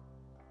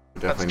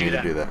 We definitely need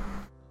to do that.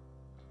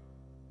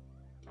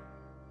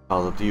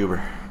 Call up the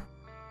Uber.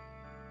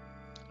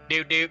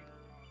 Doot.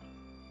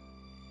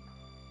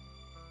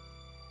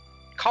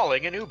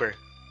 Calling an Uber.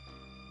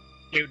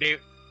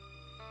 Doot.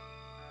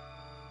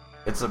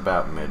 It's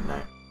about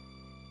midnight.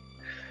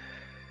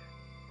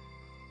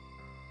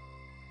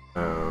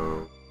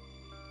 So,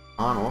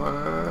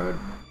 onward.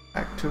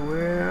 Back to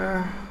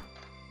where?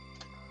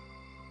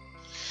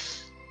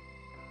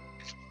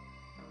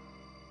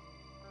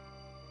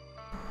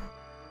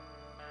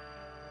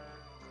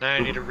 Now I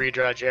need to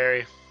redraw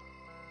Jerry.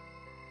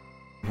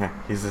 Yeah,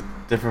 he's a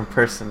different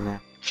person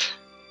now.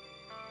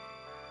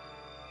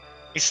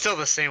 He's still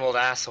the same old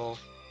asshole.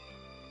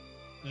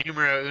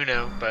 Numero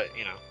uno, but,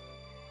 you know.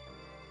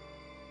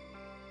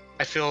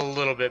 I feel a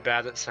little bit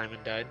bad that Simon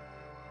died.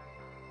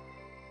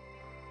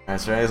 Alright,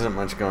 so there isn't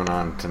much going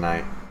on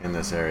tonight in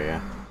this area.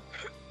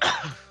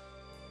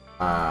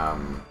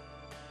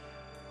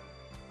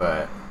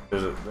 But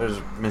there's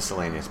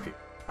miscellaneous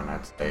people, and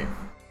I'd say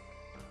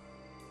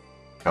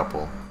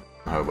couple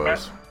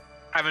hobos.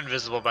 I'm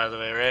invisible, by the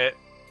way, right?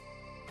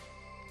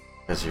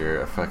 Because you're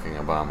a fucking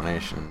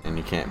abomination, and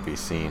you can't be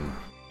seen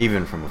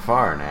even from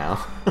afar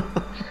now.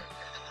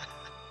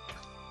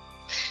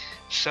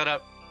 Shut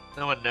up.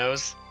 No one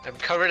knows. I'm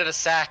covered in a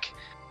sack.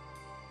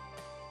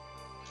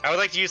 I would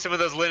like to use some of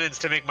those linens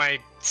to make my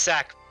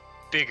sack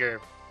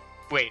bigger.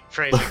 Wait,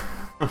 phrasing.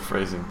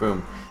 Phrasing,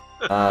 boom.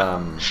 How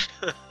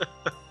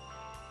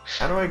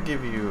do I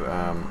give you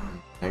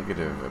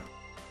negative?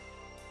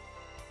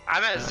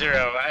 I'm at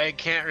 0. I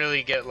can't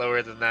really get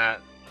lower than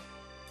that.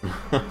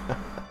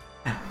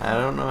 I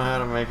don't know how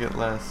to make it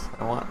less.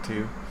 I want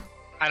to.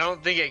 I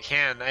don't think it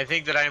can. I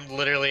think that I'm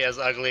literally as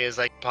ugly as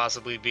I could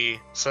possibly be.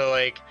 So,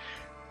 like,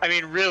 I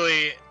mean,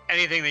 really,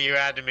 anything that you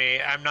add to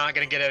me, I'm not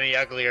going to get any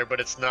uglier, but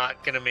it's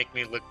not going to make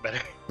me look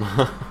better.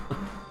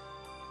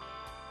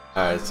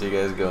 Alright, so you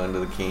guys go into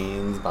the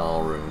Keen's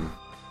ballroom.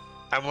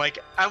 I'm like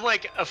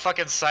a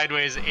fucking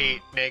sideways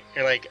 8, Nick.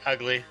 You're like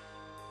ugly.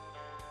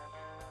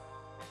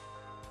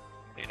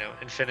 You know,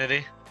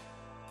 infinity.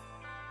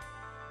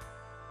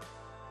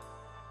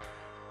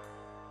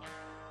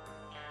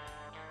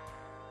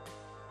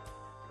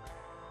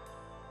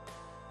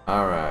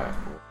 Alright,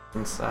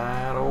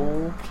 inside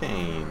old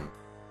Kane.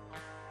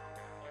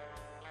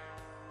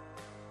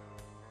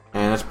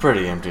 And it's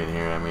pretty empty in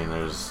here. I mean,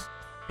 there's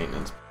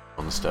maintenance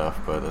and stuff,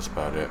 but that's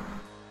about it.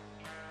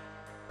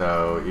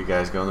 So, you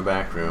guys go in the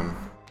back room.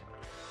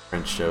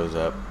 Prince shows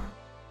up.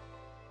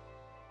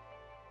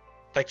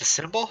 Like the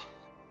symbol?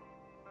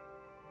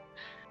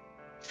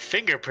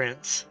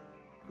 Fingerprints?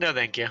 No,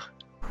 thank you.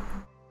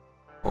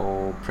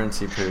 Oh,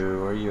 Princey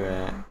Poo, where you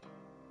at?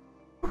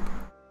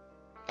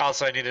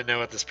 Also, I need to know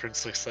what this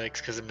prince looks like,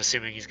 because I'm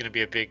assuming he's going to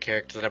be a big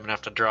character that I'm going to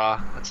have to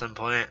draw at some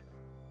point.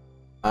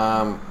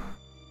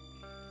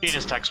 You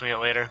just text me it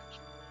later.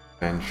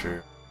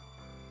 Venture.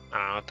 I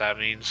don't know what that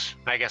means.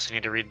 I guess I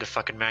need to read the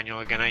fucking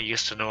manual again. I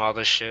used to know all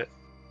this shit.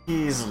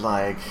 He's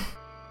like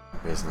a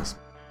business.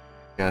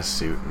 Got a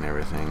suit and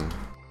everything.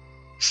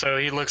 So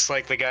he looks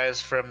like the guys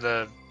from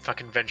the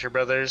fucking Venture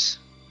Brothers.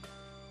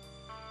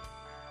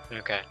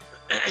 Okay.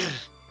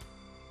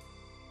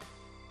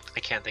 I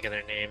can't think of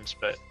their names,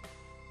 but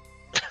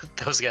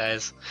those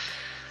guys.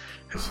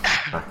 It's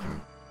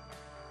fucking.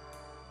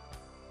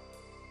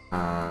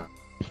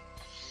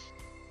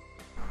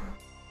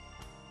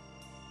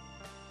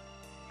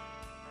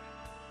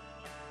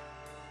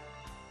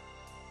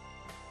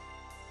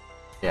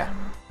 Yeah,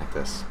 like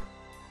this.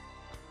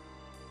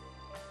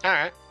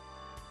 Alright.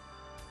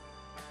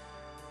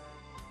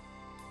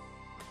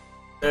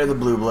 They're the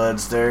blue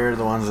bloods. They're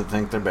the ones that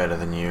think they're better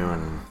than you,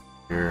 and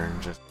you're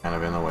just kind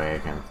of in the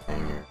way, kind of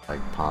thing. You're like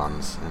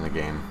pawns in the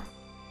game.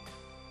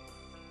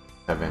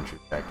 Adventure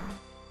tech.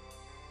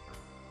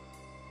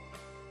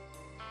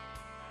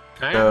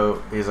 Alright.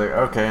 So he's like,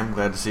 okay, I'm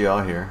glad to see you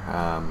all here.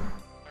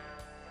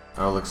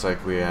 Oh, looks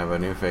like we have a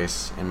new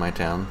face in my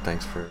town.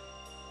 Thanks for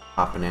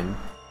hopping in.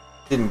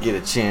 didn't get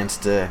a chance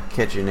to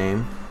catch your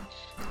name.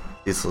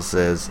 Cecil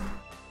says,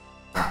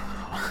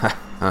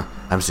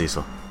 I'm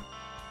Cecil.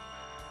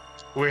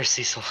 Where's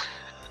Cecil?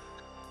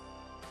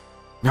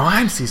 No,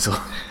 I'm Cecil.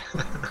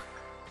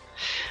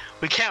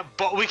 We can't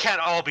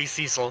all be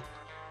Cecil.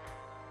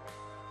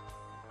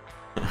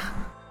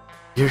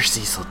 You're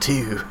Cecil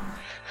too.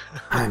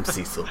 I'm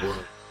Cecil.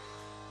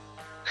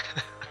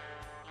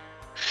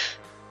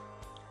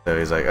 So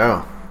he's like,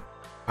 oh,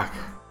 fuck.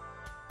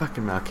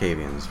 Fucking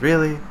Malkavians.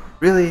 Really?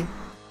 Really?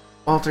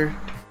 Walter?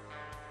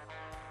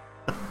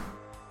 At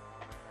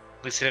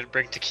least he didn't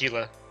bring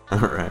tequila.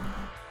 Alright.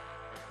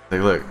 Like,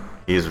 look,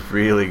 he's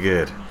really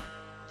good.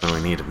 But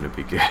we need him to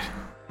be good.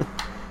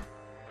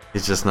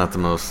 He's just not the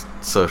most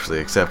socially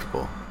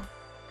acceptable.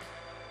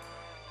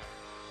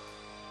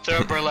 Throw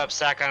a burlap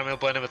sack on him and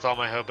blend him with all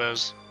my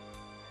hobos.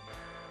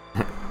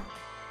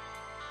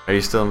 Are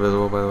you still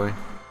invisible, by the way?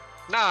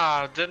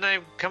 Nah, didn't I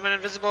come in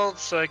invisible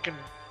so I can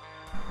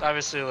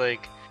obviously,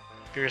 like,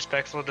 be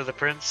respectful to the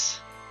prince?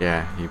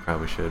 Yeah, you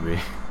probably should be.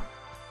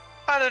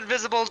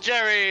 Uninvisible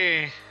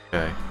Jerry!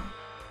 Okay.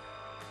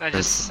 I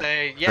just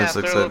say, yeah,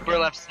 throw a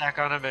burlap sack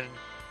on him and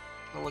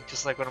he'll look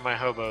just like one of my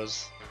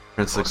hobos.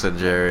 Prince looks at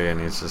Jerry and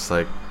he's just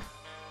like,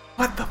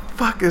 what the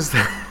fuck is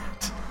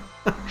that?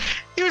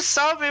 You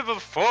saw me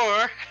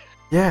before!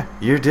 Yeah,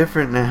 you're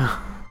different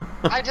now.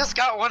 I just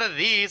got one of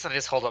these and I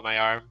just hold up my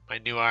arm, my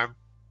new arm.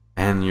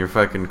 And your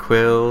fucking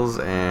quills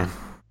and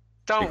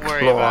don't your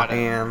worry claw about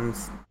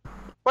hands.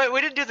 Wait,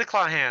 we didn't do the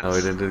claw hands. Oh, we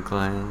didn't do the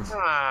claw hands?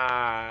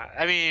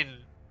 I mean...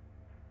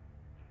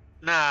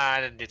 Nah, I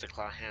didn't do the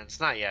claw hands.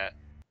 Not yet.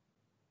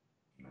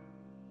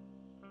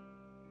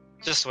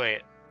 Just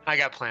wait. I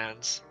got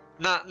plans.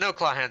 No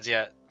claw hands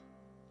yet.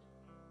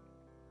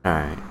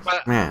 Alright.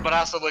 But I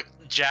also look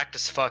jacked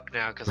as fuck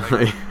now because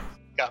I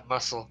got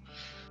muscle.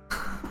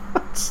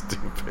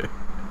 Stupid.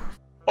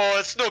 Oh,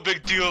 it's no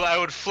big deal. I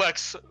would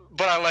flex,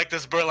 but I like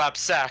this burlap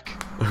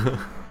sack.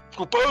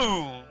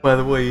 Boom! By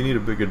the way, you need a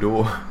bigger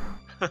door.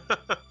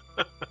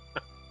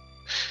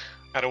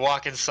 Had to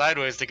walk in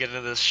sideways to get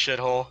into this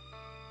shithole.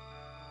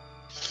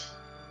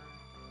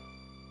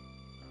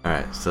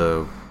 Alright,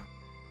 so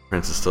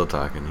Prince is still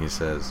talking. He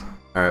says,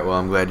 alright, well,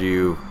 I'm glad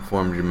you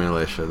formed your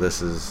militia.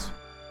 This is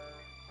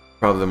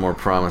probably the more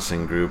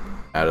promising group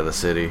out of the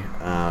city.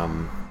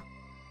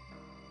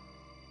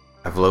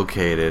 I've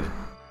located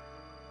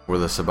where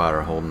the Sabbat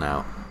are holding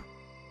out.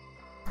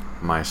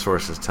 My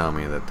sources tell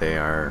me that they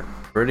are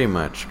pretty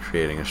much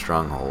creating a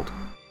stronghold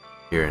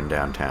here in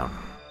downtown.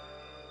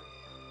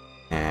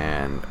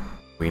 And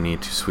we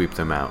need to sweep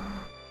them out.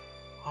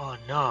 Oh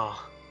no.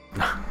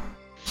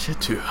 Shit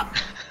too.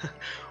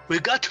 We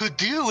got to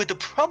deal with the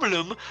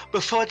problem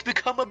before it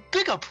become a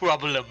bigger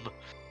problem.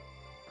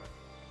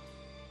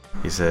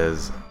 He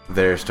says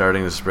they're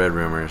starting to spread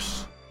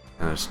rumors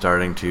and they're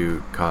starting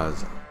to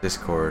cause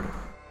discord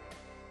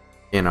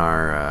in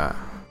our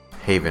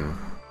haven,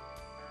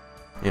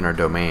 in our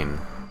domain.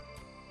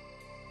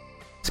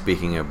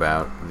 Speaking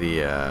about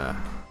Gehenna,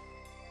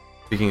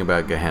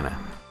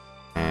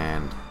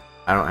 and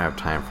I don't have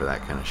time for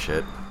that kind of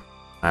shit.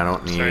 I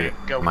don't need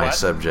my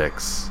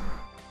subjects.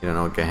 You don't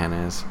know what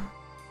Gehenna is?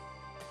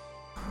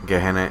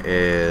 Gehenna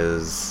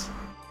is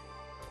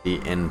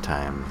the end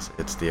times.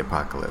 It's the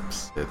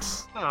apocalypse.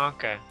 It's. Oh,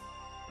 okay.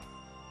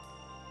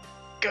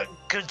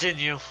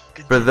 Continue.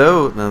 For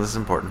those, no, this is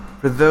important.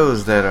 For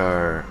those that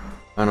are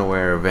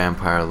unaware of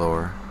vampire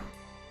lore,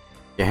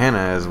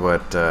 Gehenna is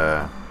what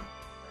I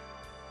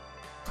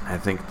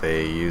think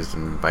they used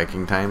in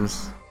Viking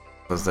times.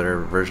 Was their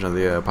version of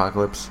the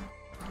apocalypse.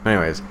 But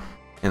anyways,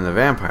 in the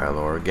vampire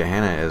lore,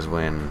 Gehenna is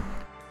when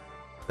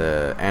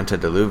the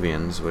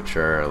antediluvians, which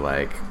are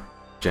like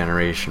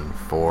generation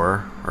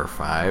 4 or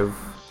 5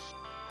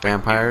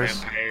 vampires.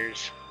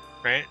 Vampires,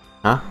 right?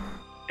 Huh?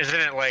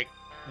 Isn't it like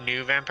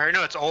new vampire?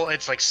 No, it's old.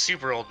 It's like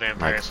super old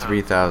vampires. Like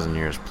 3,000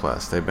 years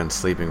plus. They've been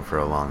sleeping for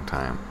a long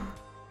time,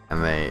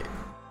 and they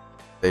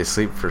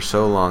sleep for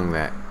so long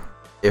that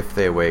if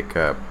they wake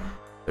up,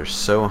 they're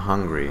so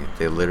hungry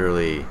they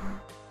literally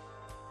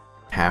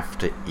have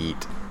to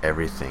eat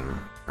everything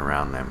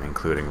around them,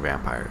 including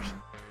vampires,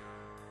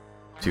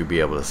 to be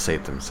able to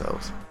sate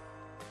themselves.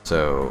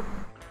 So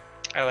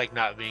I like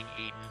not being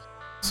eaten.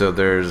 So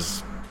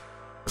there's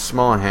a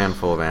small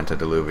handful of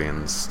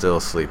antediluvians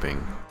still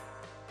sleeping,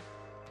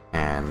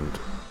 and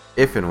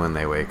if and when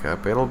they wake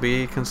up, it'll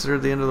be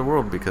considered the end of the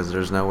world because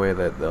there's no way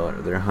that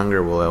their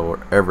hunger will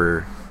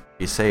ever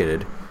be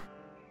sated,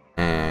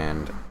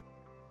 and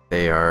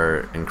they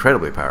are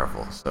incredibly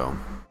powerful. So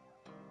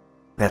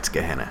that's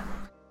Gehenna.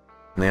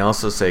 And they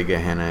also say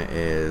Gehenna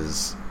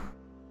is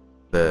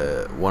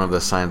one of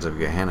the signs of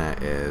Gehenna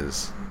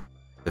is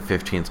the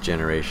 15th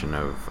generation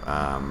of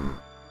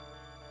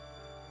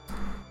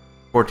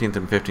 14th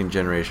and 15th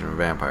generation of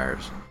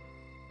vampires,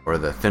 or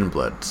the Thin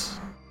Bloods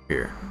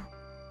here.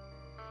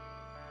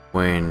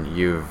 When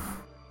you've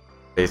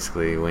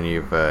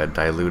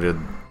diluted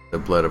the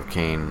blood of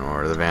Cain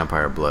or the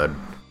vampire blood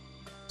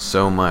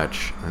so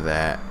much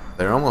that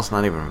they're almost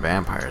not even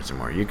vampires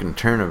anymore. You can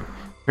turn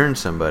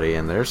somebody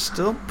and they're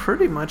still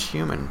pretty much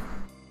human.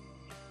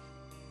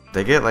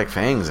 they get like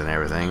fangs and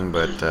everything,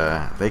 but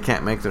they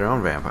can't make their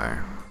own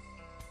vampire.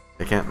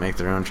 They can't make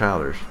their own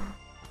childers.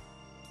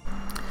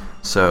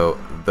 So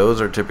those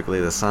are typically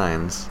the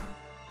signs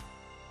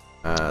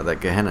that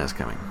Gehenna is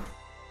coming.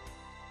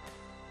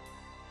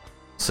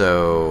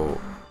 So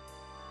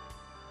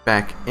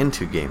back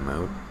into game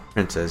mode,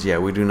 Prince says, yeah,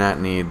 we do not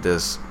need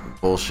this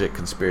bullshit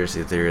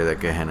conspiracy theory that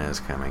Gehenna is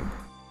coming.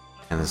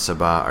 And the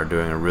Sabbat are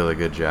doing a really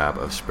good job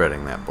of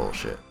spreading that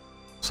bullshit.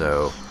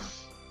 So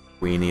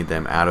we need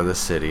them out of the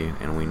city,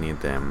 and we need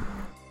them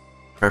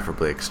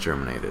preferably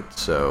exterminated.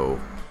 So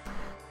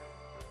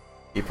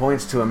he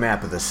points to a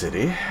map of the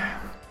city.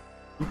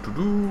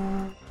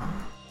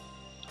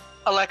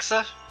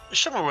 Alexa,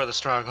 show me where the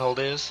stronghold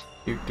is.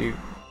 Doot.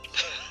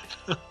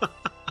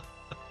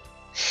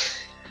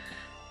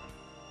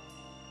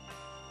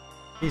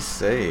 He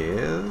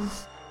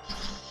says,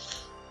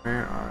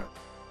 where are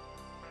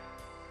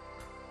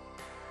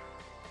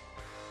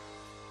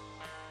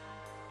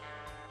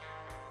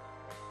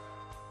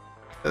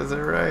they? Is it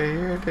right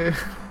here, dude?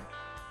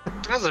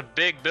 That's a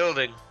big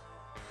building.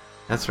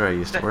 That's where I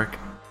used to work.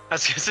 I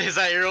was gonna say, is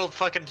that your old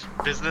fucking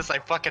business? I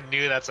fucking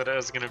knew that's what it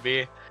was gonna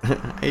be.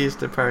 I used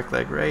to park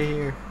like right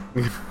here.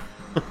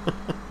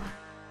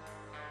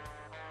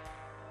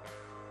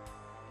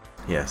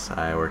 Yes,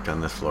 I worked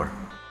on this floor.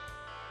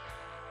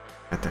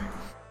 Right there.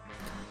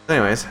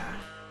 Anyways,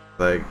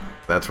 like,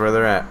 that's where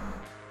they're at.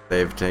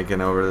 They've taken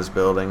over this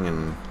building,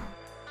 and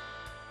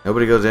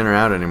nobody goes in or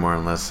out anymore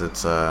unless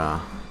it's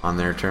on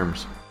their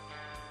terms.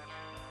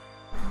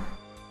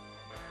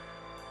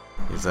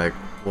 He's like,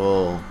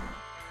 well,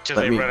 Do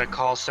they run a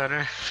call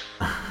center?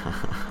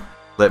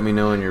 let me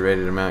know when you're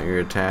ready to mount your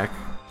attack.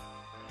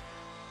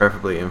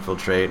 Preferably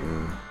infiltrate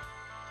and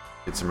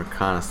get some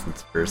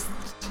reconnaissance first.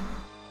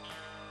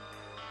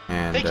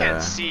 And they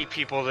can't see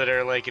people that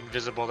are like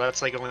invisible.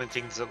 That's like one of the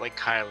things that like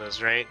Kyle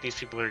is, right? These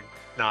people are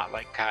not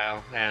like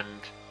Kyle, and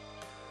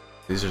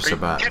these are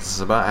Sabbat.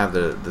 Sabbat have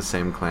the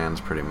same clans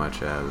pretty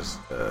much as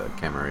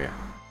Camarilla.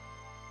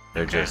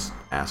 They're just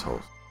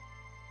assholes.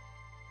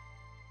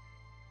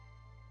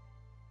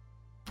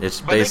 It's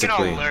basically.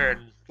 They can all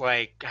learn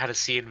like how to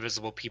see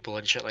invisible people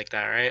and shit like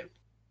that, right?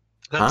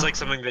 That's like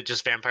something that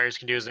just vampires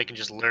can do, is they can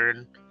just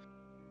learn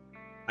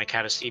like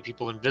how to see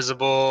people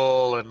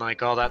invisible and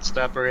like all that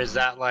stuff, or is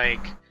that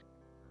like?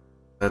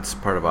 That's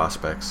part of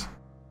Auspex.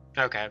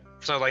 Okay,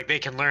 so like they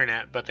can learn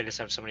it, but they just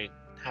have to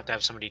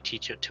have somebody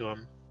teach it to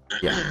them.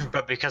 Yeah.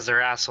 But because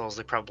they're assholes,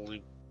 they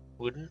probably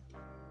wouldn't.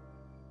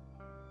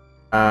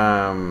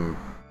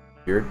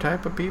 Your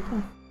type of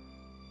people?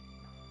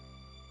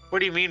 What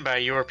do you mean by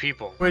your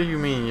people? What do you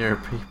mean your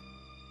people?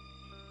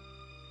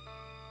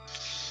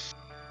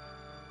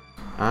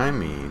 I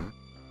mean,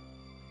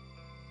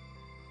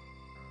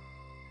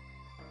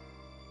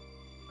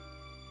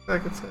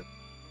 like I said.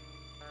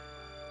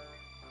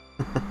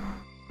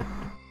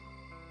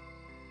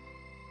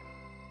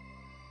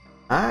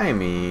 I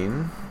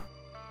mean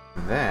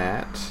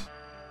that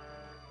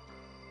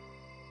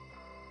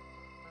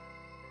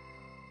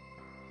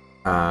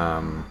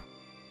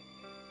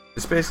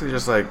it's basically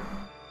just like,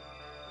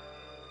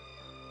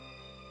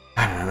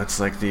 I don't know, it's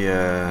like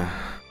the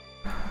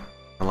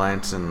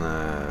Alliance and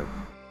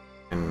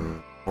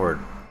Horde,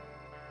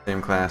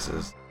 same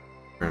classes.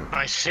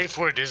 My safe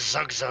word is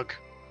Zug Zug.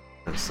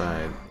 Different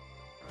side.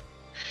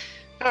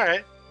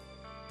 Alright.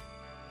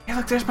 Hey,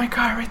 look, there's my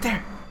car right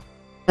there.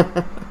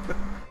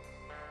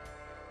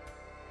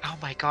 Oh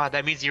my god,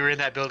 that means you were in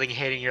that building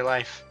hating your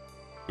life.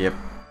 Yep.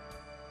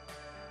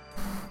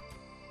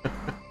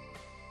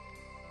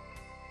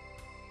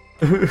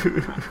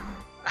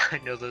 I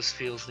know those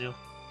feels, Neil.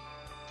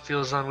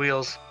 Feels on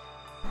wheels.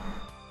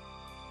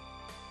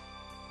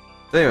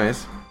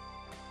 Anyways,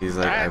 he's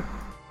like, Alright.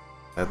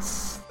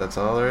 that's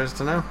all there is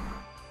to know.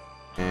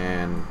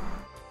 And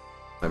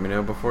let me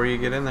know before you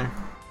get in there.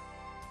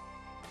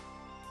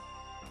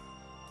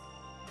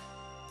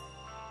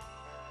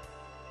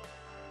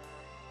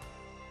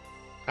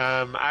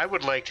 I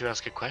would like to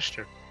ask a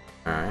question.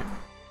 Alright.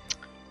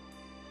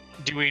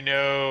 Do we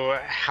know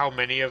how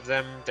many of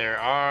them there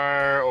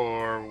are,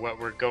 or what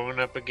we're going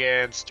up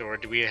against, or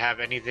do we have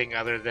anything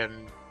other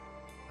than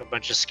a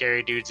bunch of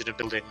scary dudes in a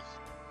building?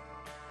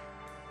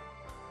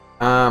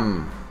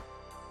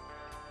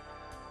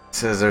 It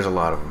says there's a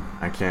lot of them.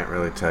 I can't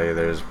really tell you.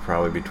 There's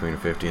probably between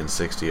 50 and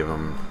 60 of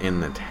them in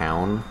the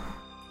town.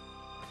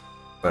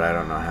 But I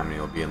don't know how many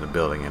will be in the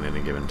building at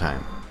any given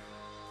time.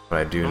 But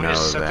I do know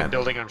just set the that...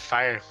 building on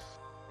fire.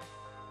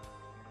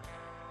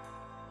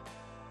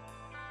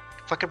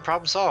 Fucking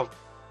problem solved.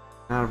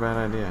 Not a bad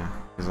idea.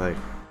 He's like,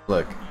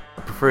 look,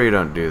 I prefer you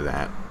don't do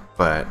that,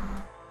 but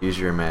use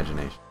your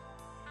imagination.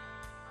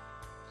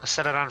 I'll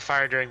set it on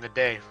fire during the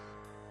day.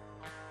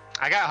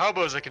 I got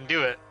hobos that can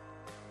do it.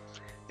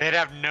 They'd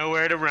have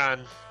nowhere to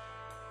run.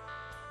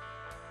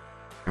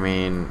 I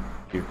mean,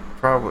 you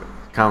probably...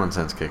 Common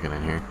sense kicking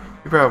in here.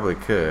 You probably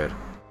could.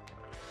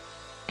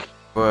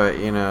 But,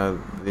 you know,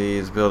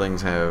 these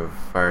buildings have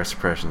fire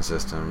suppression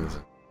systems.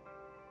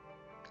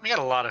 I got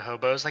a lot of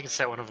hobos. I can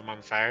set one of them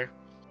on fire.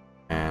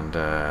 And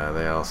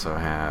they also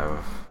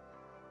have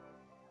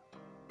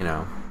you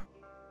know,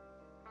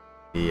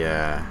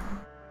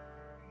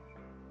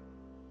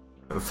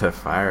 the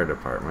fire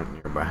department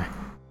nearby.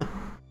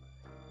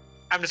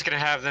 I'm just gonna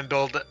have them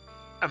build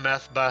a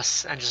meth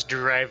bus and just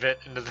drive it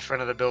into the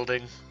front of the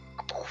building.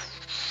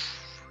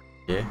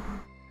 Yeah.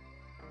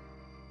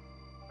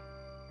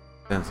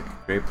 Sounds like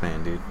a great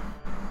plan, dude.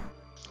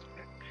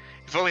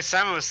 If only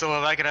Simon was still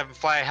alive, I could have him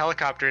fly a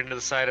helicopter into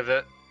the side of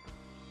it.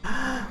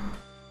 I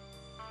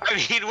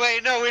mean,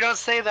 wait, no, we don't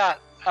say that.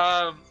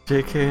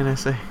 JK and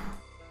SA.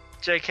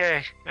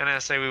 JK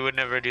and SA, we would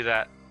never do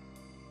that.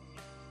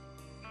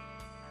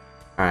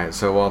 Alright,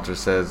 so Walter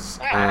says,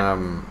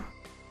 alright,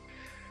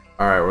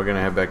 we're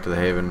gonna head back to the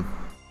Haven.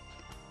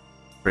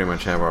 Pretty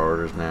much have our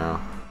orders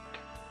now.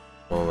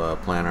 We'll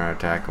plan our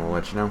attack and we'll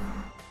let you know.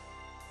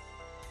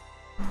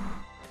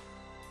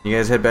 You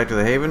guys head back to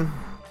the Haven,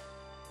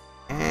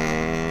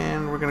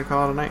 and we're gonna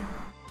call it a night.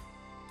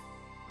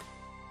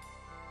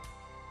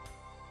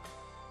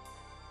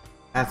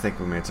 I think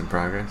we made some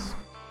progress.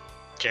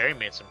 Jerry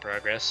made some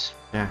progress.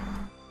 Yeah.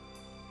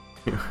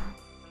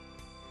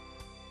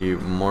 You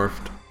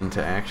morphed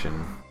into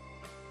action.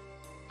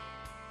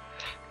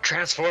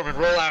 Transform and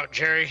roll out,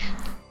 Jerry.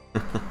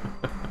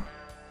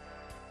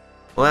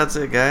 Well, that's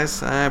it,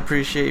 guys. I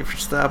appreciate you for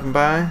stopping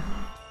by.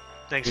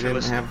 Thanks we for didn't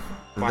listening.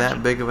 have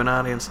that big of an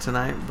audience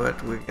tonight,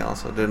 but we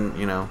also didn't,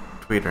 you know,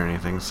 tweet or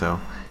anything, so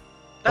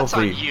that's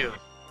on hopefully you.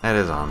 That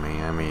is on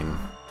me. I mean,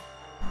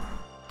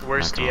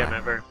 Worst DM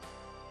ever.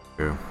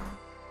 True.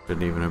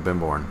 Shouldn't even have been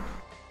born.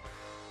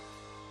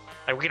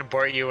 We can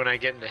abort you when I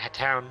get into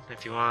town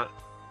if you want.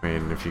 I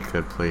mean, if you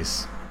could,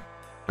 please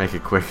make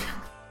it quick.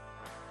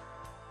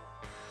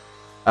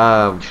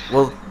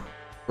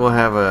 We'll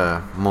have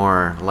a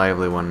more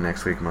lively one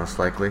next week, most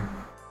likely.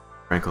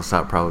 Frank will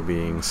stop probably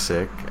being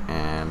sick,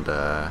 and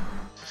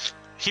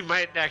he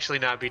might actually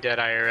not be dead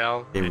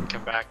IRL and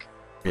come back.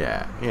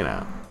 Yeah, you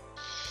know.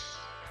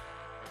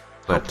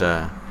 But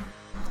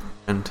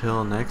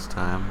until next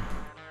time,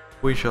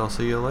 we shall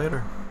see you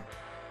later.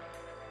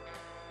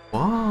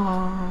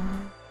 Bye.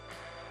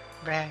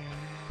 Bye.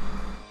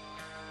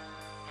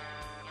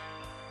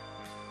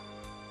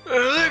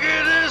 Look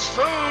at this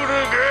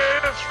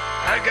photograph.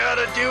 I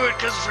gotta do it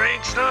because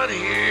Frank's not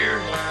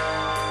here.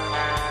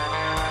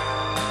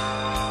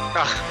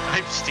 Oh,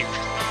 I'm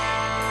stupid.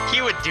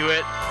 He would do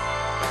it.